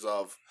musketeers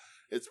of,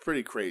 it's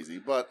pretty crazy,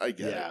 but I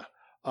get it.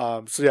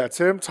 It's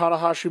him,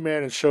 Tanahashi,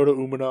 man, and Shota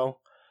Umino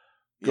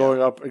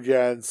going up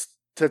against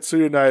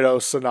Tetsuya Naito,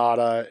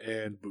 Sonata,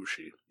 and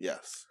Bushi.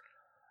 Yes.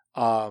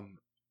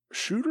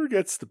 Shooter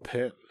gets the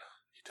pin.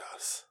 He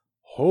does.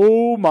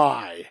 Oh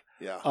my.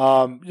 Yeah.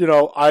 I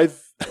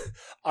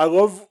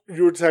love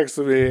you were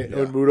texting me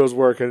when Muto's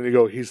working and you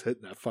go, he's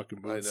hitting that fucking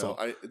moonsault.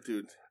 I know.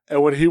 Dude.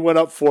 And when he went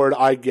up for it,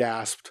 I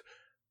gasped.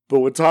 But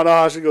when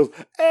Tanahashi goes,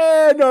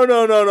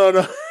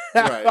 no.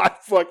 Right. I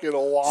fucking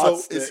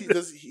lost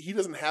it. He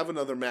doesn't have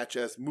another match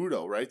as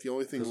Muto, right? The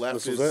only thing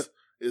left is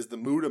the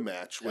Muta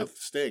match with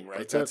Sting,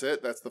 right? That's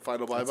it. That's the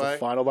final bye-bye?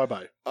 Final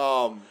bye-bye.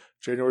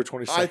 January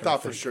 22nd. I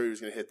thought for sure he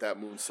was going to hit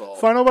that moonsault.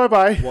 Final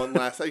bye-bye. One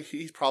last.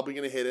 He's probably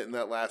going to hit it in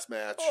that last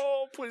match.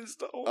 Oh, please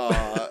don't.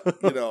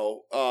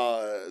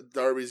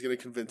 Darby's going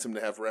to convince him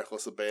to have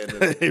reckless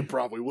abandon. He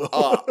probably will.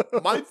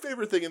 My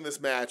favorite thing in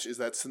this match is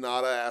that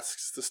Sonata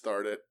asks to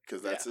start it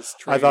because that's his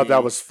trainee. I thought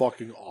that was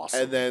fucking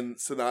awesome. And then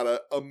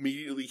Sonata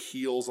immediately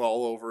heals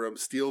all over him,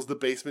 steals the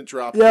basement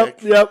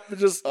dropkick. Yep. It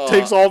just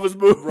takes all of his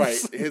moves. Right.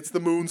 Hits the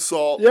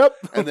moonsault. Yep.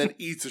 And then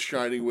eats a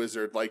Shining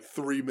Wizard like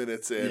 3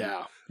 minutes in.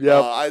 Yeah.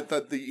 I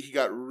thought he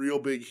got real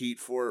big heat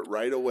for it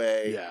right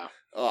away. Yeah.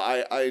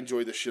 I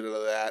enjoyed the shit out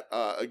of that.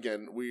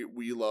 Again,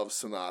 we love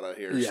Sonata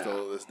here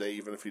still to this day,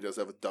 even if he does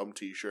have a dumb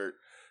T-shirt.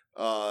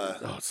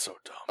 It's so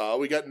dumb.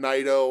 We got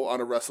Naito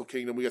on a Wrestle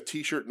Kingdom. We got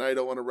T-shirt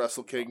Naito on a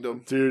Wrestle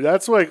Kingdom. Dude,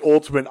 that's like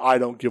ultimate I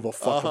don't give a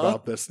fuck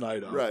about this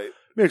Naito. Right.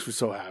 Makes me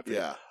so happy.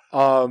 Yeah.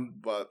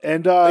 But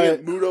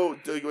again,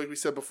 Muto, like we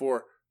said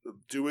before,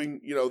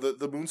 doing,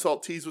 the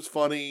moonsault tease was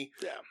funny.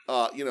 Yeah.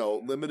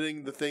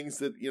 Limiting the things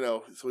that,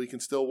 so he can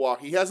still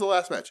walk. He has the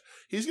last match.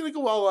 He's going to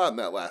go all out in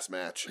that last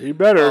match. He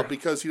better.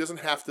 Because he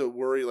doesn't have to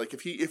worry. Like,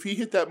 if he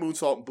hit that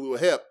moonsault and blew a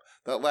hip,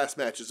 that last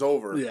match is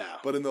over. Yeah.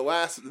 But in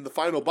the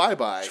final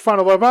bye-bye.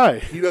 Final bye-bye.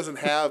 He doesn't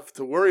have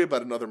to worry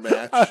about another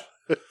match.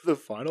 The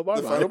final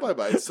bye-bye. The final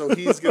bye-bye. So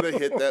he's going to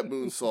hit that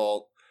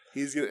moonsault.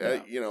 He's going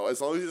to,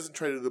 as long as he doesn't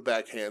try to do the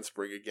back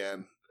handspring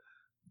again.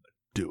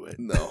 Do it.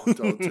 No,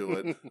 don't do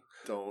it.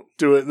 Don't.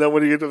 Do it. And then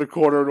when you get to the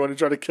corner and when you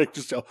try to kick,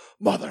 just yell,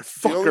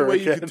 motherfucker. The only way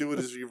you can do it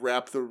is you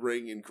wrap the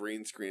ring in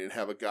green screen and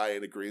have a guy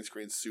in a green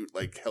screen suit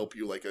help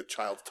you like a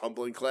child's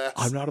tumbling class.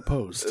 I'm not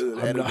opposed.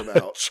 I'm not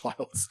a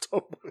child's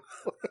tumbling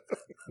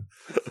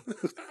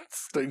class.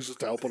 Sting's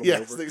just helping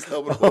him over. Sting's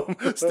helping him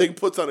over. Sting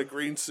puts on a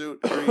green suit.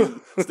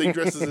 Sting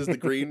dresses as the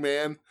Green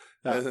Man.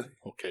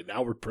 Okay,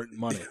 now we're printing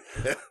money.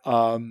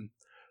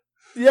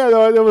 Yeah,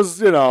 though, it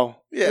was, it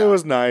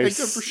was nice.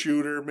 Good for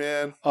Shooter,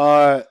 man.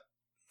 Tanahashi,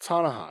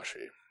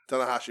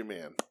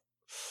 man.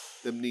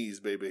 Them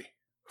knees, baby. I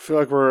feel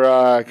like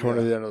we're coming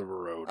to the end of the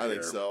road. I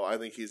think so. I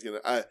think he's going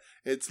to...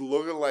 It's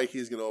looking like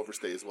he's going to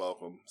overstay his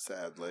welcome,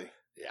 sadly.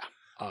 Yeah.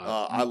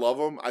 I love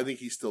him. I think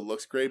he still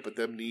looks great, but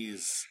them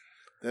knees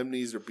are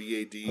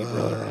BAD,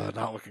 brother.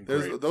 Not looking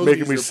great. Those making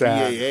knees me are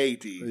sad.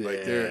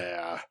 BAAD.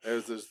 Yeah.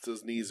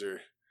 Those knees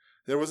are...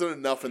 There wasn't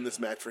enough in this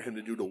match for him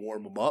to do to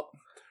warm him up.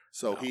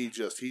 So he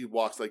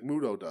walks like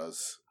Muto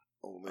does.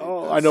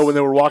 I know when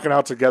they were walking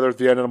out together at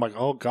the end, and I'm like,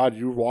 oh, God,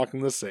 you're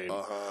walking the same.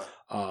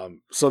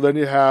 So then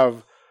you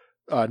have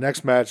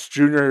next match,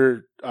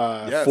 junior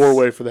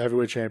four-way for the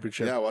heavyweight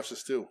championship. Yeah, watch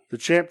this too. The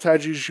champ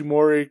Taiji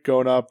Ishimori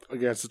going up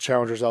against the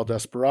challengers El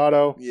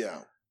Desperado. Yeah.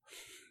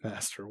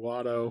 Master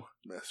Wato.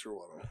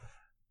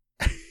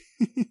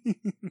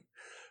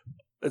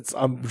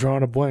 I'm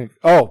drawing a blank.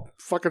 Oh,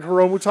 fucking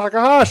Hiromu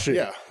Takahashi.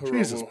 Yeah.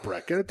 Jesus,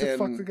 Brett, get it the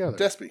fuck together.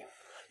 Despy.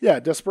 Yeah,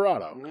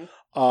 Desperado.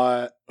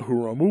 Mm-hmm.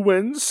 Hiromu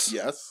wins.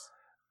 Yes.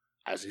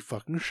 As he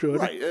fucking should.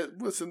 Right.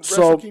 Listen,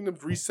 Wrestle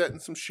Kingdom's resetting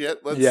some shit.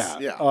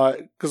 Yeah.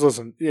 Because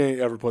listen, you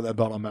ain't ever put that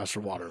belt on Master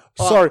Water.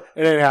 Sorry,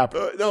 it ain't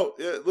happening. No,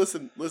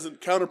 listen.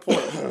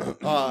 Counterpoint.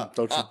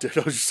 Don't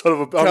you son of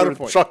a bitch.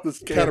 Counterpoint. Chuck this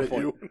can at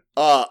you.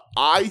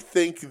 I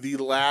think the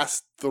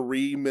last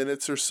 3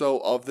 minutes or so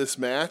of this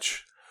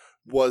match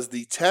was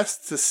the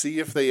test to see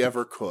if they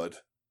ever could.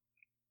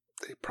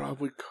 They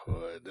probably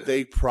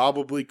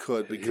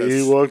could. Because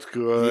he looked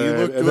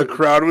good. And the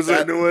crowd was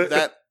into it.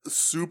 That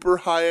super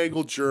high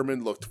angle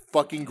German looked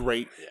fucking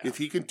great. Yeah. If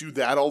he can do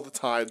that all the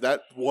time,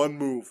 that one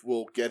move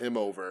will get him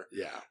over.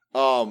 Yeah.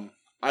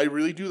 I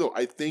really do though.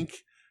 I think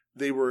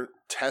they were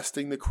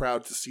testing the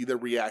crowd to see their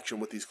reaction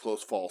with these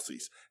close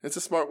falsies. It's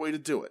a smart way to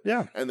do it.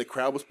 Yeah. And the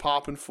crowd was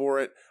popping for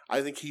it.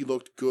 I think he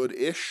looked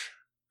good-ish.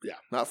 Yeah.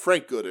 Not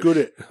Frank Goodish.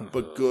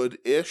 But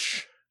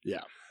good-ish.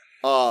 Yeah.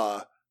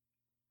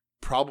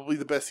 Probably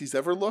the best he's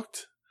ever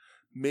looked.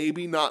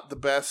 Maybe not the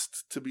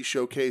best to be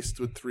showcased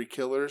with 3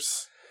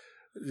 killers.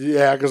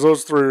 Yeah, because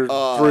those three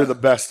are the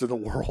best in the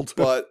world.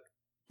 But,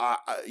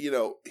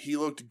 he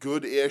looked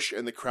good-ish,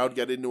 and the crowd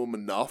got into him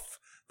enough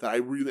that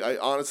I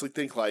honestly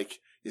think, like,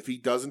 if he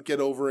doesn't get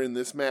over in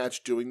this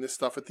match doing this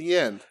stuff at the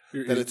end,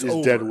 then it's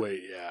over. Dead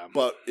weight, yeah.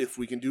 But if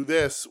we can do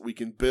this, we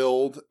can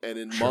build, and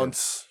in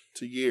months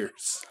to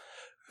years.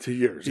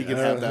 He can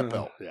have that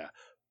belt. Yeah.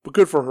 But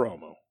good for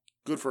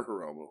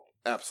Hiromu.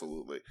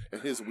 Absolutely.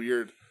 And his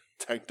weird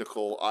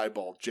technical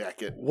eyeball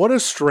jacket. What a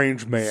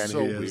strange man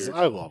so he is. Weird.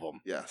 I love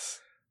him. Yes.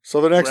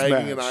 So the next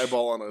Dragging match. an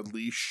eyeball on a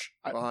leash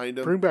behind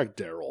him. Bring back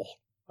Daryl.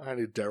 I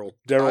need Daryl.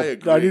 I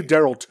agree. I need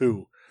Daryl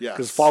 2. Yes.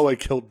 Because Fale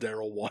killed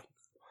Daryl 1.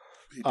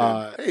 He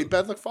did. Hey,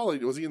 Bad Luck Fale.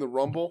 Was he in the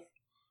Rumble?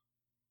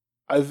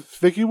 I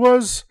think he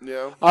was.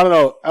 Yeah. I don't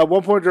know. At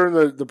one point during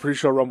the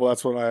pre-show Rumble,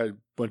 that's when I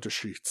went to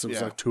Sheets. It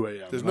was like 2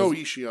 a.m. There's no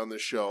Ishii on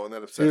this show, and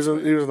that upsets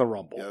me. He was in the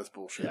Rumble. Yeah, that's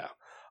bullshit. Yeah.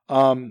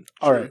 All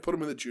right. Put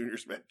him in the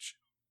juniors match.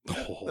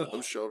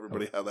 I'll show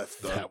everybody how that's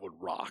done. That would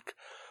rock.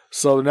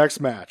 So the next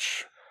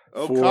match.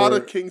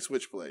 Okada King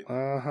Switchblade.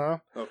 Uh-huh.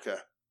 Okay.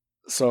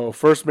 So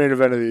first main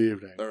event of the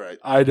evening. All right.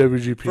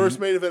 IWGP. First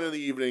main event of the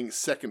evening,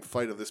 second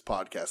fight of this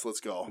podcast. Let's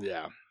go.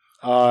 Yeah.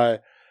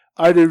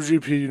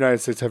 IWGP United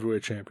States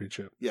Heavyweight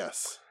Championship.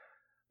 Yes.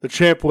 The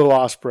champ Will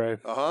Ospreay.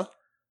 Uh-huh.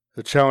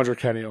 The challenger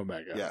Kenny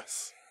Omega.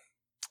 Yes.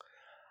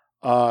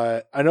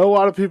 I know a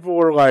lot of people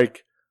were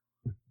like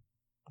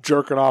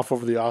jerking off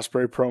over the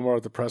Ospreay promo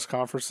at the press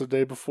conference the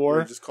day before.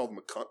 You just called him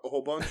a cunt a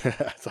whole bunch? I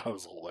thought it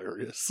was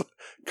hilarious.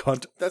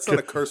 Cunt. That's not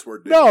a curse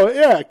word, dude. No,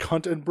 yeah,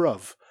 cunt and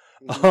bruv.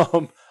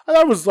 Mm-hmm.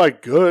 That was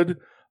like good.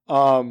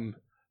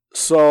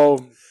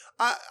 So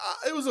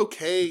it was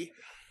okay.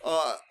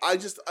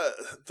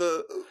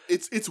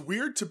 It's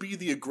weird to be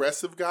the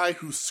aggressive guy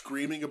who's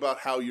screaming about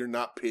how you're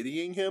not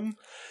pitying him.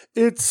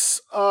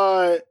 It's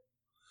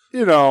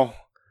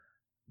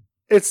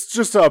it's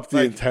just up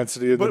the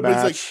intensity of the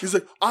match. He's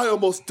like, I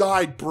almost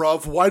died,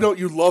 bruv. Why don't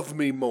you love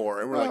me more?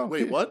 And we're like,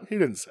 wait, what? He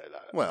didn't say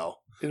that. Well,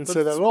 he didn't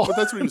say that at all. But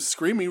that's what he was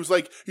screaming. He's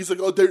like,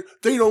 oh,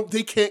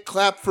 they can't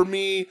clap for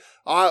me.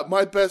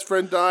 My best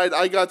friend died.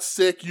 I got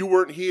sick. You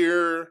weren't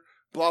here.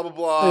 Blah blah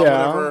blah.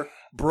 Yeah. Whatever.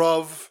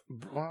 Bruv.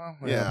 Well,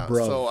 yeah.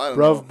 Bruv. So I don't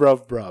know.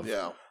 Bruv.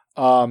 Yeah.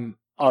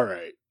 All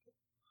right.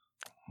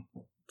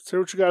 Say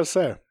what you got to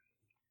say.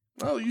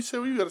 Well, you say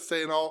what you got to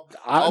say, and I'll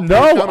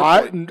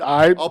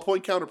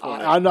point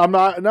counterpoint. I'm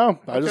not. No,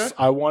 okay.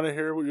 I want to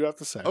hear what you have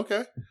to say.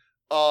 Okay.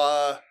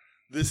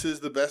 This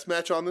is the best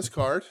match on this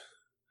card.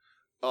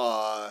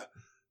 I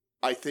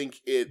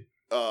think the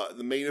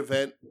main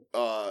event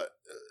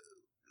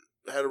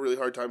had a really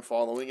hard time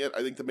following it.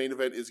 I think the main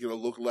event is going to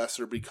look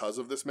lesser because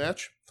of this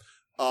match.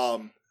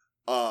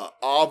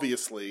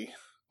 Obviously,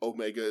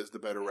 Omega is the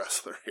better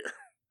wrestler here.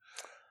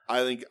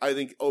 I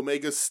think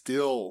Omega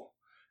still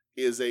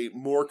is a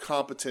more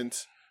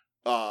competent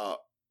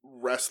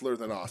wrestler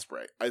than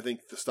Ospreay. I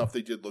think the stuff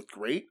they did looked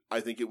great. I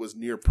think it was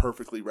near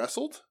perfectly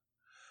wrestled.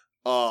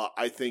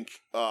 I think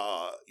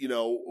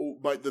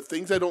the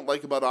things I don't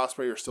like about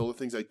Ospreay are still the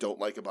things I don't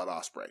like about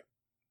Ospreay.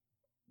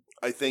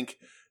 I think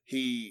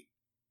he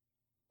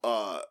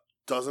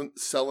doesn't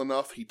sell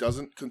enough. He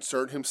doesn't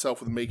concern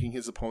himself with making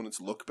his opponents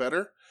look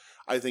better.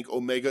 I think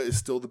Omega is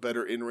still the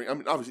better in-ring. I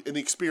mean, obviously, and the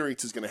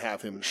experience is going to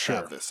have him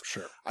have this.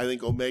 Sure. I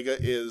think Omega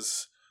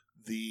is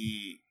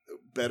the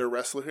better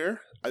wrestler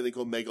here. I think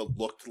Omega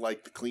looked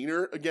like the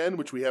cleaner again,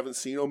 which we haven't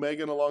seen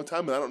Omega in a long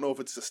time. And I don't know if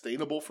it's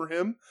sustainable for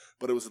him,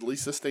 but it was at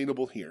least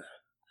sustainable here.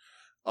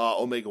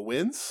 Omega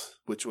wins,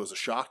 which was a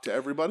shock to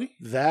everybody.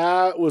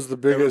 That was the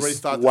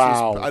biggest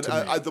wow.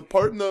 The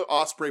part in the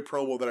Ospreay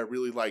promo that I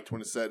really liked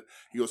when it said,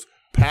 he goes,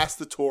 pass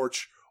the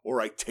torch or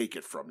I take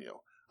it from you.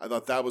 I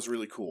thought that was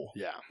really cool.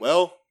 Yeah.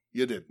 Well,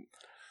 you didn't.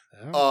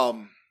 Yeah.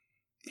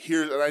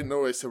 Here, and I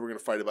know I said we're going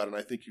to fight about it, and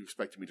I think you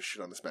expected me to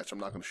shit on this match. I'm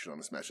not going to shit on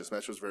this match. This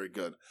match was very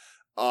good.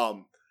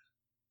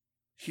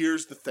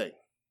 Here's the thing,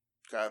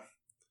 okay?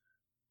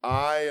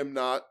 I am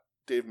not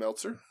Dave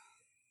Meltzer.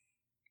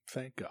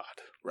 Thank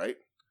God. Right?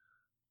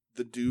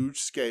 The Doge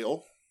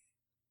scale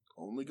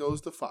only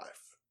goes to 5,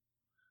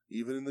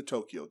 even in the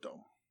Tokyo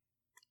Dome.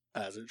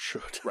 As it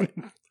should. Right.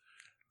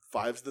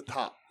 5's the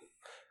top.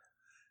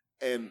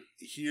 And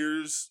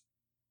here's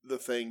the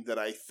thing that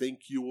I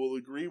think you will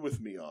agree with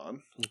me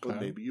on,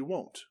 but maybe you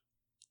won't.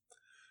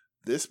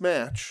 This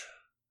match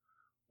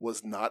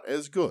was not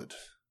as good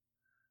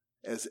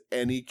as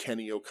any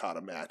Kenny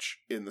Okada match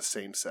in the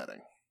same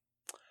setting.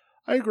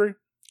 I agree.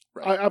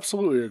 Right. I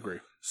absolutely agree.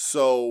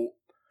 So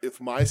if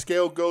my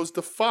scale goes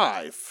to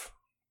 5,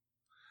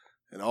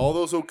 and all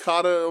those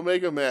Okada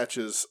Omega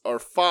matches are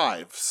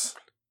 5s,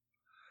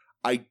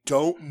 I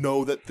don't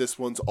know that this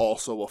one's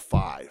also a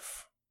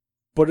 5.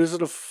 But is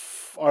it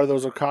are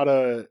those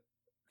Okada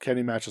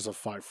Kenny matches a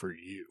 5 for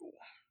you?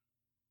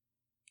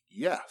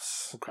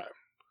 Yes. Okay.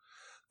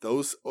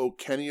 Those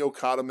Kenny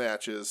Okada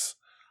matches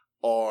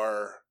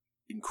are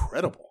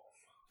incredible.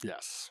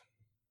 Yes.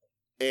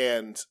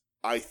 And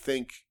I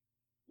think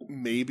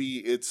maybe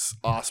it's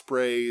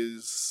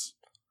Ospreay's.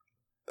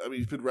 I mean,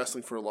 he's been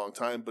wrestling for a long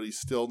time, but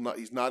he's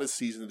not as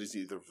seasoned as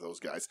either of those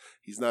guys.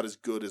 He's not as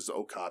good as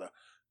Okada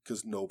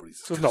because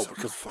nobody's as good as Okada.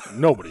 Because fucking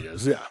nobody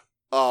is, yeah.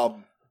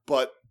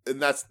 But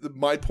that's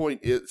my point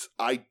is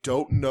I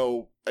don't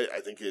know.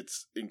 I think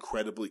it's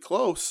incredibly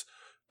close.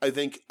 I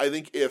think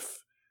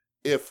if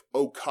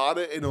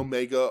Okada and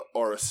Omega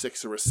are a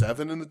 6 or a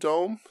 7 in the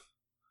Dome,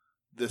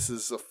 this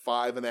is a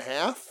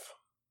 5.5.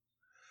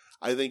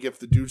 I think if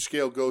the Doge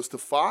scale goes to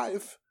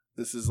 5,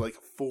 this is like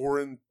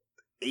 4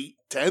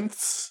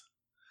 8/10.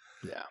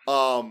 Yeah.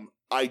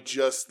 I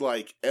just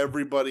like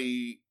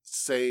everybody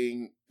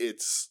saying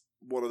it's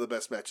one of the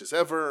best matches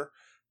ever.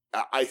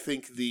 I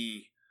think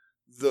the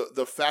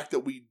fact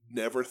that we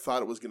never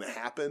thought it was going to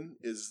happen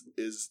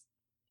is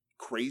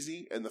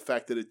crazy, and the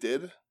fact that it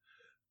did,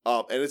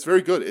 and it's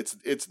very good.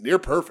 It's near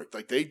perfect.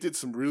 Like they did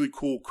some really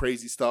cool,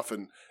 crazy stuff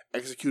and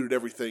executed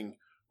everything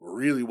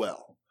really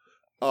well.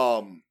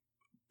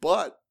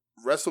 But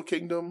Wrestle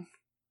Kingdom,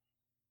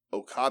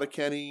 Okada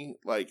Kenny,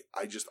 like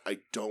I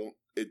don't.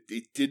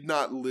 It did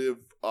not live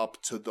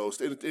up to those.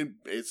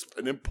 It's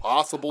an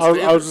impossible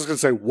standard. I was just going to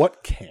say,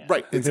 what can?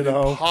 Right. It's an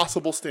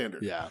impossible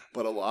standard. Yeah.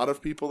 But a lot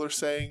of people are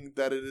saying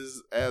that it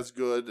is as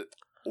good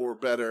or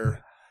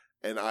better,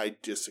 and I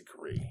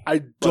disagree.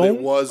 But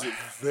it was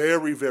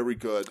very, very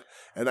good,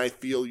 and I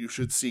feel you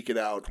should seek it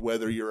out,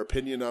 whether your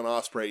opinion on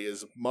Ospreay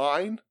is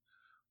mine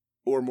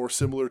or more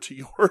similar to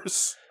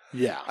yours.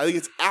 Yeah. I think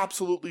it's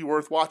absolutely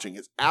worth watching.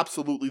 It's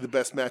absolutely the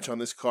best match on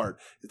this card.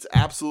 It's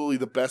absolutely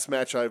the best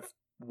match I've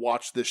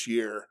watched this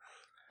year.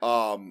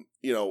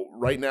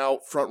 Right now,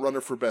 front runner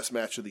for best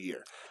match of the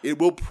year. It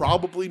will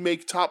probably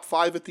make top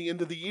 5 at the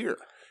end of the year.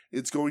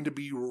 It's going to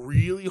be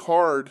really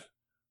hard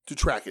to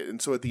track it.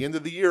 And so at the end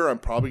of the year, I'm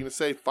probably going to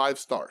say 5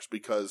 stars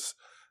because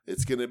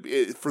it's going to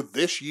be for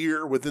this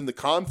year, within the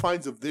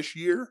confines of this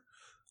year,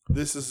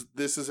 this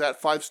is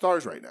at 5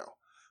 stars right now.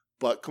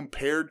 But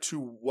compared to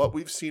what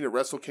we've seen at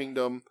Wrestle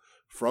Kingdom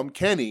from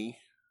Kenny,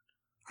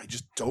 I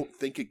just don't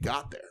think it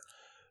got there.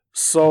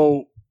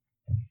 So,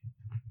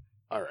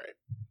 all right.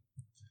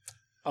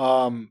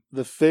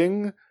 The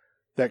thing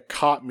that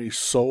caught me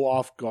so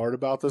off guard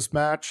about this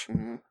match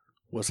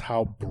was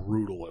how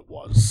brutal it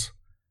was.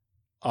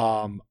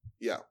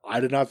 Yeah. I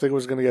did not think it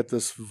was going to get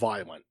this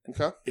violent.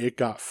 Okay. It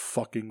got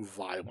fucking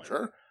violent.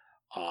 Sure.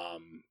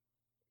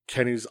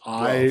 Kenny's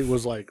eye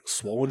was like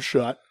swollen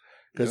shut.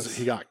 Because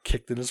he got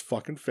kicked in his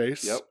fucking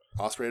face. Yep.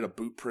 Ospreay had a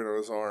boot print on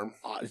his arm.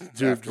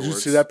 Dude, did you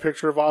see that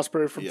picture of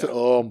Ospreay from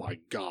oh my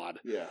God.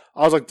 Yeah.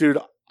 I was like, dude,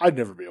 I'd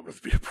never be able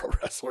to be a pro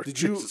wrestler.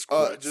 Did you,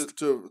 just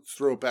to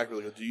throw it back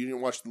really quick, did you even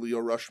watch the Leo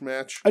Rush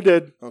match? I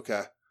did.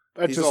 Okay.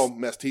 He's all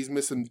messed. He's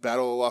missing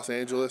Battle of Los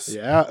Angeles.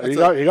 Yeah. He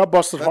got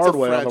busted hard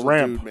way on the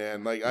ramp. Dude,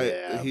 man. Like,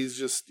 he's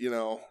just,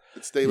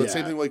 it's the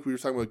same thing like we were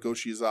talking about Go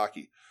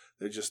Shiozaki.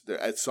 They're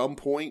at some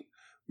point,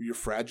 you're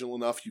fragile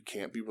enough you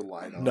can't be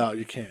relied on. No,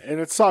 you can't.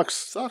 And it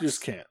sucks. You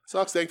just can't.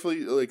 Sucks.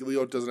 Thankfully, like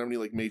Leo doesn't have any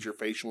like major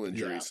facial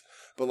injuries. Yeah.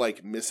 But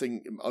like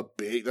missing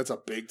that's a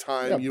big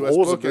time US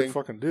booking. A big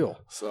fucking deal.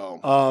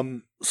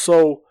 So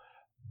so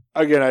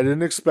again, I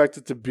didn't expect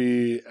it to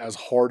be as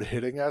hard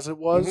hitting as it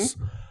was.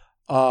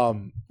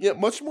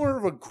 Much more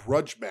of a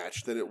grudge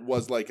match than it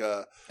was like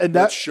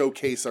let's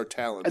showcase our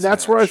talents. And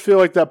that's where I feel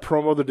like that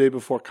promo the day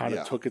before kind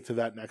of took it to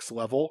that next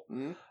level.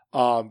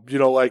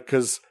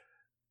 Because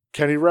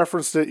Kenny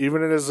referenced it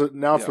even in his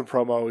announcement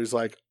promo. He's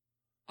like,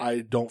 I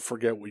don't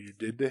forget what you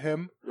did to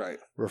him. Right.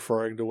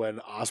 Referring to when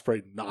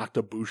Ospreay knocked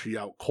Ibushi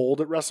out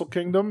cold at Wrestle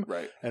Kingdom.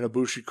 Right. And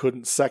Ibushi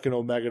couldn't second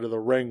Omega to the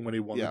ring when he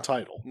won the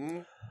title.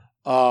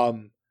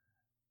 And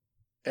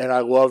I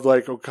loved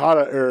like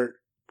Okada or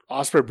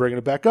Ospreay bringing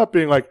it back up,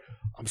 being like,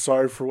 I'm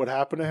sorry for what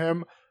happened to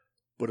him,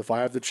 but if I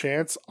have the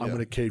chance, I'm going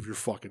to cave your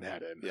fucking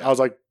head in. Yeah. I was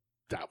like,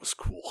 that was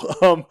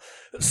cool.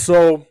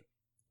 So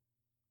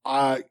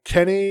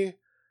Kenny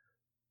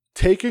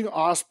taking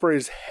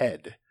Ospreay's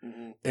head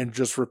and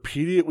just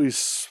repeatedly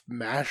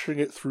smashing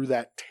it through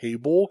that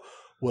table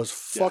was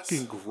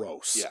fucking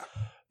gross. Yeah.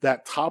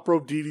 That top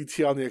rope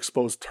DDT on the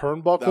exposed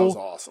turnbuckle. That was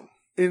awesome.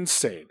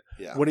 Insane.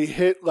 Yeah. When he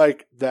hit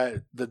like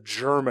the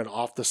German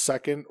off the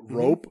second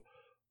rope,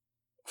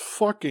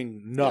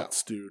 fucking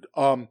nuts, dude.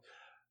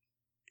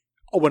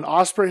 When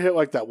Ospreay hit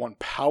like that one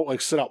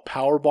sit out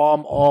power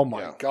bomb, oh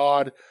my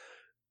god.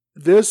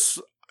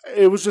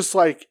 It was just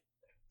like,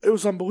 it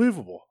was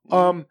unbelievable.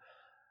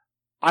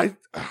 I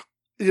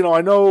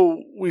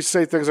know we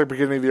say things like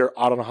beginning of the year,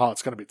 I don't know how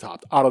it's going to be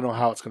topped. I don't know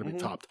how it's going to be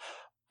topped.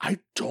 I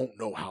don't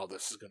know how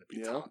this is going to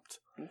be topped.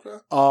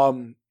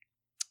 Okay.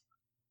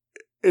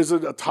 Is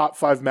it a top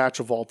 5 match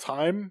of all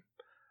time?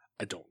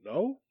 I don't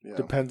know. Yeah.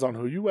 Depends on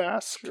who you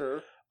ask.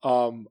 Sure.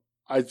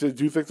 I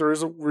do think there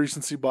is a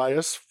recency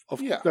bias.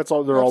 That's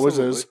all there absolutely. Always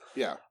is.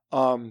 Yeah.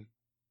 On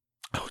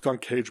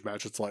Cage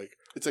Match, it's like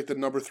the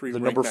number 3 the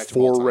ranked number match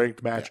 4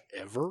 ranked match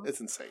ever.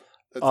 It's insane.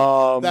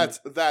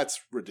 That's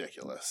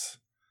ridiculous.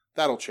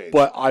 That'll change.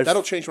 But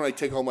that'll change when I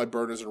take all my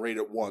burners and rate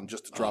it 1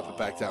 just to drop it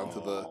back down to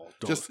the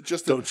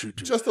just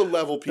to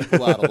level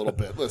people out a little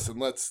bit. Listen,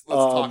 let's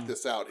talk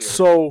this out here.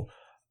 So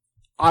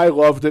I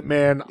loved it,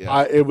 man.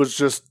 Yeah. It was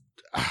just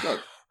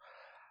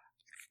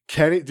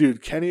Kenny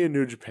in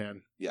New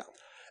Japan. Yeah.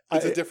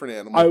 It's a different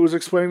animal. I was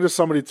explaining to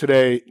somebody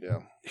today. Yeah.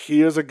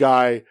 He is a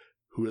guy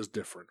who is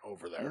different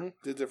over there. Mm-hmm.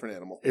 It's a different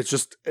animal. It's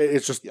just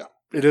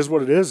it is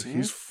what it is. Mm-hmm.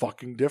 He's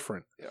fucking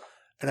different. Yeah.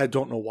 And I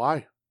don't know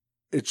why.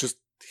 It's just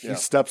he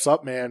steps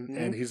up, man,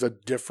 and he's a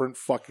different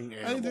fucking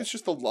animal. I think it's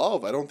just the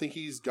love. I don't think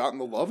he's gotten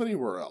the love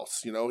anywhere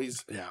else.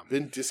 He's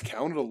been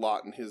discounted a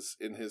lot in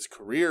his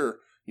career.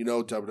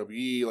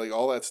 WWE, like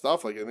all that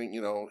stuff. Like I think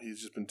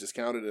he's just been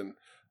discounted, and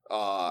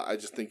I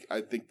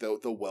think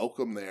the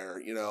welcome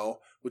there,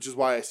 which is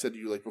why I said to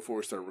you like before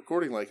we started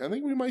recording, like I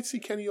think we might see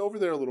Kenny over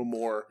there a little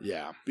more.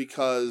 Yeah,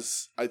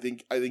 because I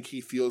think he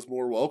feels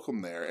more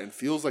welcome there and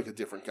feels like a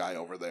different guy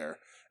over there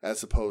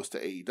as opposed to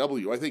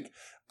AEW.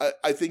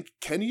 I think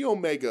Kenny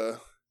Omega,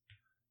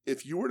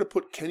 if you were to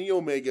put Kenny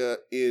Omega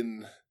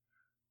in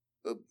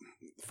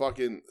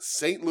fucking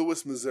St.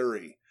 Louis,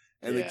 Missouri,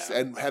 and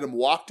had him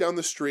walk down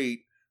the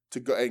street to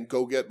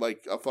go get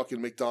like a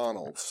fucking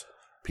McDonald's,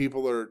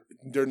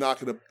 they're not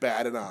going to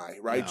bat an eye,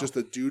 right? No. Just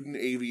a dude in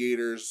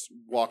aviators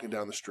walking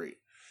down the street.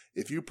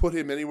 If you put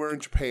him anywhere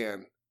in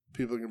Japan,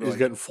 people are going to be he's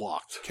getting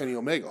flocked. Kenny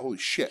Omega, holy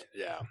shit.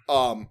 Yeah.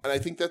 And I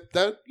think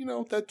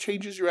that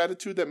changes your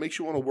attitude. That makes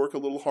you want to work a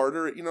little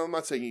harder. I'm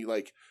not saying he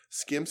like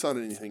skimps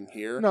on anything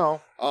here.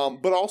 No.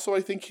 But also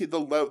I think the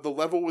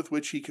level with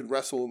which he can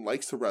wrestle and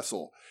likes to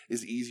wrestle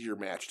is easier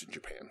matched in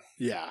Japan.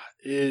 Yeah.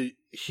 And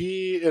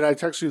I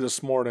texted you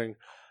this morning,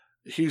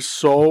 he's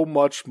so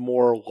much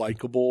more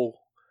likable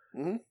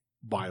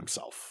by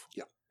himself.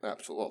 Yeah,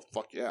 absolutely. Oh,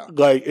 fuck yeah.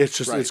 Like it's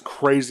just it's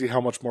crazy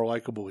how much more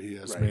likable he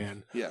is,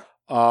 man. Yeah.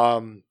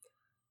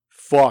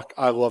 Fuck,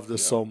 I love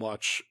this so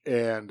much.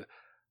 And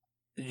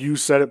you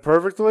said it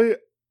perfectly.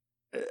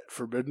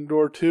 Forbidden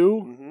Door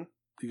 2,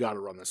 you got to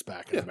run this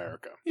back in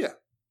America. Yeah.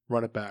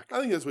 Run it back. I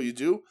think that's what you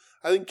do.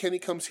 I think Kenny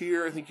comes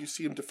here. I think you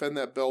see him defend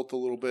that belt a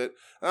little bit.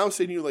 And I was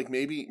saying to you, like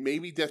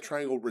maybe Death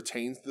Triangle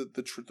retains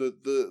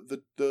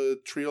the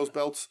trios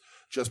belts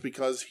just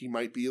because he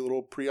might be a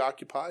little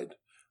preoccupied.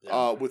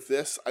 Yeah. With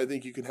this, I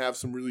think you can have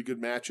some really good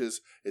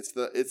matches. It's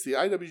the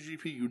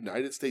IWGP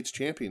United States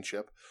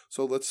Championship,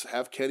 so let's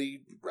have Kenny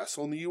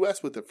wrestle in the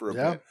U.S. with it for a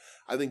bit.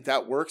 I think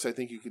that works. I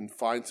think you can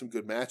find some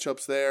good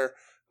matchups there.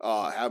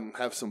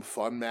 Have some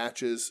fun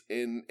matches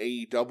in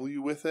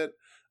AEW with it.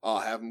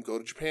 Have him go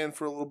to Japan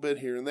for a little bit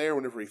here and there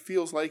whenever he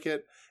feels like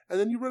it, and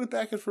then you run it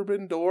back at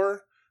Forbidden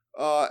Door,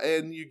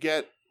 and you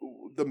get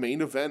the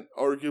main event,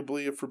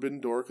 arguably, of Forbidden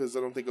Door, because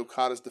I don't think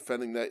Okada's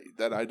defending that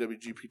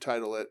IWGP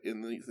title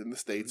in the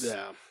States.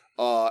 Yeah.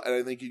 And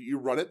I think you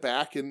run it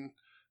back, and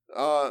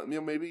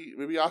maybe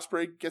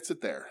Ospreay gets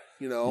it there.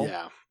 Wins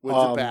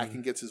it back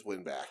and gets his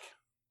win back.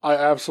 I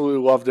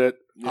absolutely loved it.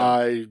 Yeah.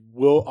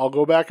 I'll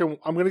go back and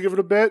I'm going to give it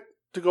a bit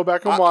to go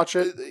back and watch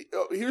it.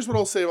 Here's what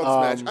I'll say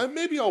about this match.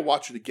 Maybe I'll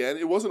watch it again.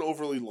 It wasn't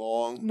overly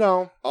long.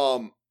 No.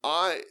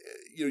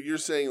 You're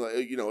saying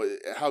like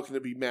how can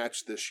it be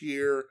matched this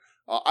year?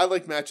 I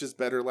like matches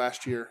better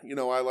last year.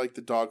 I like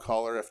the dog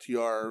collar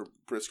FTR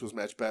Briscoe's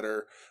match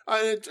better.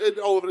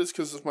 All of it is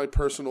because of my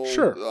personal,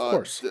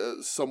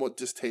 somewhat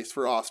distaste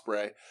for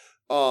Ospreay.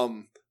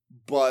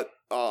 But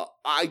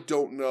I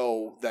don't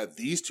know that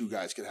these two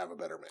guys can have a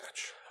better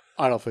match.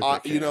 I don't think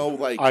they can.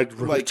 I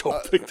really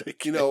don't think they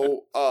can.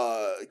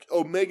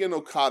 Omega and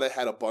Okada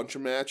had a bunch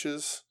of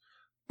matches.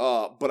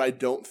 But I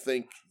don't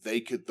think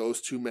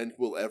those two men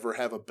will ever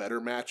have a better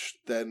match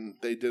than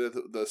they did at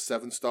the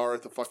 7-star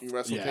at the fucking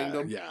Wrestle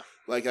Kingdom. Yeah.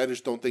 Like, I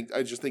just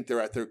think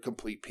they're at their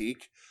complete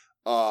peak.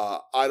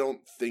 I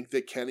don't think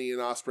that Kenny and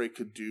Ospreay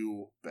could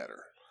do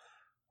better.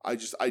 I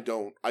just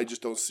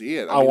don't see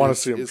it. I want to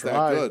see him try. Is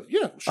that good?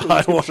 Yeah, sure.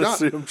 I want to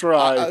see him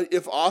try.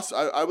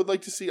 I would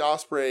like to see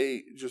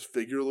Ospreay just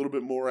figure a little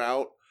bit more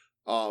out.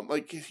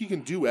 Like, he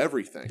can do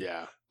everything.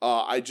 Yeah.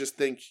 I just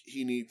think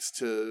he needs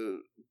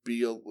to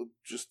be a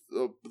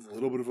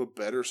little bit of a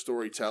better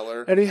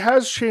storyteller. And he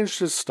has changed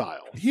his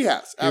style. He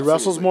has. Absolutely. He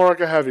wrestles more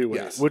like a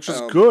heavyweight, which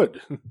is good.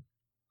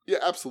 Yeah,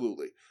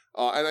 absolutely.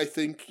 And I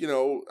think,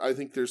 I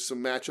think there's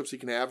some matchups he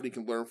can have and he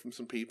can learn from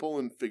some people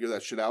and figure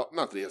that shit out.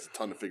 Not that he has a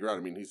ton to figure out.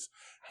 I mean, he's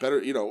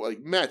better,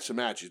 like match to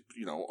match, he's,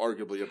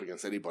 arguably up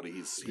against anybody.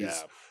 He's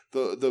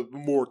the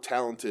more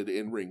talented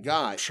in-ring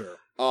guy. Sure.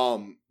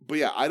 But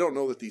yeah, I don't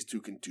know that these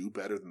two can do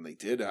better than they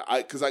did.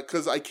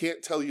 Because I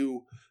can't tell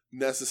you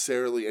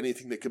necessarily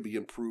anything that could be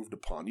improved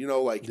upon.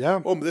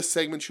 This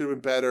segment should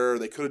have been better.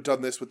 They could have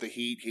done this with the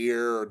heat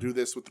here or do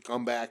this with the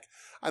comeback.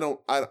 I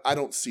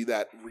don't see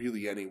that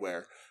really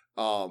anywhere.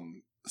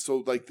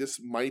 So like this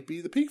might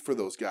be the peak for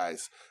those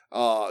guys.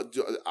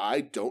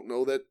 I don't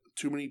know that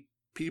too many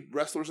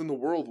wrestlers in the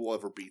world will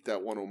ever beat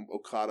that one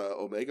Okada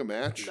Omega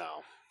match.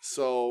 No.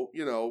 So,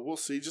 we'll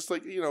see. Just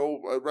like,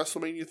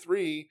 WrestleMania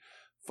 3,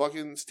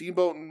 fucking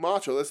Steamboat and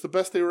Macho, that's the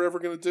best they were ever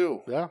going to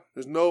do. Yeah.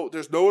 There's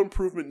no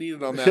improvement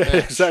needed on that match.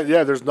 Exactly.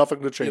 Yeah, there's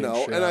nothing to change.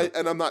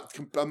 And I'm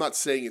not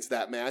saying it's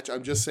that match.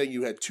 I'm just saying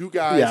you had two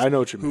guys I know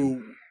what you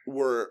mean. who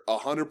were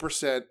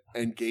 100%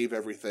 and gave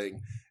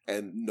everything,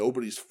 and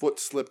nobody's foot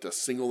slipped a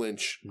single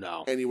inch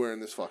anywhere in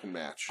this fucking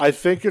match. I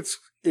think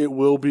it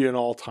will be an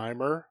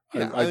all-timer.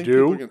 Yeah, I think do.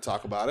 People are going to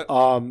talk about it.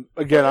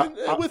 Again,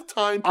 with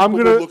time, I'm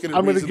gonna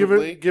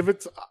give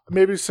it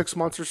maybe 6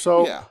 months or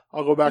so. Yeah.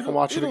 I'll go back and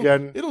watch it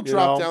again. It'll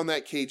drop down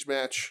that cage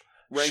match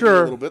ranking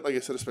a little bit. Like I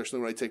said, especially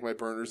when I take my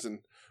burners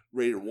and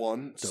rate it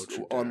ones so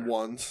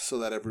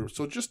that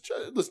so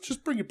let's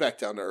just bring it back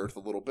down to earth a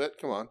little bit.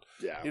 Come on.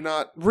 Yeah. You're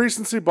not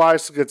recency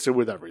bias gets in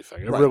with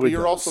everything. It right, really but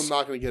you're does. also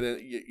not going to get in.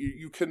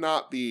 You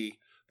cannot be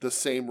the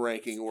same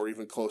ranking or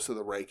even close to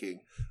the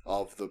ranking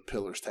of the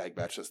Pillars tag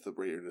match that's the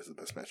rated as the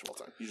best match of all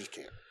time. You just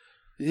can't.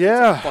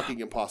 Yeah. It's a fucking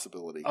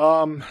impossibility.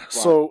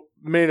 So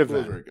main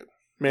event. Very good.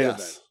 Main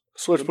event.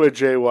 Switchblade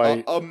Jay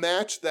White. A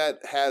match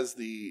that has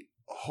the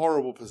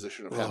horrible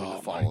position of having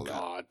to follow that. Oh my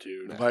God,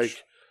 dude. Match.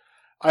 Like,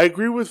 I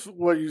agree with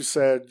what you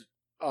said.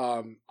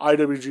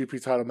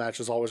 IWGP title match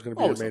is always going to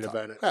be a main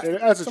event,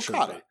 as it should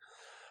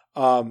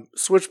be.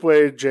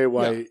 Switchblade Jay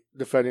White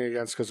defending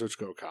against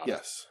Kazuchika Okada.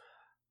 Yes.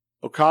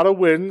 Okada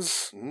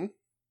wins,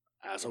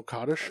 as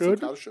Okada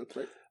should.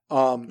 Right.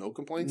 No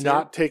complaints.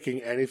 Not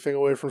taking anything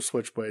away from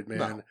Switchblade, man.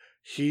 No.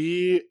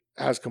 He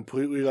has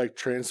completely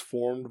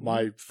transformed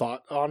my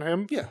thought on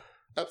him. Yeah.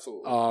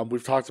 Absolutely.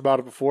 We've talked about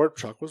it before.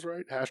 Chuck was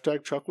right.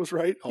 # Chuck was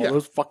right. All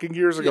those fucking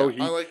years ago, he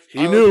knew. Like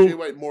Jay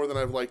White more than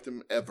I've liked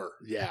him ever.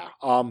 Yeah.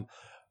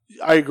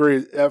 I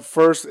agree. At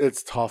first,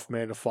 it's tough,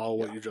 man, to follow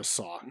what you just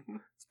saw.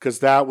 Because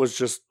that was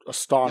just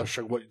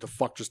astonishing what the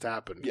fuck just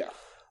happened. Yeah.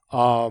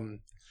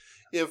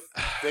 If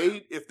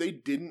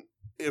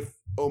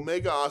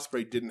Omega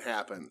Ospreay didn't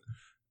happen,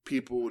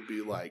 people would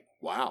be like,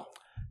 wow.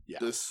 Yeah.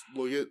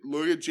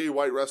 Look at Jay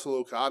White wrestle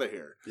Okada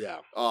here. Yeah.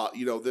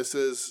 This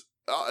is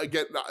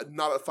again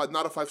not a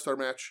 5-star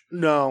match.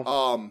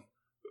 No.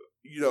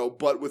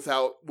 But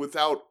without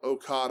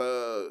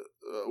Okada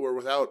or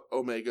without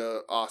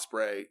Omega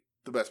Ospreay,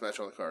 the best match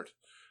on the card.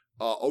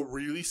 A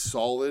really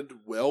solid,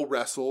 well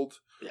wrestled,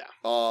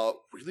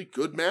 really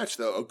good match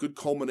though. A good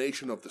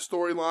culmination of the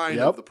storyline,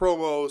 of the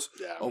promos,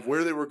 of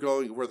where they were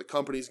going, where the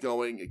company's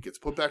going. It gets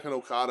put back on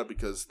Okada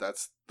because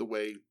that's the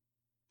way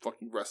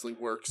fucking wrestling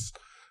works.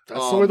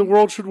 That's the way the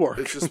world should work.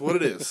 It's just what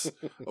it is.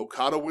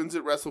 Okada wins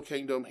at Wrestle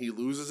Kingdom. He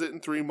loses it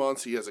in 3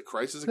 months. He has a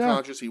crisis of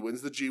conscience. He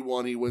wins the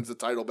G1. He wins the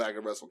title back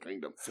at Wrestle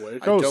Kingdom. That's the way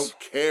it goes. I don't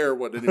care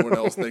what anyone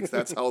else thinks.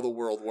 That's how the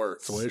world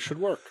works. That's the way it should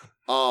work.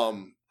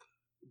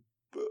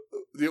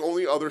 The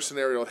only other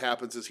scenario that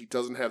happens is he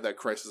doesn't have that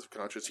crisis of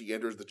conscience. He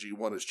enters the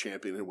G1 as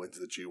champion and wins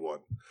the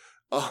G1.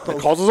 He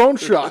calls his own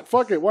shot.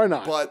 Fuck it. Why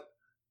not? But,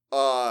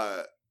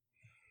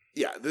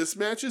 this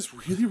match is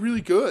really,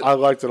 really good. I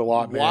liked it a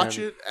lot, man. Watch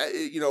it,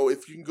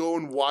 if you can go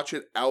and watch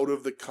it out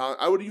of the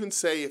I would even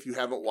say if you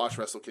haven't watched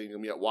Wrestle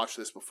Kingdom yet, watch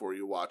this before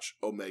you watch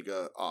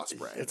Omega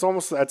Ospreay. That's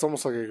almost like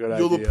a good idea.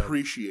 You'll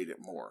appreciate it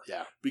more.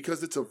 Yeah.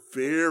 Because it's a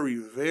very,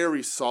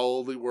 very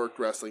solidly worked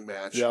wrestling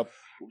match. Yep.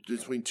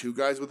 Between two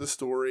guys with a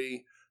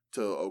story,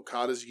 to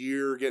Okada's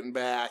year getting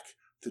back,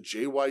 to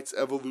Jay White's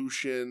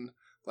evolution.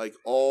 Like,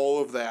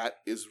 all of that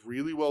is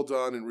really well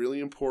done and really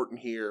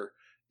important here.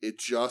 It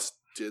just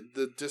did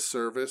the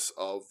disservice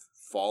of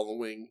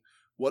following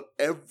what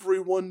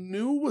everyone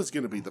knew was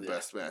going to be the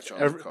best match on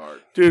the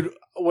card. Dude,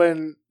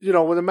 when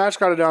the match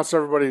got announced,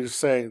 everybody was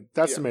saying,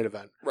 that's the main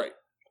event. Right.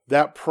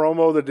 That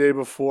promo the day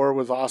before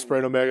with Ospreay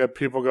and Omega,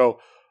 people go,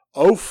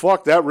 oh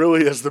fuck, that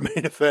really is the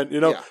main event.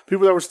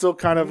 People that were still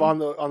kind of on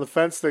the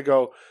fence, they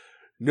go,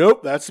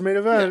 nope, that's the main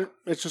event.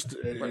 Yeah. It's just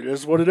it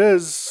is what it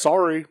is.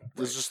 Sorry,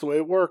 this is just the way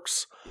it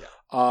works.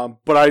 Yeah.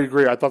 But I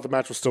agree. I thought the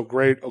match was still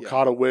great.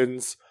 Okada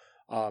wins.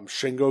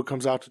 Shingo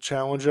comes out to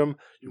challenge him.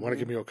 You want to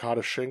give me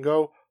Okada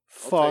Shingo?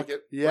 Fuck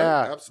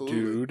yeah, right, absolutely,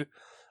 dude.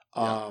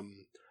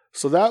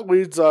 So that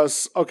leads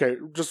us. Okay,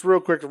 just real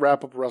quick to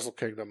wrap up Wrestle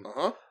Kingdom.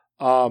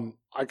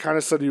 I kind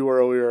of said to you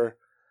earlier,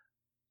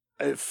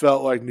 it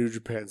felt like New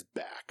Japan's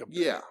back.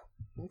 Yeah.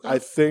 Okay.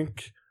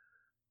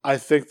 I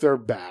think they're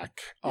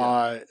back.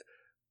 Yeah.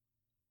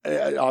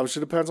 It obviously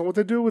depends on what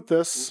they do with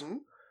this.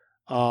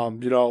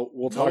 Mm-hmm.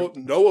 We'll talk.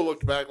 Noah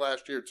looked back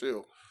last year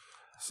too.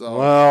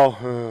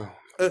 So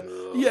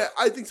Yeah,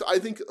 I think so. I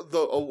think a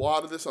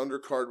lot of this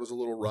undercard was a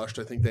little rushed.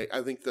 I think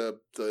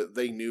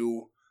they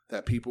knew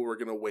that people were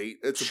going to wait.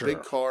 It's a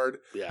big card.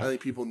 Yeah. I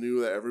think people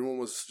knew that everyone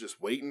was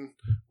just waiting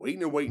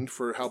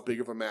for how big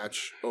of a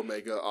match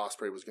Omega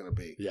Ospreay was going to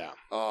be. Yeah.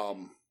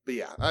 But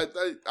yeah,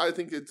 I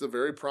think it's a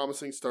very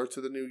promising start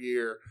to the new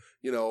year.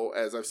 You know,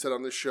 as I've said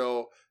on this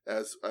show,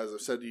 as I've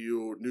said to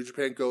you, New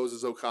Japan goes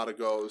as Okada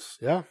goes.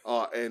 Yeah.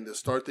 And to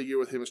start the year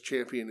with him as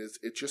champion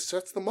it just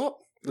sets them up.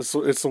 It's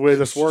the way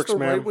this works,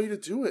 man. It's the right way to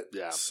do it.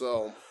 Yeah.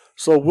 So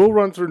we'll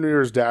run through New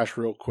Year's Dash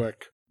real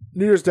quick.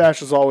 New Year's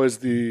Dash is always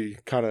the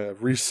kind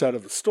of reset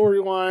of the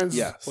storylines.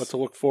 Yes. What to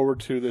look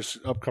forward to this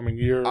upcoming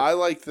year. I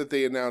like that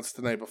they announced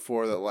the night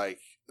before that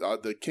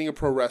the King of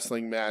Pro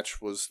Wrestling match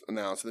was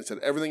announced, and they said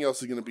everything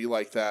else is going to be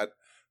like that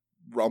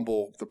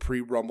Rumble, the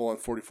pre-Rumble on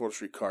 44th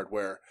Street card,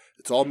 where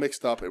it's all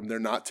mixed up and they're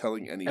not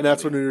telling anyone. And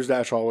that's what New Year's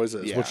Dash always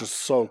is, which is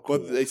so cool.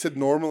 But they said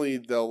normally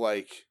they'll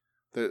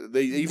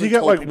they even you get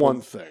told like people, one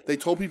thing. They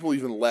told people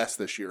even less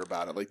this year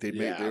about it. Like they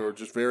were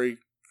just very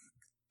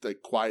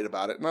quiet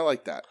about it, and I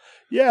like that.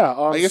 Yeah,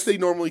 I guess they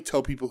normally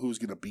tell people who's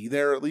going to be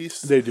there at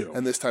least. They do,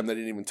 and this time they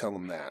didn't even tell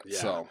them that. Yeah.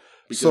 So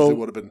because it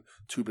would have been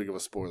too big of a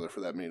spoiler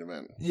for that main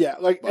event. Yeah,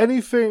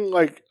 anything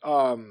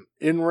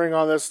in ring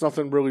on this,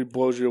 nothing really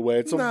blows you away.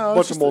 It's a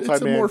bunch of multi-man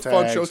tags. It's a more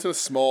fun show. It's in a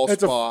small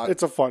spot.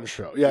 It's a fun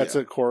show. Yeah, it's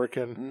at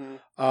Korakuen.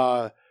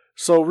 Mm-hmm.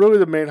 So really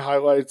the main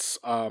highlights,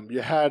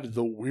 you had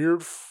the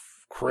weird,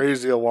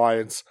 crazy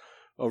alliance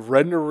of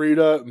Ren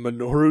Narita,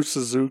 Minoru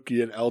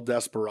Suzuki, and El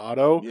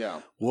Desperado.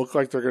 Yeah. Look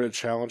like they're going to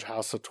challenge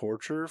House of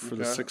Torture for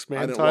the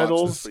 6-man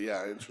titles. Watch this, but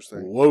yeah, interesting.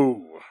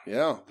 Whoa.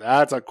 Yeah.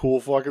 That's a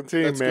cool fucking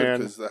team, That's man.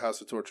 because the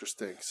House of Torture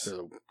stinks.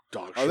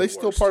 Are they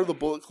still part of the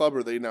Bullet Club, or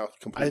are they now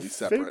completely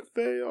separate? I think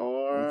they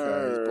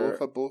are.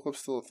 Okay. Bullet Club's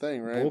still a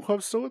thing, right? Bullet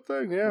Club's still a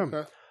thing, yeah.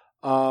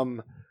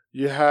 Okay.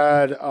 You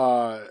had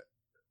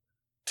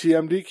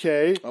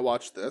TMDK. I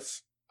watched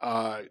this.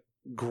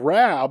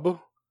 Grab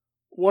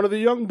one of the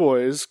young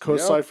boys,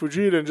 Kosai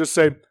Fujita, and just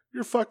say,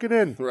 "You're fucking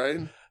in."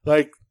 Right?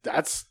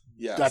 That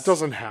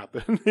doesn't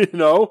happen, you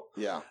know?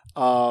 Yeah.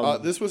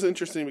 This was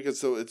interesting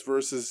because it's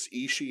versus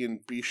Ishii and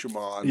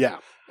Bishamon. Yeah.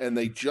 And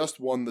they just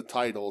won the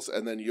titles,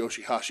 and then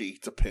Yoshihashi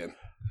eats a pin.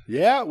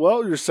 Yeah,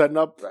 well, you're setting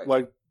up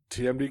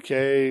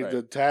TMDK,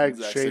 the tag,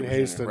 Shane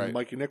Haste and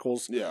Mikey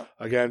Nichols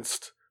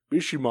against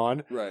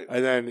Bishamon. Right.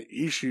 And then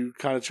Ishii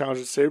kind of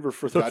challenges Sabre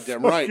for the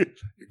goddamn right.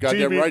 You're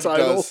goddamn TV right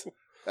title. It does.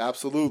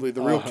 Absolutely.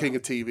 The real king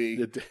of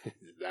TV.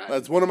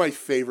 That's one of my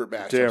favorite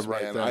matchups,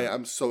 man.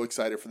 I'm so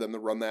excited for them to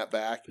run that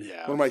back.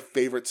 Yeah. One of my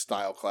favorite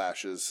style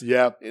clashes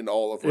in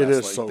all of wrestling.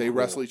 It is so they cool.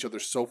 wrestle each other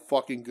so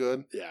fucking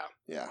good. Yeah.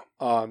 Yeah.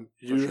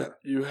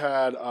 You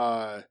had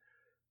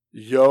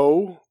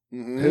Yo,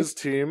 his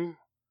team,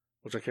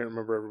 which I can't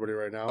remember everybody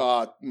right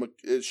now.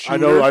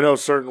 Shooter, I know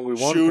certainly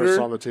one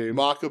person on the team.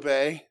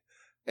 Makabe,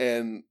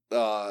 and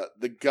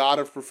the god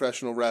of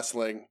professional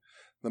wrestling,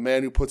 the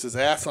man who puts his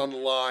ass on the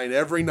line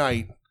every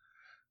night,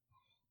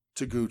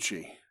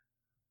 Taguchi.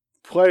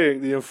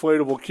 Playing the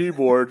inflatable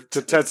keyboard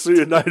to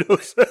Tetsuya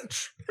Naito's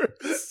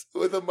entrance.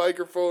 With a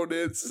microphone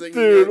in, singing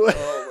Dude, it.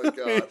 Oh my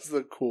god. He's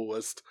the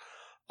coolest.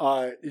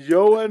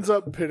 Yo ends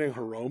up pinning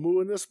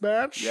Hiromu in this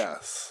match.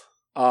 Yes.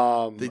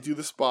 They do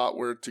the spot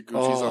where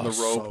Taguchi's on the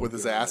rope with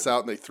his ass out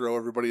and they throw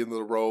everybody into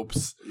the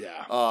ropes.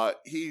 Yeah.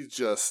 He's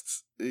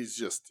just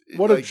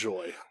what a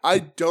joy. I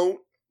don't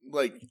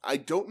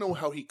know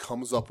how he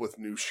comes up with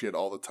new shit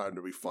all the time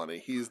to be funny.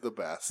 He's the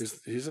best.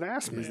 He's an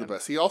ass man. He's the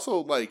best. He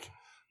also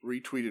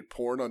retweeted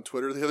porn on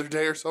Twitter the other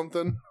day or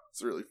something.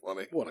 It's really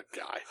funny. What a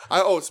guy.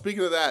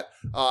 Speaking of that,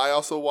 I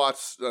also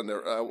watched.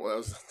 Never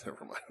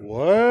mind.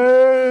 What?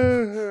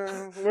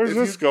 Where's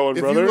this going,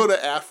 brother? If you go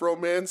to Afro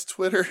Man's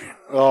Twitter.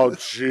 Oh,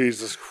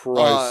 Jesus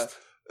Christ.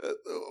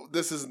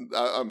 This is.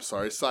 I'm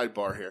sorry.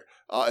 Sidebar here.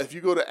 If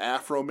you go to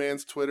Afro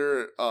Man's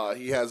Twitter,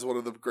 he has one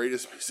of the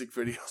greatest music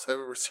videos I've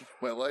ever seen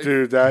in my life.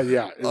 Dude,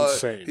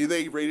 insane.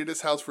 They raided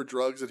his house for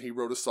drugs, and he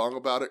wrote a song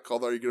about it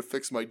called "Are You Gonna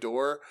Fix My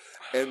Door?"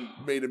 and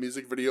made a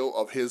music video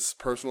of his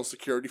personal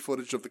security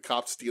footage of the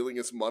cops stealing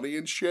his money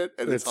and shit.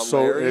 And it's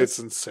hilarious. It's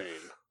insane.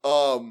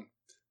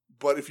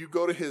 But if you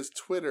go to his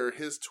Twitter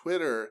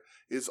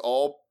is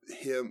all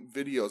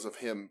videos of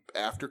him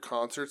after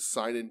concerts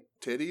signing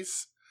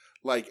titties.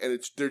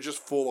 They're just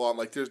full on.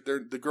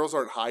 The girls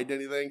aren't hiding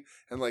anything.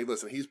 And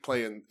listen, he's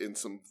playing in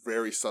some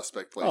very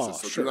suspect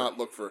places. Do not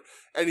look for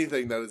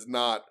anything that is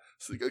not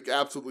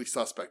absolutely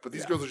suspect. But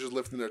these girls are just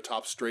lifting their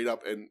tops straight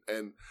up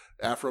and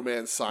Afro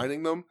Man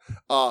signing them.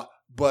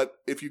 But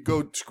if you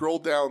go scroll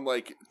down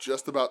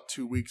just about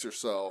 2 weeks or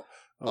so,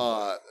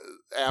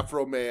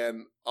 Afro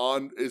Man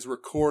is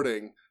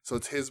recording. So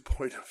it's his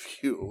point of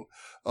view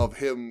of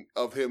him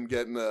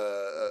getting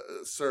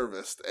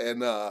serviced,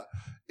 and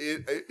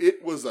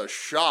it was a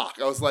shock.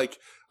 I was like,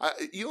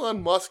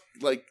 Elon Musk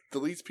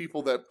deletes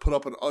people that put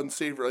up an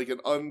unsavory,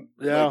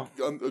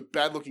 a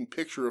bad looking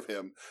picture of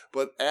him,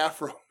 but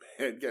Afro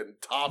Man getting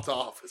topped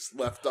off is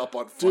left up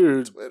on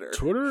Twitter.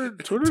 Twitter's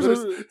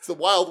the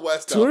Wild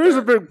West. Twitter's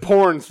a big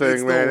porn thing,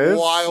 it's man. The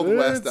Wild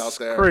West out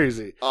there.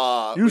 Crazy.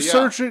 You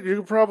search it, you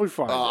can probably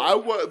find it. I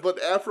would,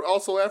 but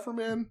Afro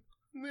Man,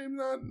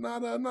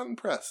 not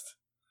impressed.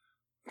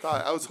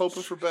 I was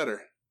hoping for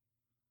better.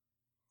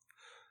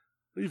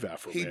 Leave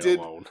Afro Man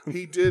alone.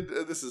 He did.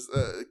 This is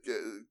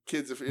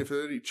kids. If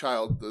any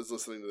child is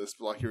listening to this,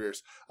 block your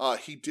ears.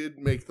 He did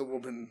make the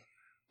woman.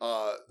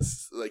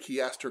 Like he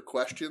asked her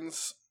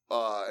questions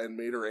and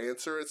made her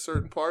answer at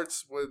certain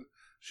parts when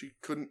she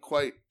couldn't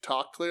quite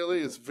talk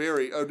clearly. It's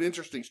an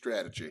interesting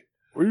strategy.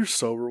 Were you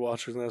sober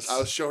watching this? I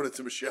was showing it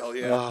to Michelle.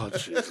 Yeah. Oh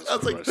Jesus! I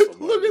was like,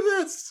 look at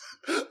this.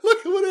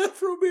 Look at what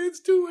Afro Man's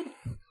doing.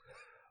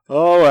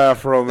 Oh,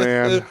 Afro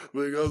Man.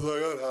 Because I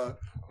got hot.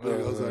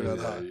 Because I got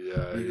hot.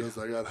 Yeah. Because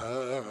I got hot.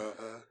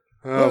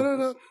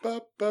 Oh.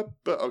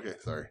 Okay,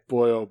 sorry.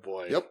 Boy, oh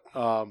boy. Yep.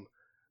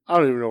 I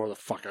don't even know where the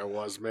fuck I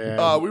was,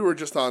 man. We were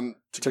just on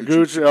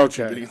Taguchi.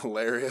 Okay. Being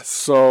hilarious.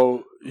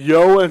 So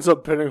Yo ends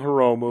up pinning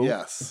Hiromu.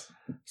 Yes.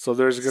 So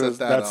there's gonna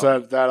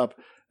set that up,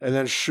 and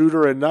then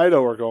Shooter and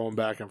Naito are going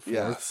back and forth.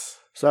 Yes.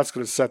 So that's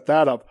gonna set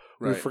that up.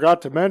 Right. We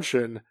forgot to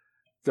mention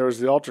there was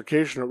the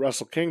altercation at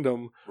Wrestle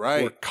Kingdom,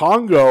 right? Where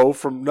Congo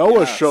from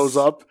Noah shows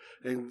up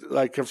and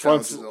like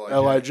confronts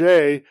LIJ,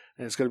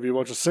 and it's going to be a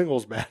bunch of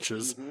singles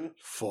matches. Mm-hmm.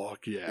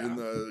 Fuck yeah! In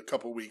a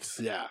couple weeks,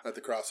 at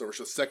the crossover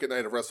show, second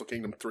night of Wrestle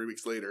Kingdom, 3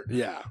 weeks later.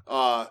 Yeah,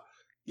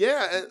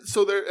 and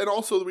so there, and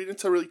also we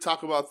didn't really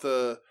talk about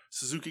the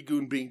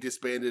Suzuki-gun being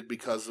disbanded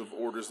because of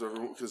orders,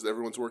 because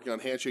everyone's working on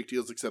handshake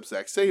deals except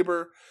Zack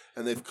Sabre,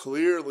 and they've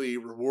clearly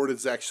rewarded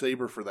Zack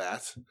Sabre for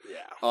that.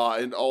 Yeah,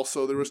 and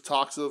also there was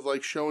talks of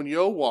like Sho and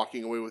Yo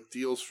walking away with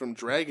deals from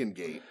Dragon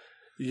Gate.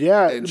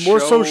 Yeah, and more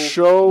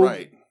Sho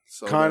right.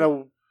 So kind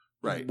of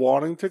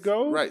wanting to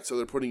go. Right, so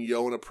they're putting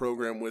Yo in a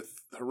program with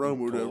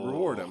Hiromu to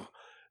reward him.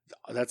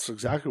 That's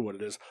exactly what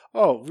it is.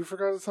 Oh, we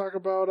forgot to talk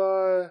about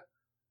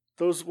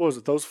those. What was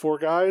it? Those four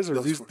guys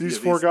or these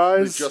four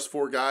guys? Just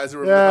four guys.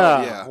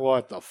 Yeah.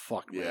 What the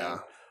fuck, man?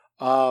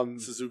 Yeah.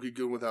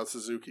 Suzuki-gun without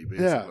Suzuki,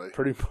 basically.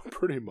 Yeah,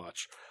 pretty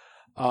much.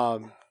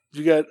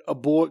 You get a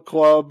Bullet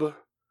Club,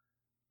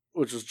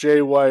 which is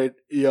Jay White,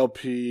 ELP,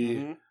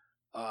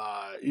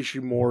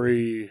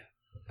 Ishimori.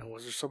 And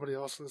was there somebody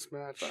else in this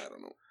match? I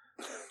don't know.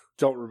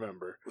 Don't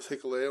remember. Was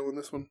Hikuleo in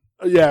this one?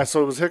 Yeah,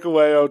 so it was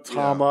Hikuleo,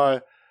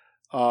 Tama,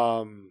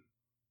 I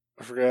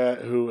forget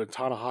who, and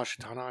Tanahashi.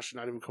 Tanahashi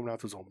not even coming out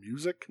to his own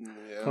music.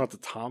 Yeah. Coming out to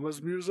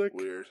Tama's music.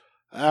 Weird.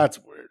 That's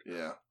weird.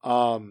 Yeah.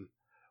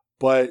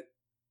 But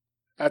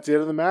at the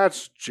end of the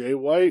match, Jay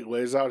White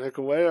lays out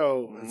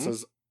Hikuleo and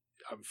says,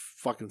 I'm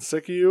fucking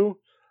sick of you.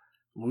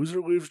 Loser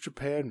leaves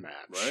Japan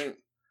match. Right.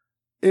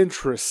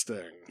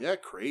 Interesting. Yeah,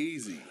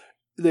 crazy.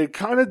 They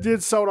kind of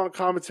did sell it on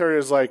commentary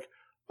as like,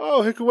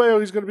 oh, Hikuleo,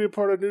 he's going to be a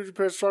part of New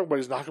Japan Strong, but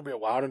he's not going to be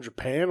allowed in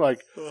Japan.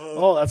 Like,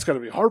 oh, that's going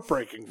to be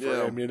heartbreaking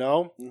for him, you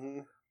know?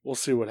 Mm-hmm. We'll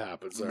see what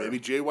happens there. Maybe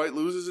Jay White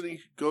loses and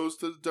he goes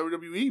to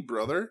WWE,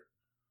 brother.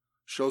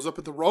 Shows up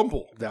at the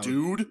Rumble,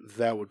 dude.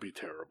 That would be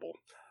terrible.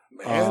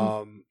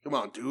 Man, come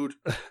on, dude.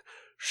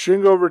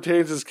 Shingo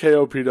retains his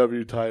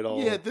KOPW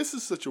title. Yeah, this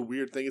is such a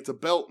weird thing. It's a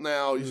belt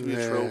now. It used to be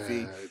a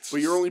trophy. But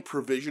you're only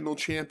provisional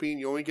champion.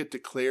 You only get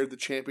declared the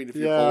champion if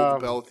you hold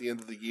the belt at the end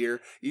of the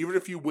year. Even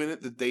if you win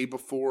it the day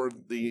before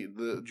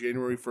the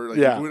January 1st. Like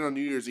you win on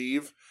New Year's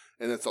Eve.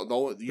 And it's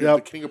you're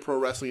the king of pro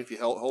wrestling if you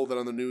hold it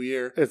on the new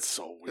year. It's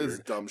so weird. It's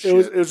dumb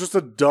shit. It was just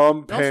a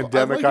dumb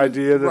pandemic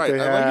idea that they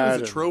had. I like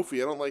it as a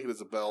trophy. I don't like it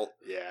as a belt.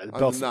 Yeah,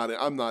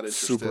 I'm not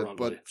interested.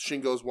 But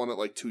Shingo's won it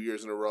like 2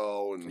 years in a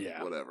row and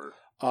whatever.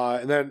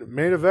 And then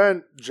main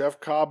event, Jeff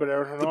Cobb and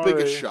Aaron Henare. The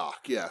biggest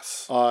shock,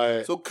 yes.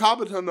 So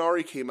Cobb and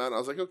Henare came out and I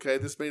was like, okay,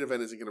 this main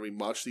event isn't going to be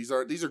much. These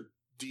are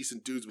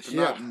decent dudes, but they're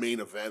not main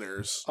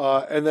eventers.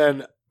 And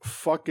then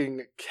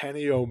fucking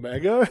Kenny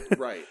Omega,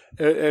 right?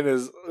 and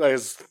his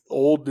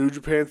old New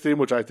Japan theme,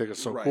 which I think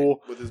is so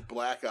cool, with his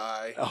black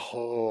eye.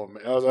 Oh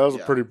man, that was a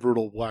pretty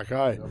brutal black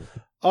eye.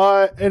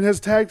 Yep. And his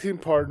tag team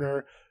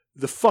partner,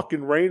 the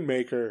fucking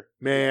Rainmaker,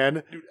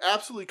 man, dude,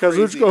 absolutely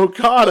crazy. Kazuchika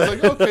Okada. I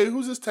was like, okay,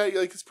 who's this tag?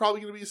 Like, it's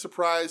probably going to be a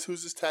surprise.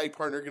 Who's this tag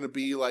partner going to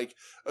be? Like,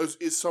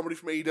 is somebody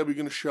from AEW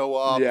going to show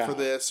up for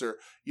this, or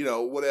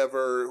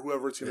whatever,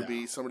 whoever it's going to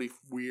be, somebody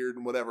weird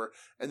and whatever.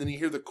 And then you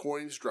hear the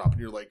coins drop, and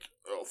you're like,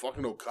 oh,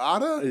 fucking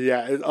Okada?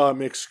 Yeah.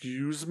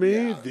 Excuse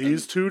me,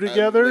 these two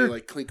together, and they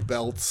like clink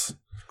belts.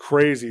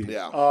 Crazy.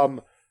 Yeah.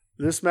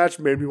 This match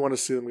made me want to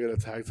see them get a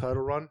tag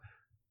title run.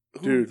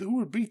 Dude, who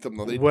would beat them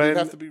though?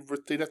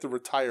 They'd have to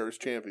retire as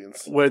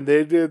champions. When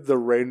they did the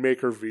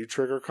Rainmaker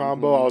V-Trigger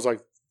combo, I was like,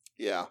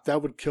 "Yeah,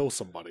 that would kill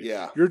somebody.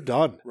 Yeah, you're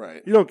done.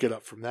 Right? You don't get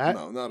up from that.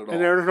 No, not at all."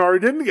 And Aaron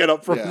Henare didn't get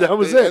up from that.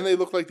 Was it? And they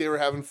looked like they were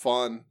having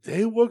fun.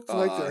 They looked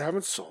like they're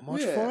having so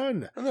much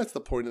fun. And that's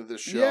the point of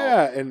this show.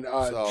 Yeah, and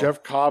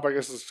Jeff Cobb, I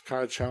guess, is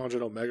kind of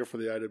challenging Omega for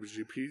the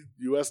IWGP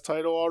US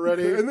title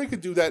already. And they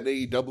could do that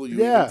in AEW,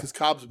 because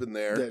Cobb's been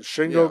there. Yeah,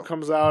 Shingo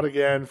comes out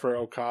again for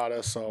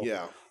Okada. So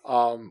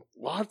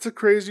lots of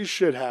crazy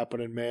shit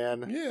happening,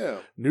 man. Yeah.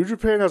 New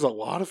Japan has a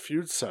lot of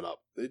feuds set up.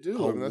 They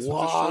do. A I mean, that's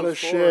lot of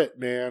shit,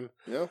 man.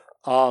 Yeah.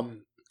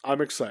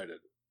 I'm excited.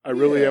 I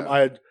really am. I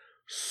had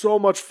so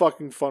much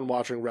fucking fun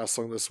watching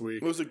wrestling this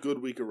week. It was a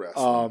good week of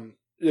wrestling.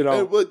 You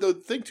know, and the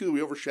thing too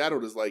we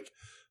overshadowed is like,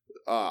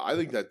 I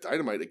think that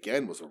Dynamite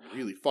again was a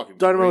really fucking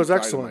Dynamite was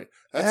excellent.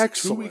 That's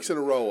excellent. 2 weeks in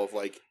a row of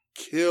like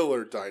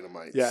killer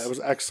Dynamites. Yeah, it was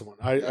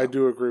excellent. I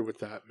do agree with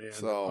that, man.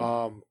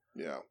 So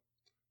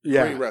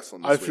yeah, great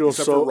wrestling. This I week, feel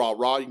except so for Raw.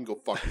 Raw, you can go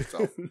fuck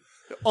yourself.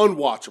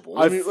 Unwatchable.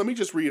 Let me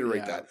just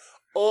reiterate that.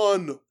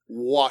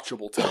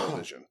 Unwatchable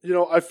television. You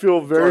know, I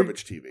feel very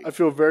garbage TV. I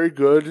feel very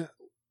good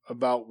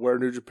about where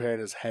New Japan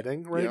is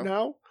heading right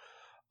now.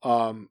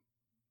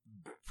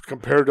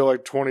 Compared to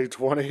like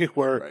 2020,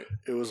 where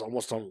it was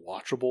almost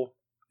unwatchable.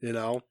 You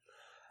know.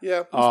 Yeah,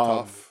 it was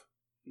tough.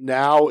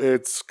 Now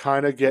it's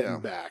kind of getting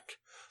back.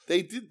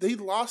 They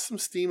lost some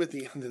steam at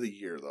the end of the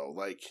year though.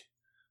 Like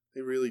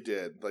they really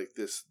did. Like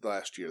this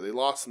last year, they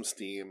lost some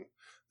steam.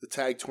 The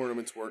tag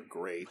tournaments weren't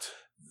great.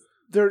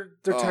 Their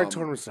tag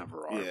tournaments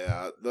never are.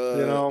 Yeah,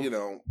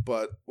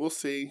 but we'll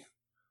see.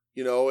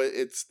 You know,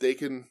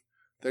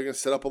 they're gonna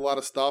set up a lot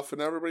of stuff, and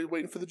everybody's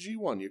waiting for the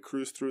G1. You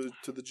cruise through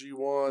to the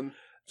G1.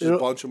 Just a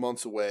bunch of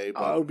months away.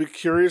 But I would be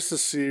curious to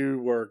see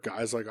where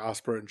guys like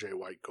Ospreay and Jay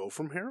White go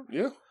from here.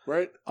 Yeah,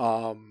 right.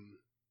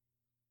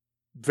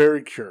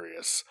 Very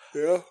curious.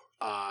 Yeah.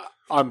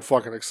 I'm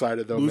fucking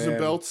excited though. Losing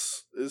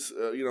belts is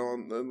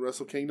on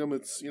Wrestle Kingdom.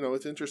 It's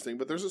it's interesting,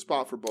 but there's a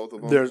spot for both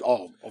of them. There's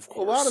of course a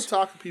lot of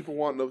talk of people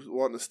wanting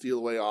to steal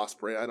away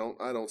Ospreay. I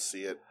don't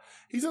see it.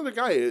 He's another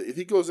guy. If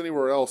he goes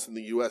anywhere else in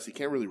the U.S., he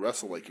can't really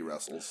wrestle like he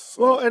wrestles.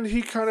 So. Well, and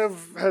he kind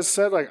of has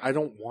said like, I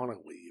don't want to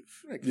leave.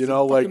 He's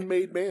a fucking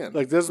made man.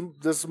 Like this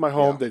is my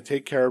home. Yeah. They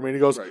take care of me. And he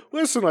goes,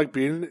 listen, like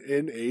being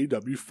in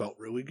AEW felt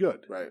really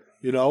good. Right.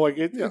 You know, like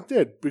it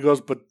did because,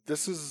 but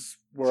this is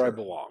where I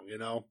belong. You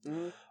know.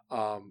 Mm-hmm.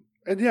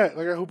 And yeah,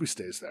 like I hope he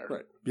stays there.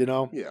 Right. You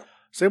know. Yeah.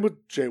 Same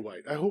with Jay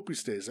White. I hope he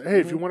stays there.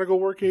 Hey, if you want to go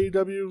work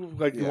AEW,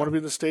 like you want to be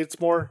in the States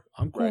more,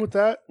 I'm cool with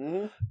that.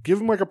 Mm-hmm.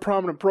 Give him like a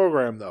prominent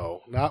program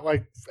though, not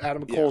like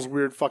Adam Cole's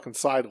weird fucking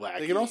side lackey.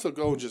 They can also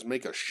go and just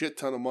make a shit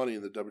ton of money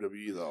in the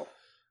WWE though.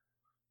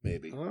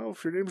 Maybe. Well,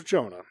 if your name's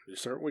Jonah, you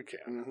certainly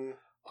can.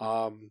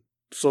 Mm-hmm.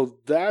 So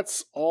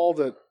that's all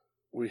that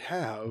we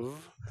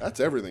have. That's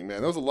everything,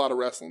 man. That was a lot of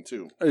wrestling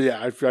too. Yeah,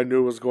 I knew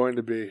it was going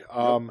to be.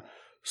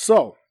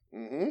 So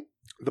mm-hmm.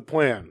 the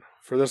plan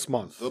for this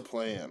month. The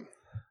plan.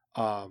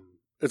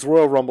 It's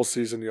Royal Rumble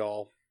season,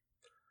 y'all.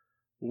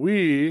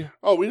 We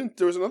didn't.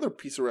 There was another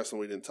piece of wrestling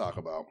we didn't talk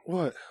about.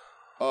 What?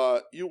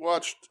 You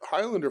watched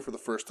Highlander for the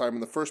first time,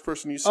 and the first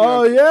person you see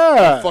on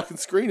the fucking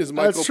screen is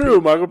Michael. That's true.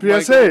 Michael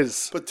P.S.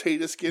 Hayes.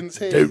 Potato Skins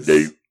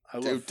Hayes.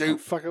 I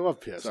fucking love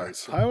P.S.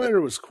 Hayes.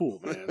 Highlander was cool,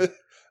 man.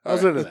 I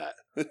was into that.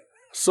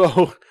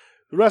 So,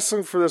 the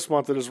wrestling for this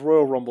month, it is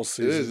Royal Rumble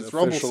season. It is. It's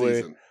Rumble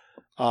season.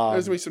 There's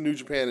going to be some New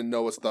Japan and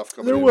Noah stuff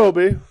coming in. There will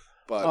be.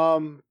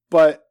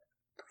 But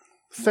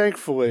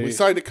thankfully, we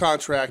signed a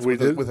contract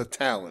with a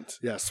talent.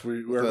 Yes,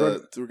 we're going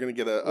to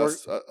get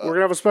we're going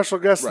to have a special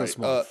guest this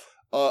month.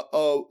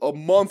 A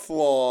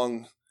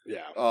month-long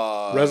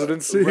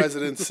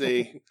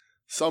residency.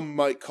 Some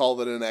might call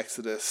it an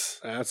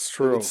exodus. That's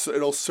true.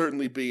 It'll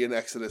certainly be an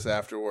exodus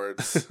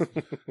afterwards.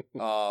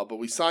 But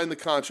we signed the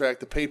contract.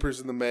 The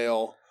paper's in the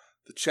mail.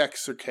 The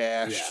checks are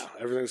cashed. Yeah,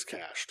 everything's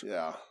cashed.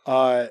 Yeah.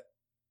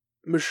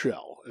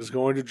 Michelle is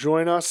going to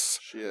join us.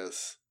 She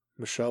is.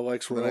 Michelle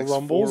likes Royal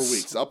Rumbles. 4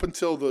 weeks, up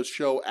until the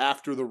show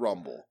after the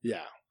Rumble.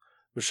 Yeah.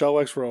 Michelle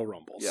likes Royal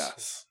Rumbles.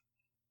 Yes.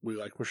 We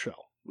like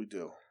Michelle. We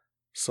do.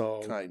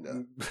 So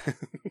kinda.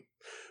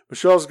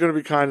 Michelle's going to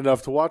be kind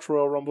enough to watch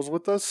Royal Rumbles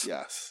with us.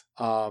 Yes.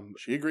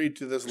 She agreed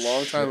to this a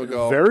long time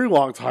ago. Very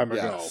long time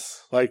ago.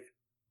 Like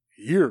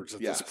years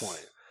at this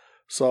point.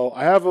 So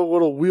I have a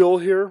little wheel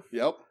here.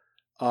 Yep.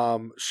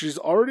 She's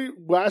already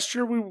last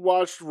year we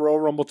watched Royal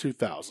Rumble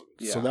 2000.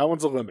 Yeah. So that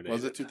one's eliminated.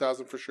 Was it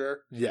 2000 for sure?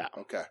 Yeah.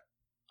 Okay.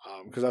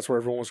 Because that's where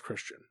everyone was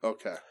Christian.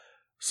 Okay.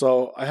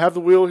 So I have the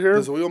wheel here.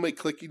 Does the wheel make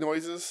clicky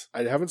noises?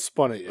 I haven't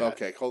spun it yet.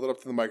 Okay, hold it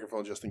up to the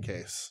microphone just in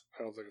case.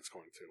 I don't think it's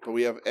going to. But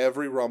we have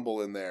every Rumble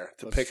in there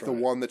to pick the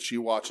one that she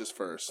watches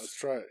first. Let's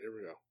try it. Here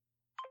we go.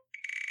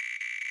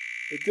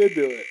 It did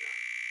do it.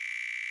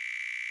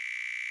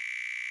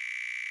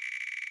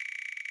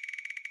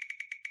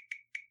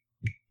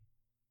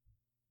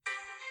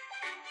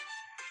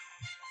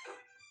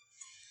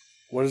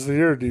 What is the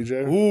year,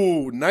 DJ?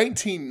 Ooh,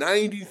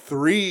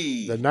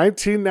 1993. The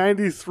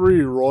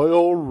 1993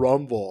 Royal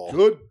Rumble.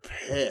 Good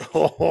pick.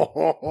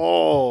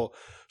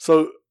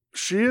 So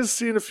she has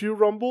seen a few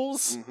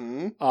Rumbles.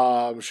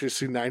 Mm-hmm. She's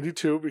seen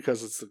 92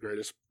 because it's the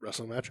greatest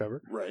wrestling match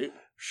ever. Right.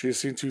 She's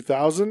seen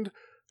 2000.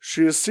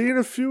 She has seen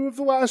a few of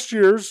the last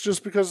years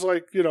just because,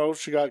 like, you know,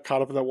 she got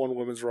caught up in that one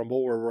women's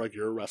Rumble where we're like,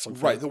 you're a wrestling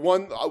fan. Right. The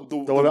one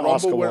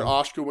Rumble where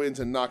Asuka wins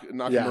and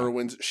Nakamura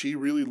wins, she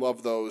really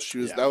loved those.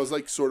 That was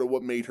like sort of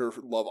what made her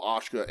love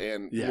Asuka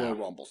and Royal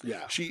Rumbles.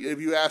 Yeah.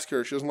 If you ask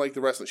her, she doesn't like the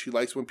wrestling. She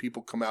likes when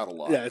people come out a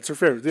lot. Yeah, it's her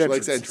favorite. She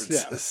likes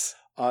entrances.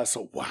 Yeah.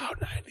 So, wow,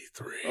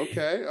 93.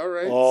 Okay, all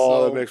right.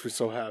 Oh, that makes me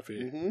so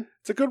happy. Mm-hmm.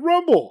 It's a good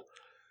Rumble.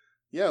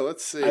 Yeah,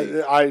 let's see.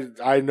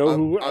 I know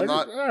who. I'm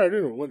not. I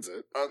don't know who wins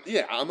it.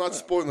 Yeah, I'm not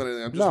spoiling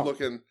anything. I'm just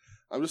looking.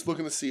 I'm just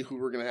looking to see who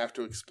we're gonna have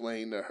to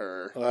explain to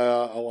her.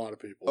 A lot of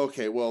people.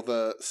 Okay, well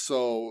the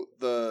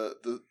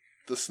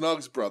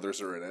Snuggs brothers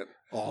are in it.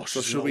 Oh,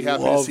 so she'll be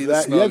happy to see that.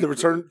 the Snuggs. Yeah, the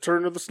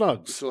return of the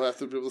Snuggs. She'll have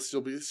to be able.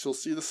 She'll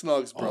see the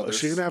Snuggs brothers.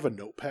 Is she gonna have a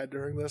notepad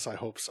during this? I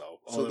hope so.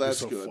 So that's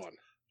so good.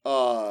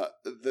 Fun.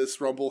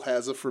 This Rumble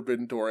has a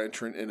Forbidden Door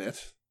entrant in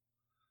it.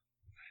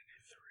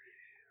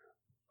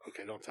 93.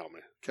 Okay, don't tell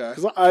me. Okay,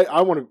 because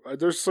I want to.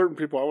 There's certain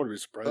people I want to be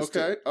surprised.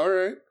 Okay, all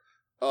right.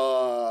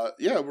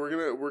 Yeah,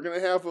 we're gonna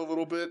have a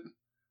little bit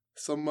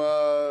some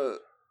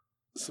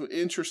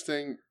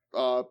interesting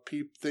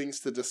things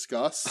to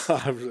discuss.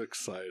 I'm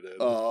excited.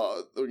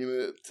 We're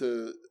gonna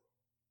to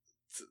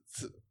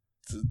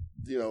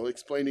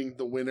explaining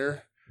the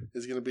winner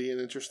is gonna be an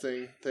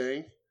interesting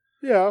thing.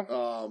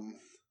 Yeah.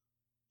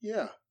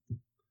 Yeah.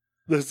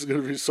 This is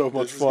gonna be so much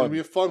fun. This is gonna be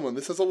a fun one.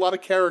 This has a lot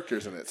of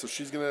characters in it, so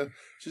she's gonna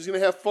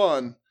have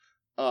fun.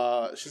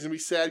 She's gonna be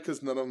sad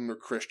because none of them are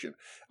Christian.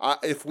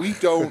 If we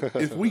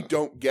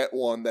don't get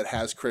one that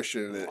has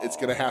Christian in it, it's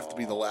gonna have to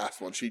be the last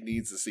one. She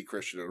needs to see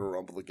Christian in a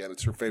Rumble again.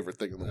 It's her favorite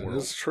thing in the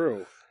world. It's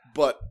true.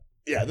 But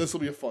yeah, this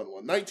will be a fun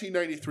one.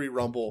 1993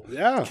 Rumble.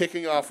 Yeah,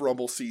 kicking off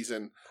Rumble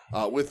season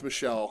with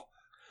Michelle.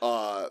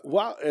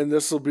 Wow, and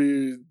this will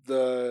be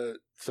the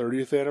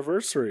 30th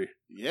anniversary.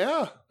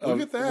 Yeah, look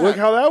at that. Look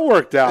how that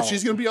worked out. And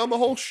she's gonna be on the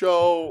whole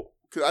show.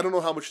 I don't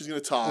know how much she's going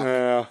to talk,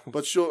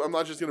 but I'm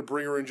not just going to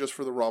bring her in just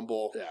for the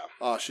Rumble.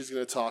 Yeah, she's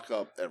going to talk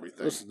up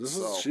everything.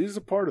 Listen, she's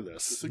a part of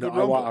this. It's a good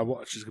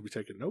Rumble. She's going to be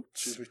taking notes.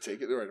 She's going to be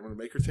taking. All right, I'm going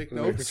to make her take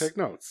notes. Make her take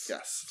notes.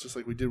 Yes, just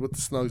like we did with the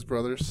Snuggs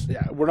brothers.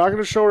 Yeah, we're not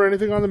going to show her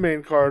anything on the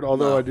main card,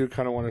 although I do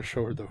kind of want to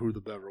show her who the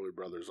Beverly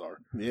brothers are.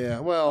 Yeah,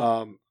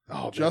 well,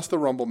 just the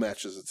Rumble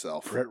matches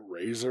itself. Brett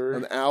Razor.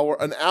 An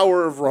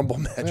hour of Rumble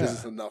matches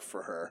is enough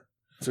for her.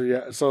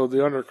 So the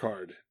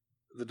undercard,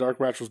 the dark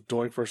match was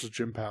Doink versus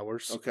Jim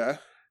Powers. Okay.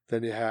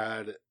 Then you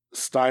had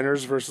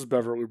Steiners versus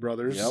Beverly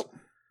Brothers. Yep.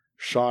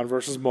 Sean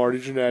versus Marty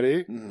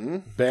Jannetty. Mm-hmm.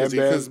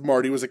 Because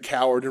Marty was a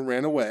coward and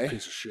ran away.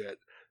 Piece of shit.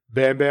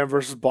 Bam Bam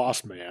versus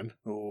Boss Man.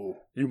 Oh,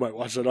 you might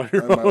watch that on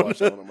your own. I might watch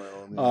that on my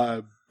own.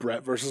 Yeah.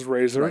 Brett versus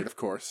Razor. Right, of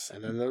course.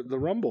 And then the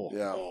Rumble.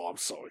 Yeah. Oh, I'm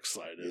so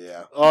excited.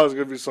 Yeah. Oh, it's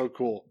gonna be so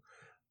cool.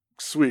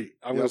 Sweet.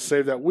 I'm gonna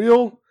save that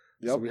wheel.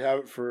 Yep. So we have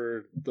it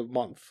for the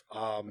month.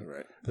 Right.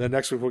 And then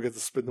next week we'll get to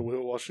spin the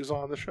wheel while she's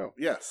on the show.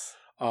 Yes.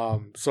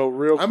 So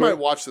real quick, I might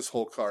watch this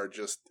whole card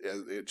just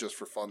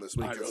for fun this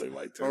week. I really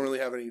like to. I don't really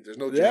have any. There's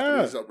no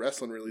Japanese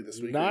wrestling really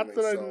this week. Not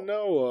that I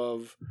know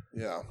of.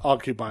 Yeah, I'll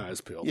keep my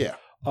eyes peeled. Yeah.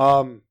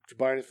 Did you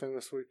buy anything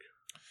this week?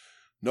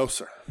 No,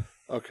 sir.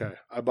 Okay,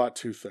 I bought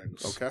two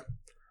things. Okay.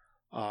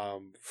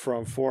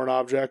 From Foreign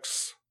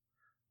Objects,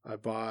 I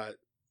bought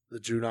the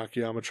Jun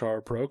Akiyama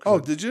Chara Pro. Oh,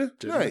 did you?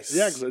 Nice.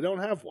 Yeah, because I don't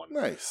have one.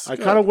 Nice. I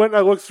kind of went and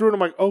I looked through it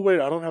and I'm like, oh,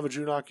 wait, I don't have a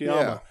Jun Akiyama.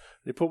 Yeah.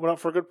 They put one up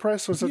for a good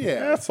price, so I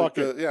said, fuck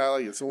it. I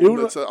like it.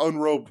 It's an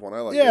unrobed one.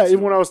 I like it. Yeah,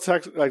 even when I was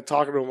talking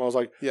to him, I was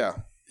like, yeah,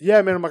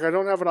 man, I'm like, I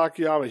don't have an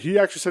Akiyama. He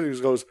actually said, he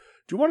goes,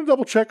 do you want to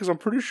double check? Because I'm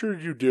pretty sure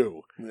you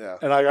do. Yeah.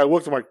 And I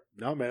looked, I'm like,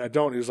 no, man, I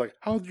don't. He was like,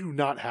 how do you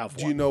not have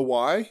one? Do you know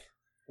why?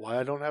 Why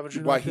I don't have a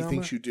Jun Why Akiyama? he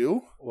thinks you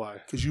do?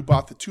 Why? Because you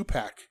bought the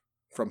 2-pack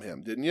from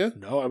him, didn't you?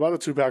 No, I bought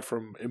the 2-pack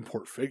from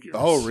Import Figures.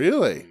 Oh,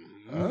 really?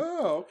 Mm-hmm.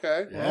 Oh,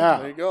 okay. Yeah. Well,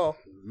 there you go.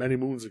 Many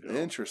moons ago.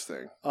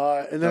 Interesting.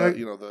 And then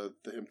the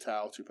Him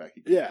Tao 2-pack.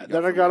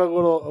 Then I got a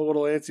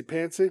little antsy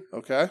pantsy.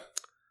 Okay.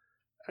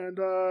 And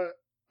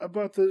I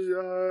bought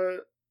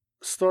the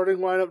starting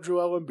lineup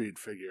Joel Embiid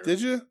figure.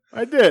 Did you?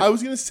 I did. I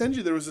was going to send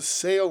you. There was a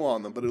sale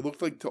on them, but it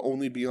looked like to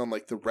only be on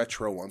like the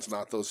retro ones,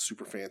 not those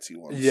super fancy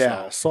ones.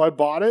 Yeah. So I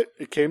bought it.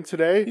 It came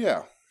today.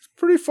 Yeah. It's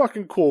pretty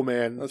fucking cool,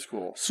 man. That's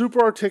cool.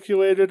 Super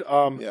articulated.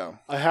 Yeah.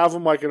 I have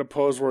him like in a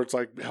pose where it's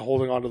like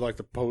holding onto like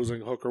the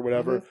posing hook or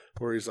whatever,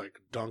 where he's like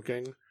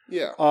dunking.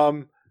 Yeah.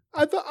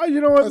 I thought,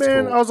 you know what, That's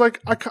man? cool. I was like,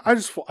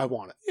 I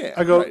want it. Yeah.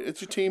 I go, right. It's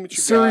your team. It's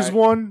your Series guy.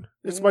 1.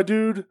 It's my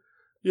dude.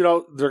 You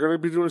know, they're going to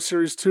be doing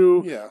Series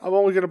 2. Yeah. I'm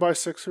only going to buy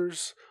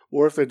Sixers.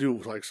 Or if they do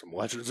like some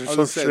Legends or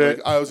some shit.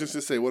 I was just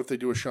going to say, what if they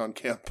do a Sean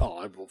Kemp? Oh,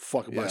 I will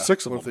fucking buy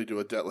 6 of them. What if they do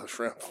a Detlef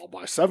Schrempf? I'll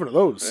buy 7 of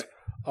those.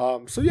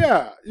 So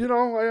yeah, you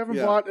know, I haven't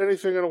bought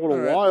anything in a little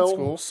while. That's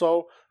cool.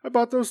 So I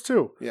bought those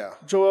too. Yeah.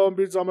 Joel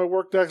Embiid's on my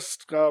work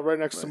desk, right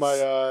next to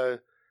my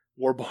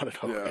War Bonnet.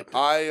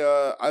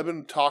 Yeah. I've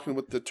been talking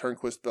with the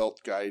Turnquist belt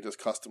guy. He does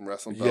custom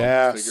wrestling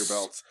belts, figure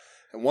belts.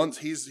 And once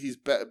he's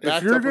backed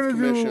if you're up with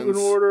commissions, do an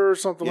order or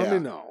something, let me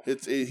know.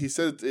 He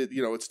said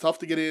it's tough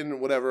to get in,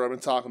 whatever. I've been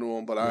talking to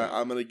him, but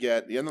I'm gonna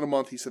get the end of the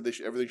month. He said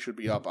everything should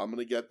be up. I'm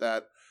gonna get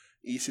that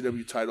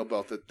ECW title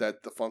belt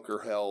that the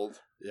Funker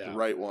held, the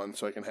right one,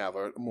 so I can have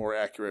a more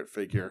accurate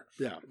figure.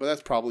 Yeah, but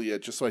that's probably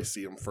it. Just so I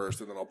see him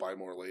first, and then I'll buy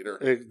more later.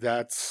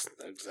 That's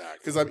exactly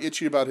because I'm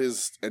itchy about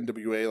his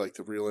NWA, like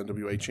the real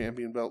NWA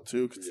champion belt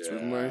too, because it's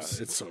really nice.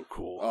 It's so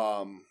cool.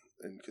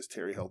 And because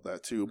Terry held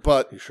that too,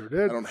 but he sure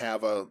did. I don't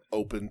have a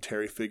open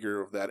Terry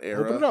figure of that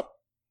era. Open it up.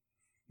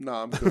 No,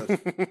 I'm good.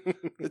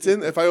 It's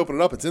in. If I open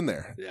it up, it's in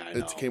there. Yeah, I know.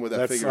 It came with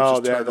that figure. It's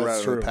just turned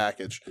around in the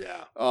package.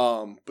 Yeah.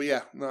 But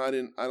yeah, no, I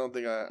didn't. I don't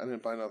think I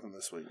didn't buy nothing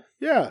this week.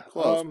 Yeah,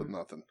 close, but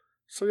nothing.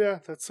 So yeah,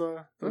 that's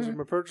those are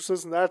my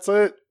purchases, and that's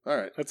it. All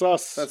right, that's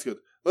us. That's good.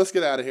 Let's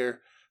get out of here.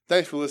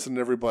 Thanks for listening,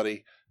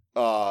 everybody.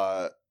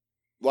 Lots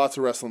of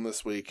wrestling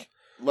this week.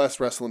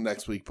 Less wrestling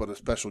next week, but a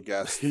special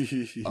guest.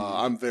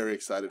 I'm very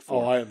excited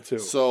for. Oh, I am too.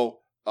 So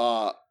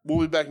we'll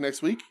be back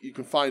next week. You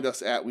can find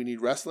us at We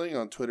Need Wrestling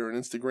on Twitter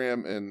and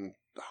Instagram and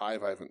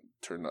Hive. I haven't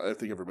turned. I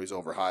think everybody's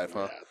over Hive,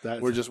 huh? Yeah,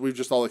 we've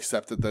just all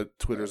accepted that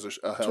Twitter's a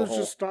hellhole. Twitter's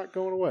just not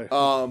going away.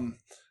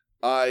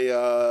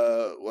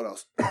 What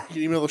else? You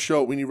can email the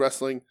show at We Need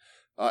Wrestling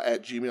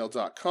at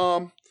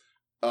gmail.com.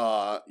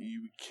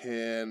 You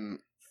can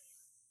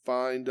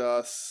find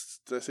us.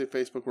 Did I say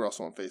Facebook? We're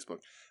also on Facebook.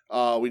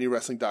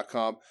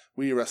 WeNeedWrestling.com.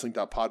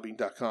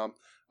 WeNeedWrestling.podbean.com.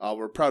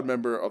 We're a proud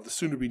member of the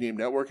soon-to-be-named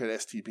network at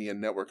STBN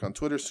Network on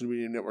Twitter,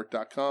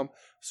 soon-to-be-named-network.com,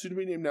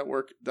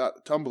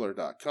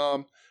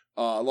 soon-to-be-named-network.tumblr.com.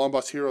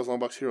 Longbox Heroes,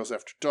 Longbox Heroes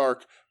After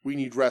Dark, We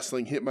Need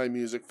Wrestling, Hit My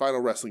Music, Final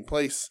Wrestling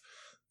Place,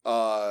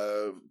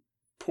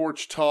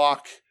 Porch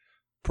Talk,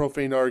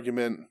 Profane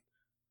Argument.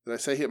 Did I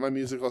say Hit My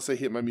Music? I'll say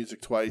Hit My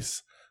Music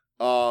twice.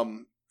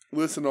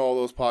 Listen to all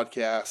those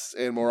podcasts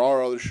and more.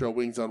 Our other show,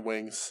 Wings on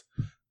Wings,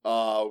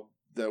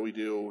 that we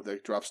do,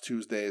 that drops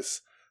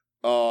Tuesdays.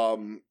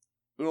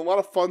 There's a lot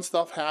of fun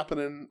stuff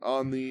happening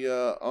on the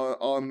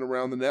on and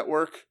around the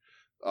network.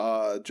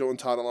 Joe and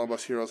Todd at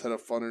Longbox Heroes had a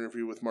fun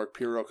interview with Mark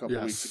Pirro a couple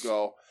weeks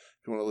ago.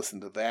 If you want to listen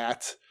to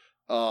that,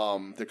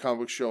 their comic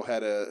book show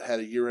had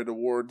a year-end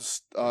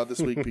awards this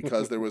week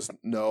because there was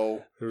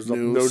no news. No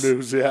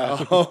news,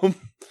 yeah.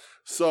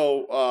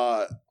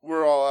 So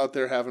we're all out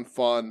there having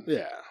fun.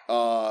 Yeah.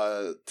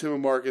 Tim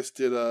and Marcus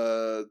did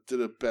a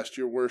best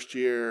year, worst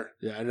year.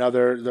 Yeah, now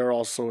they're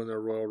also in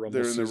their Royal Rumble.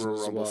 They're in their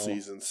Royal Rumble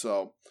season,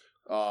 so.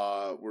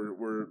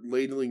 We're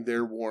ladling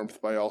their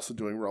warmth by also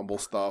doing Rumble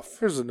stuff.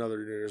 Here's another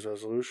New Year's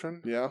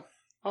resolution. Yeah,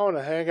 I want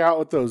to hang out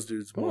with those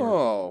dudes more.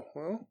 Oh,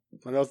 well,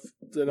 I know it's,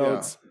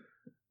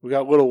 we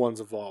got little ones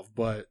involved,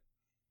 but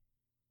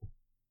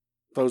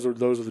those are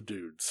the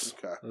dudes.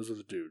 Okay, those are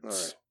the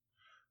dudes.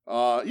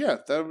 All right. Yeah,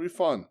 that would be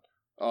fun.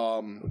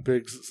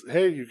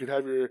 Hey, you could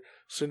have your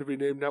soon-to-be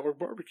named network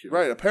barbecue.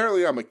 Right.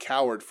 Apparently, I'm a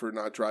coward for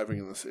not driving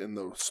in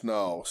the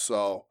snow.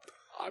 So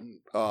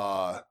I'm.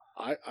 I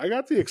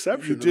got the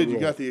exception. You did. You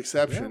got the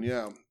exception.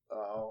 Yeah.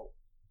 I'll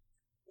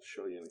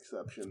show you an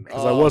exception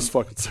because I was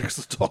fucking sick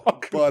as a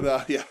dog.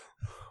 But yeah.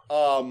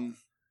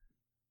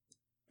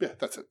 Yeah,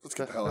 that's it. Let's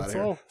get the hell out of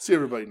here. See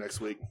everybody next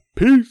week.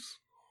 Peace.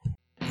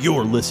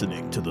 You're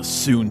listening to the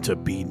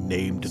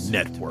soon-to-be-named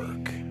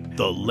network,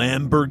 the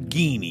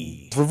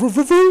Lamborghini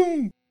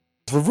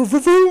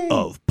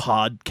of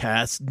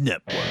podcast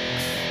networks.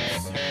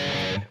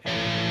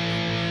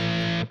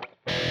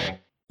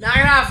 Knock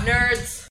it off, nerds!